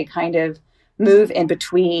words, they kind of move in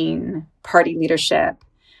between party leadership,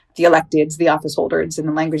 the electeds, the office holders, in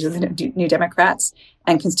the language of the New Democrats,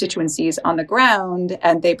 and constituencies on the ground,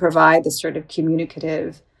 and they provide this sort of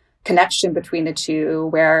communicative connection between the two,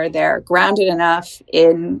 where they're grounded enough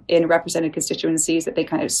in represented constituencies that they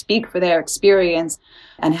kind of speak for their experience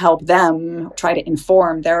and help them try to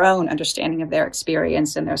inform their own understanding of their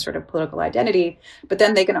experience and their sort of political identity. But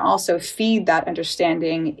then they can also feed that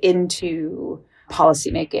understanding into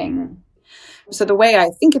policymaking. So the way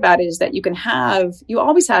I think about it is that you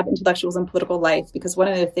always have intellectuals in political life, because one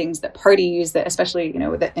of the things that parties, that especially,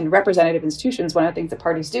 in representative institutions, one of the things that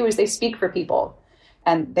parties do is they speak for people.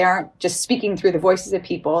 And they aren't just speaking through the voices of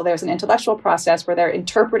people. There's an intellectual process where they're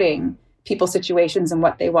interpreting people's situations and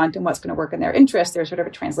what they want and what's going to work in their interest. There's sort of a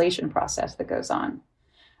translation process that goes on.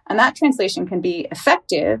 And that translation can be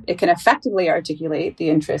effective. It can effectively articulate the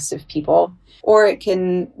interests of people, or it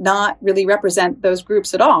can not really represent those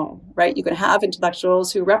groups at all, right? You can have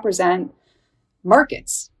intellectuals who represent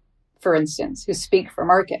markets, for instance, who speak for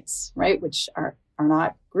markets, right? Which are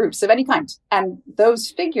not groups of any kind. And those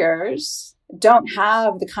figures don't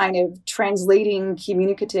have the kind of translating,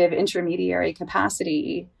 communicative, intermediary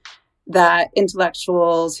capacity that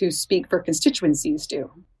intellectuals who speak for constituencies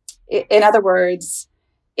do. In other words,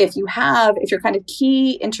 if your kind of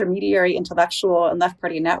key intermediary intellectual in left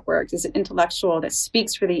party networks is an intellectual that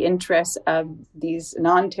speaks for the interests of these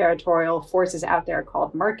non-territorial forces out there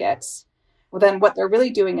called markets, well, then what they're really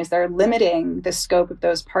doing is they're limiting the scope of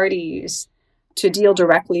those parties to deal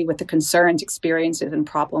directly with the concerns, experiences, and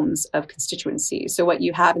problems of constituencies. So what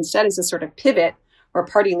you have instead is a sort of pivot where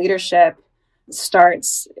party leadership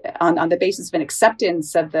starts on the basis of an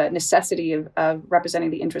acceptance of the necessity of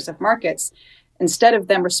representing the interests of markets. Instead of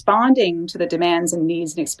them responding to the demands and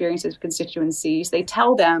needs and experiences of constituencies, they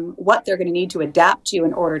tell them what they're going to need to adapt to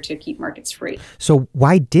in order to keep markets free. So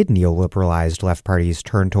why did neoliberalized left parties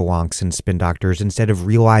turn to wonks and spin doctors instead of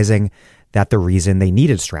realizing that the reason they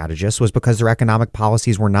needed strategists was because their economic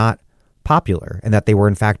policies were not popular and that they were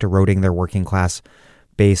in fact eroding their working class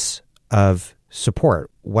base of support?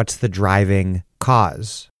 What's the driving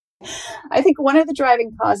cause? I think one of the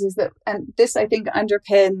driving causes and this I think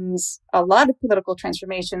underpins a lot of political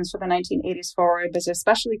transformations from the 1980s forward, but is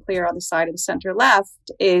especially clear on the side of the center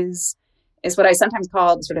left, is what I sometimes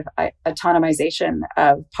call sort of autonomization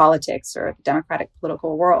of politics or the democratic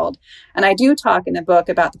political world. And I do talk in the book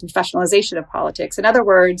about the professionalization of politics. In other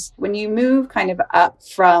words, when you move kind of up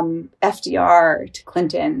from FDR to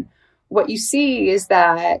Clinton, what you see is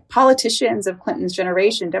that politicians of Clinton's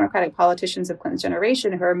generation, Democratic politicians of Clinton's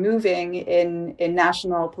generation who are moving in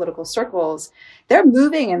national political circles, they're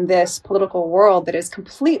moving in this political world that is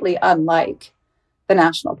completely unlike the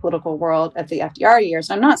national political world of the FDR years.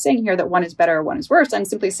 And I'm not saying here that one is better or one is worse. I'm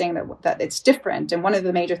simply saying that it's different. And one of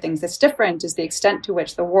the major things that's different is the extent to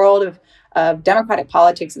which the world of democratic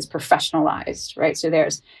politics is professionalized, right? So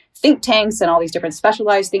there's think tanks and all these different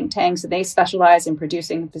specialized think tanks, and they specialize in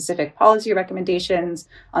producing specific policy recommendations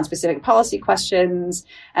on specific policy questions.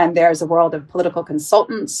 And there's a world of political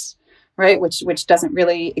consultants, right, which doesn't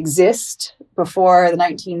really exist before the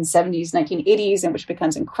 1970s, 1980s, and which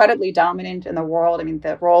becomes incredibly dominant in the world. I mean,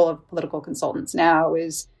 the role of political consultants now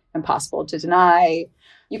is impossible to deny.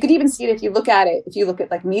 You could even see it if you look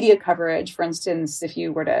at like media coverage, for instance, if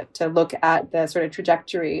you were to look at the sort of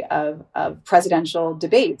trajectory of presidential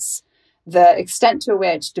debates, the extent to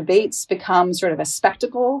which debates become sort of a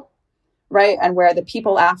spectacle, right, and where the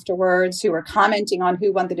people afterwards who are commenting on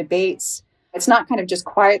who won the debates, it's not kind of just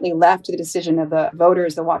quietly left to the decision of the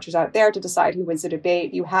voters, the watchers out there to decide who wins the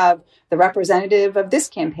debate. You have the representative of this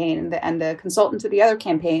campaign and the consultant to the other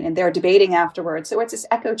campaign, and they're debating afterwards. So it's this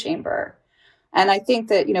echo chamber. And I think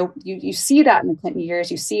that, you see that in the Clinton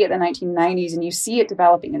years, you see it in the 1990s, and you see it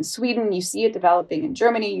developing in Sweden, you see it developing in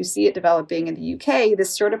Germany, you see it developing in the UK,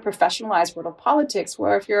 this sort of professionalized world of politics,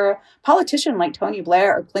 where if you're a politician like Tony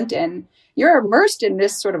Blair or Clinton, you're immersed in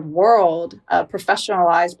this sort of world of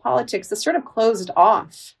professionalized politics that's sort of closed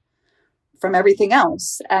off from everything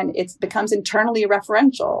else. And it becomes internally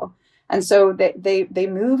referential. And so they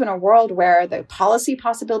move in a world where the policy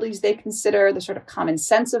possibilities they consider, the sort of common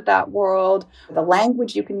sense of that world, the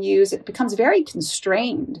language you can use, it becomes very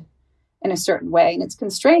constrained in a certain way. And it's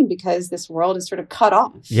constrained because this world is sort of cut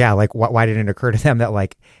off. Yeah, like why didn't it occur to them that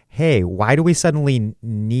like, hey, why do we suddenly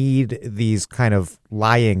need these kind of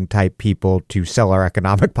lying type people to sell our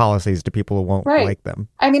economic policies to people who won't like them?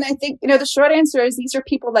 I mean, I think, the short answer is these are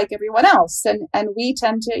people like everyone else. And we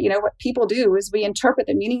tend to, what people do is we interpret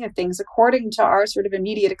the meaning of things according to our sort of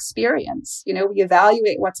immediate experience. We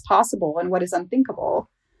evaluate what's possible and what is unthinkable,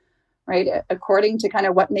 right, according to kind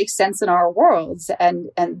of what makes sense in our worlds. And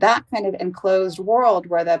that kind of enclosed world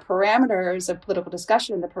where the parameters of political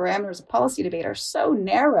discussion, the parameters of policy debate are so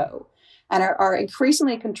narrow and are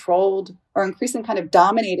increasingly controlled or increasingly kind of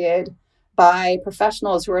dominated by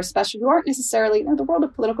professionals who aren't necessarily, the world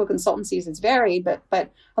of political consultancies is varied,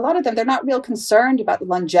 but a lot of them, they're not real concerned about the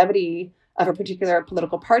longevity of a particular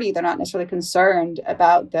political party. They're not necessarily concerned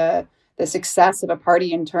about the success of a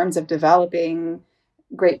party in terms of developing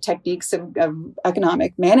great techniques of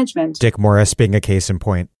economic management. Dick Morris being a case in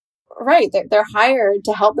point. Right. They're hired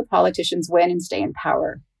to help the politicians win and stay in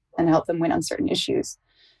power and help them win on certain issues.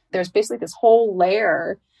 There's basically this whole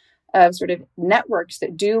layer of sort of networks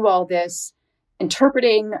that do all this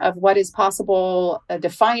interpreting of what is possible,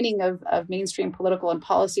 defining of mainstream political and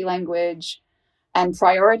policy language, and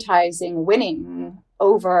prioritizing winning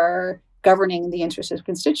over governing the interests of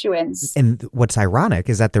constituents. And what's ironic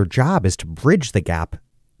is that their job is to bridge the gap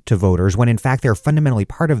to voters when in fact they're fundamentally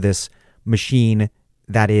part of this machine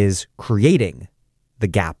that is creating the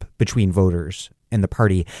gap between voters and the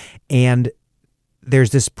party. And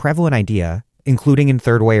there's this prevalent idea, including in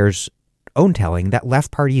Third Wayer's own telling, that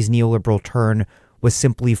left party's neoliberal turn was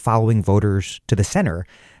simply following voters to the center.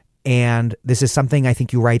 And this is something I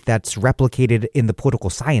think you write that's replicated in the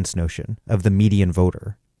political science notion of the median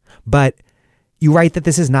voter. But you write that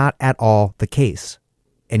this is not at all the case.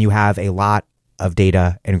 And you have a lot of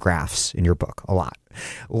data and graphs in your book, a lot.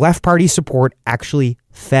 Left party support actually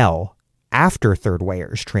fell after Third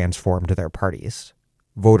Wayers transformed their parties.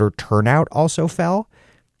 Voter turnout also fell,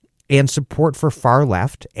 and support for far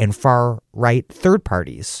left and far right third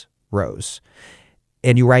parties rose.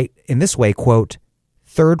 And you write in this way, quote,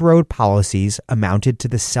 third road policies amounted to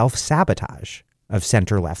the self-sabotage of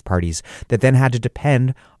center-left parties that then had to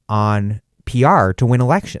depend on PR to win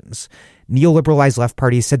elections. Neoliberalized left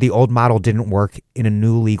parties said the old model didn't work in a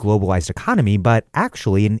newly globalized economy, but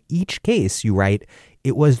actually in each case, you write,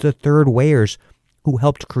 it was the Third Wayers who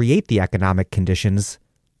helped create the economic conditions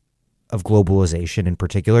of globalization in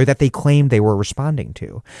particular that they claimed they were responding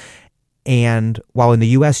to. And while in the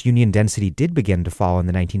U.S. union density did begin to fall in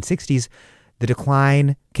the 1960s, the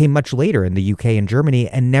decline came much later in the UK and Germany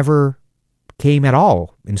and never came at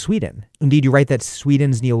all in Sweden. Indeed, you write that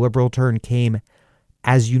Sweden's neoliberal turn came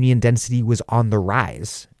as union density was on the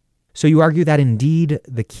rise. So you argue that indeed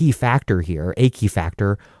the key factor here, a key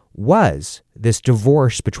factor, was this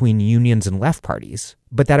divorce between unions and left parties,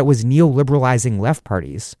 but that it was neoliberalizing left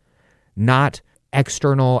parties, not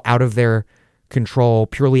external, out of their control,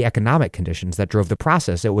 purely economic conditions that drove the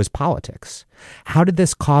process. It was politics. How did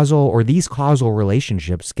this causal or these causal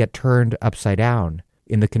relationships get turned upside down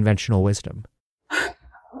in the conventional wisdom?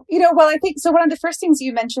 Well, I think so. One of the first things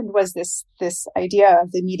you mentioned was this idea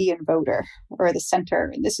of the median voter or the center,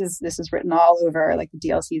 and this is written all over. Like the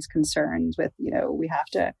DLC's concerns with we have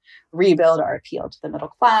to rebuild our appeal to the middle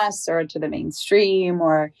class or to the mainstream,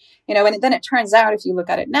 or and then it turns out, if you look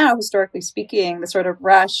at it now, historically speaking, the sort of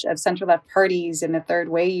rush of center left parties in the third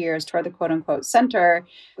way years toward the quote unquote center,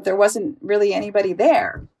 there wasn't really anybody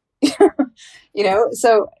there.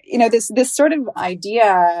 So this sort of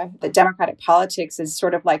idea that democratic politics is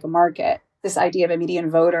sort of like a market. This idea of a median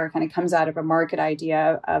voter kind of comes out of a market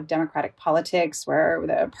idea of democratic politics, where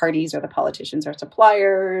the parties or the politicians are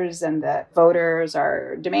suppliers and the voters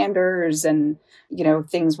are demanders, and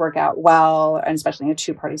things work out well. And especially in a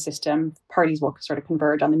two-party system, parties will sort of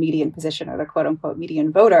converge on the median position or the quote unquote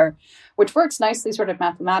median voter, which works nicely sort of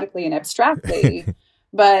mathematically and abstractly.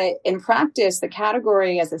 But in practice, the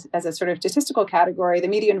category as a sort of statistical category, the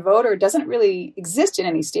median voter doesn't really exist in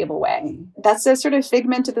any stable way. That's a sort of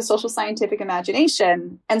figment of the social scientific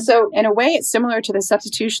imagination. And so in a way, it's similar to the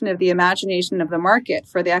substitution of the imagination of the market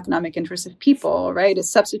for the economic interests of people, right?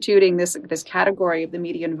 It's substituting this category of the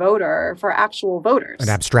median voter for actual voters. An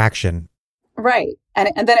abstraction. Right.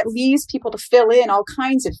 And then it leaves people to fill in all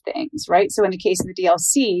kinds of things, right? So in the case of the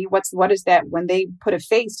DLC, what is that when they put a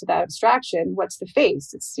face to that abstraction? What's the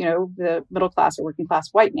face? It's, the middle class or working class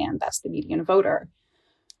white man. That's the median voter.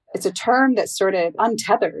 It's a term that's sort of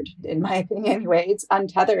untethered, in my opinion anyway. It's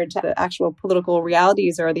untethered to the actual political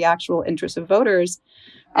realities or the actual interests of voters.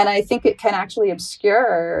 And I think it can actually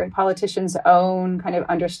obscure politicians' own kind of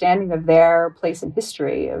understanding of their place in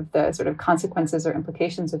history, of the sort of consequences or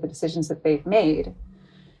implications of the decisions that they've made.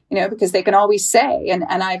 Because they can always say, and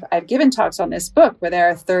I've given talks on this book where there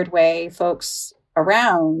are third way folks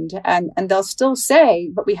around, and they'll still say,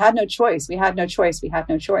 but we had no choice. We had no choice. We had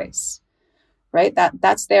no choice. Right?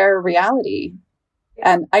 That's their reality.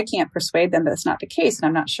 And I can't persuade them that it's not the case. And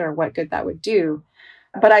I'm not sure what good that would do.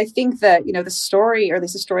 But I think that, the story, or at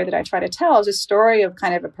least the story that I try to tell, is a story of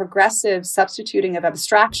kind of a progressive substituting of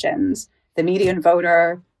abstractions, the median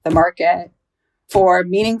voter, the market, for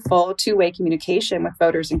meaningful two-way communication with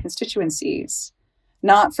voters and constituencies,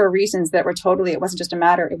 not for reasons that were it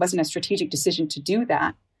wasn't a strategic decision to do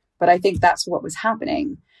that. But I think that's what was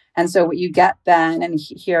happening. And so what you get then, and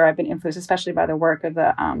here I've been influenced especially by the work of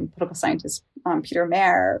the political scientist Peter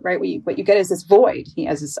Mayer, right? What you get is this void. He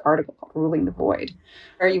has this article called Ruling the Void,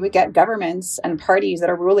 where you would get governments and parties that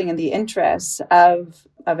are ruling in the interests of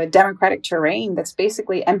a democratic terrain that's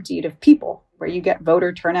basically emptied of people, where you get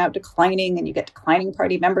voter turnout declining and you get declining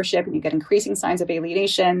party membership and you get increasing signs of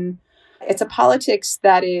alienation. It's a politics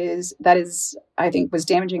that is, I think, was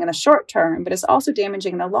damaging in the short term, but it's also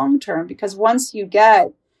damaging in the long term, because once you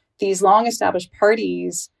get these long established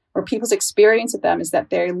parties where people's experience of them is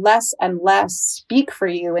that they less and less speak for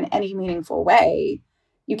you in any meaningful way,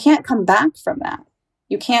 you can't come back from that.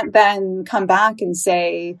 You can't then come back and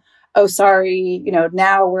say, oh, sorry,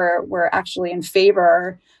 now we're actually in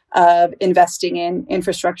favor of investing in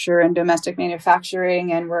infrastructure and domestic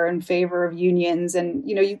manufacturing, and we're in favor of unions. And,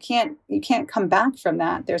 you can't come back from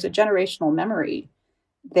that. There's a generational memory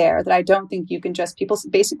there that I don't think you can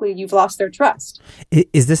basically you've lost their trust.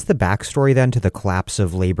 Is this the backstory then to the collapse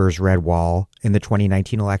of Labor's Red Wall in the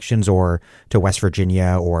 2019 elections, or to West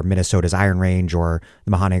Virginia or Minnesota's Iron Range or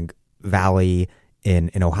the Mahoning Valley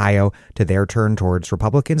in Ohio, to their turn towards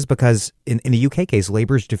Republicans? Because in the UK case,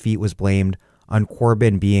 Labor's defeat was blamed on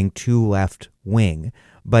Corbyn being too left wing,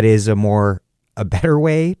 but is a better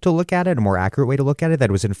way to look at it, a more accurate way to look at it,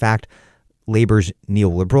 that it was in fact Labor's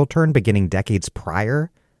neoliberal turn beginning decades prior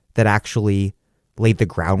that actually laid the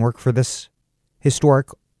groundwork for this historic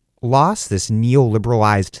loss, this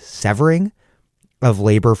neoliberalized severing of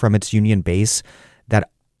Labor from its union base that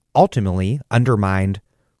ultimately undermined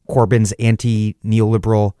Corbyn's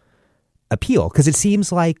anti-neoliberal appeal. Because it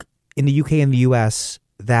seems like in the UK and the US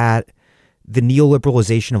that the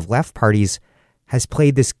neoliberalization of left parties has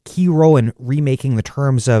played this key role in remaking the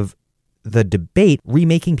terms of the debate,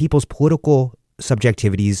 remaking people's political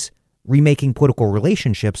subjectivities, remaking political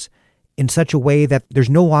relationships in such a way that there's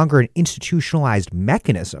no longer an institutionalized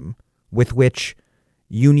mechanism with which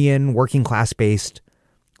union, working class-based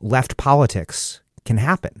left politics can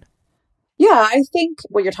happen. Yeah, I think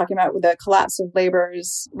what you're talking about with the collapse of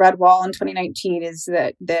Labor's Red Wall in 2019 is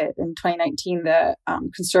that in 2019, the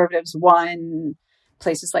Conservatives won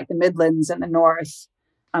places like the Midlands and the North,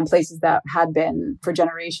 places that had been for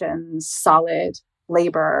generations solid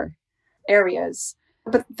Labour areas.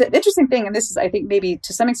 But the interesting thing, and this is, I think, maybe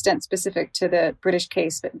to some extent specific to the British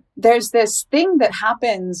case, but there's this thing that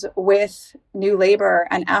happens with New Labour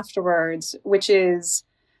and afterwards, which is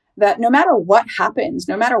that no matter what happens,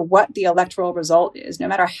 no matter what the electoral result is, no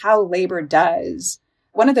matter how Labor does,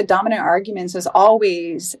 one of the dominant arguments is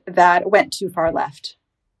always that it went too far left,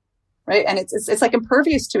 right? And it's like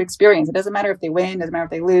impervious to experience. It doesn't matter if they win, doesn't matter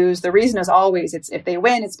if they lose. The reason is always if they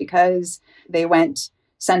win, it's because they went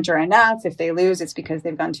center enough. If they lose, it's because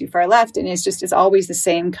they've gone too far left. And it's always the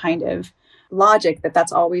same kind of logic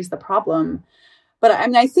that's always the problem. But I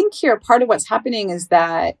mean, I think here part of what's happening is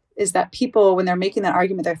that people, when they're making that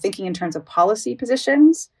argument, they're thinking in terms of policy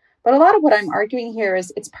positions. But a lot of what I'm arguing here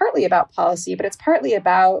is it's partly about policy, but it's partly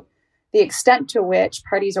about the extent to which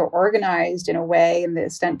parties are organized in a way and the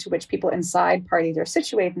extent to which people inside parties are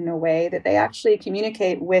situated in a way that they actually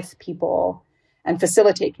communicate with people and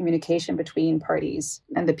facilitate communication between parties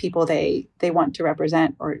and the people they want to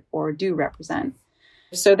represent or do represent.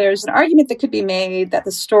 So there's an argument that could be made that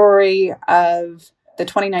the story of the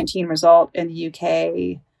 2019 result in the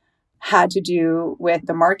UK had to do with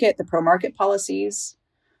the market, the pro-market policies,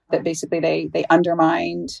 that basically they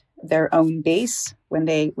undermined their own base when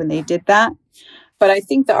they did that. But I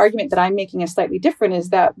think the argument that I'm making is slightly different, is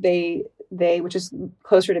that they which is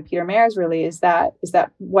closer to Peter Mayer's really, is that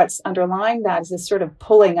what's underlying that is this sort of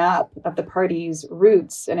pulling up of the party's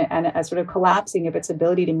roots and a sort of collapsing of its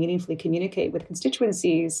ability to meaningfully communicate with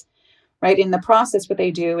constituencies, right? In the process, what they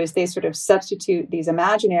do is they sort of substitute these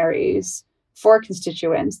imaginaries for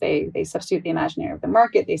constituents. They substitute the imaginary of the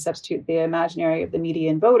market, they substitute the imaginary of the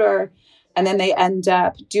median voter, and then they end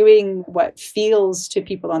up doing what feels to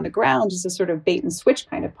people on the ground is a sort of bait and switch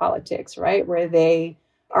kind of politics, right? Where they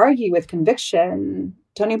argue with conviction.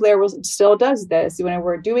 Tony Blair still does this. When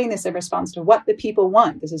we're doing this in response to what the people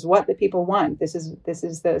want. This is what the people want. This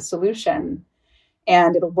is the solution.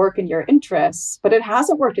 And it'll work in your interests, but it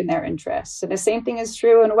hasn't worked in their interests. And the same thing is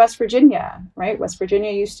true in West Virginia, right? West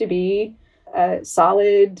Virginia used to be a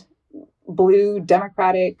solid blue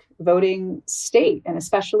Democratic voting state, and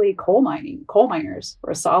especially coal miners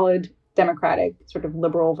were solid Democratic sort of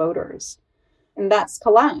liberal voters. And that's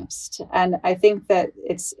collapsed. And I think that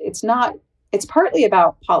it's partly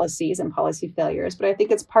about policies and policy failures, but I think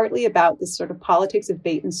it's partly about this sort of politics of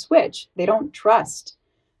bait and switch. They don't trust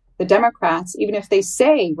the Democrats, even if they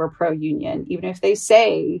say we're pro-union, even if they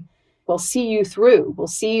say we'll see you through, we'll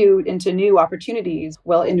see you into new opportunities,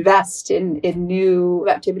 we'll invest in new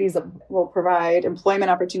activities that will provide employment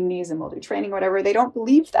opportunities and we'll do training, whatever. They don't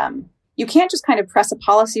believe them. You can't just kind of press a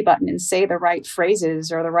policy button and say the right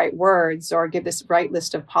phrases or the right words or give this right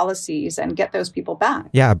list of policies and get those people back.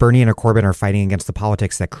 Yeah, Bernie and Corbyn are fighting against the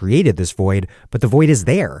politics that created this void, but the void is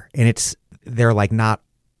there, and they're like not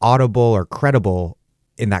audible or credible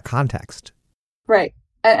in that context. Right.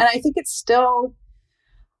 And I think it's still,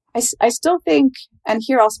 I still think, and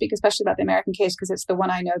here I'll speak especially about the American case because it's the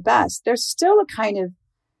one I know best, there's still a kind of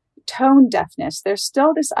tone deafness. There's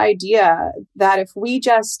still this idea that if we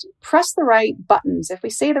just press the right buttons, if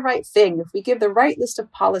we say the right thing, if we give the right list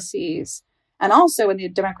of policies, and also in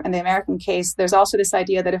the American case, there's also this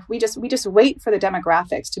idea that if we just wait for the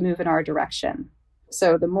demographics to move in our direction.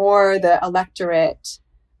 So the more the electorate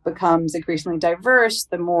becomes increasingly diverse,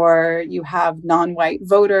 the more you have non-white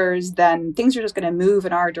voters, then things are just going to move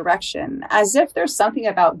in our direction. As if there's something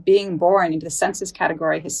about being born into the census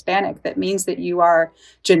category Hispanic that means that you are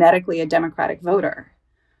genetically a Democratic voter.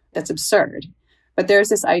 That's absurd. But there's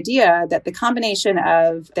this idea that the combination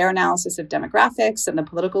of their analysis of demographics and the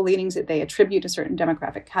political leanings that they attribute to certain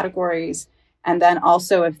demographic categories, and then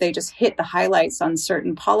also if they just hit the highlights on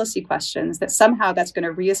certain policy questions, that somehow that's going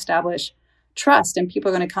to reestablish trust and people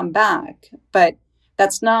are going to come back. But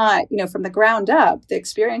that's not, from the ground up, the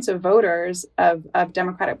experience of voters of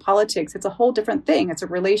democratic politics, it's a whole different thing. It's a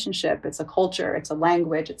relationship, it's a culture, it's a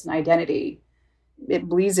language, it's an identity. It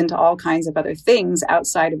bleeds into all kinds of other things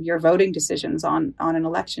outside of your voting decisions on an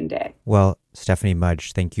election day. Well, Stephanie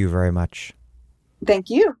Mudge, thank you very much. Thank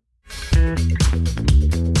you.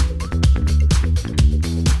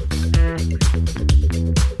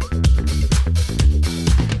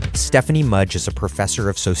 Stephanie Mudge is a professor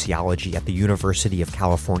of sociology at the University of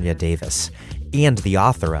California, Davis, and the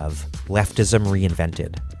author of Leftism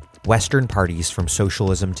Reinvented: Western Parties from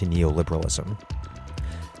Socialism to Neoliberalism.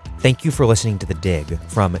 Thank you for listening to The Dig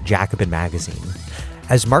from Jacobin Magazine.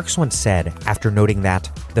 As Marx once said, after noting that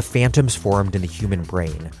the phantoms formed in the human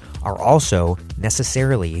brain are also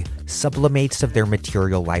necessarily sublimates of their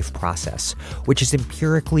material life process, which is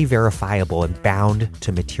empirically verifiable and bound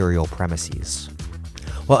to material premises.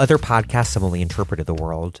 While other podcasts have only interpreted the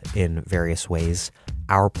world in various ways,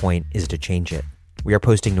 our point is to change it. We are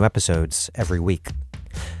posting new episodes every week.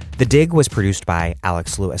 The Dig was produced by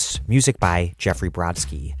Alex Lewis, music by Jeffrey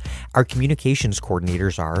Brodsky. Our communications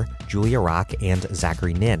coordinators are Julia Rock and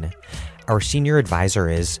Zachary Nin. Our senior advisor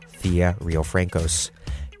is Thea Riofrancos.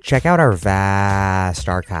 Check out our vast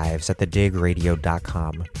archives at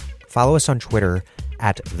thedigradio.com. Follow us on Twitter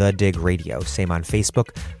at thedigradio, same on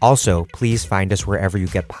Facebook. Also, please find us wherever you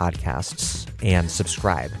get podcasts and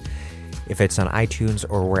subscribe. If it's on iTunes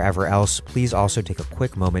or wherever else, please also take a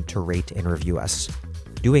quick moment to rate and review us.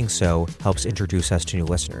 Doing so helps introduce us to new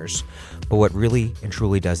listeners. But what really and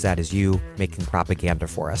truly does that is you making propaganda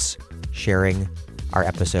for us, sharing our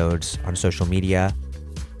episodes on social media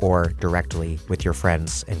or directly with your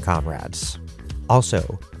friends and comrades.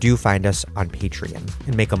 Also, do find us on Patreon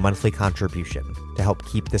and make a monthly contribution to help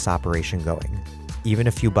keep this operation going. Even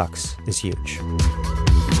a few bucks is huge.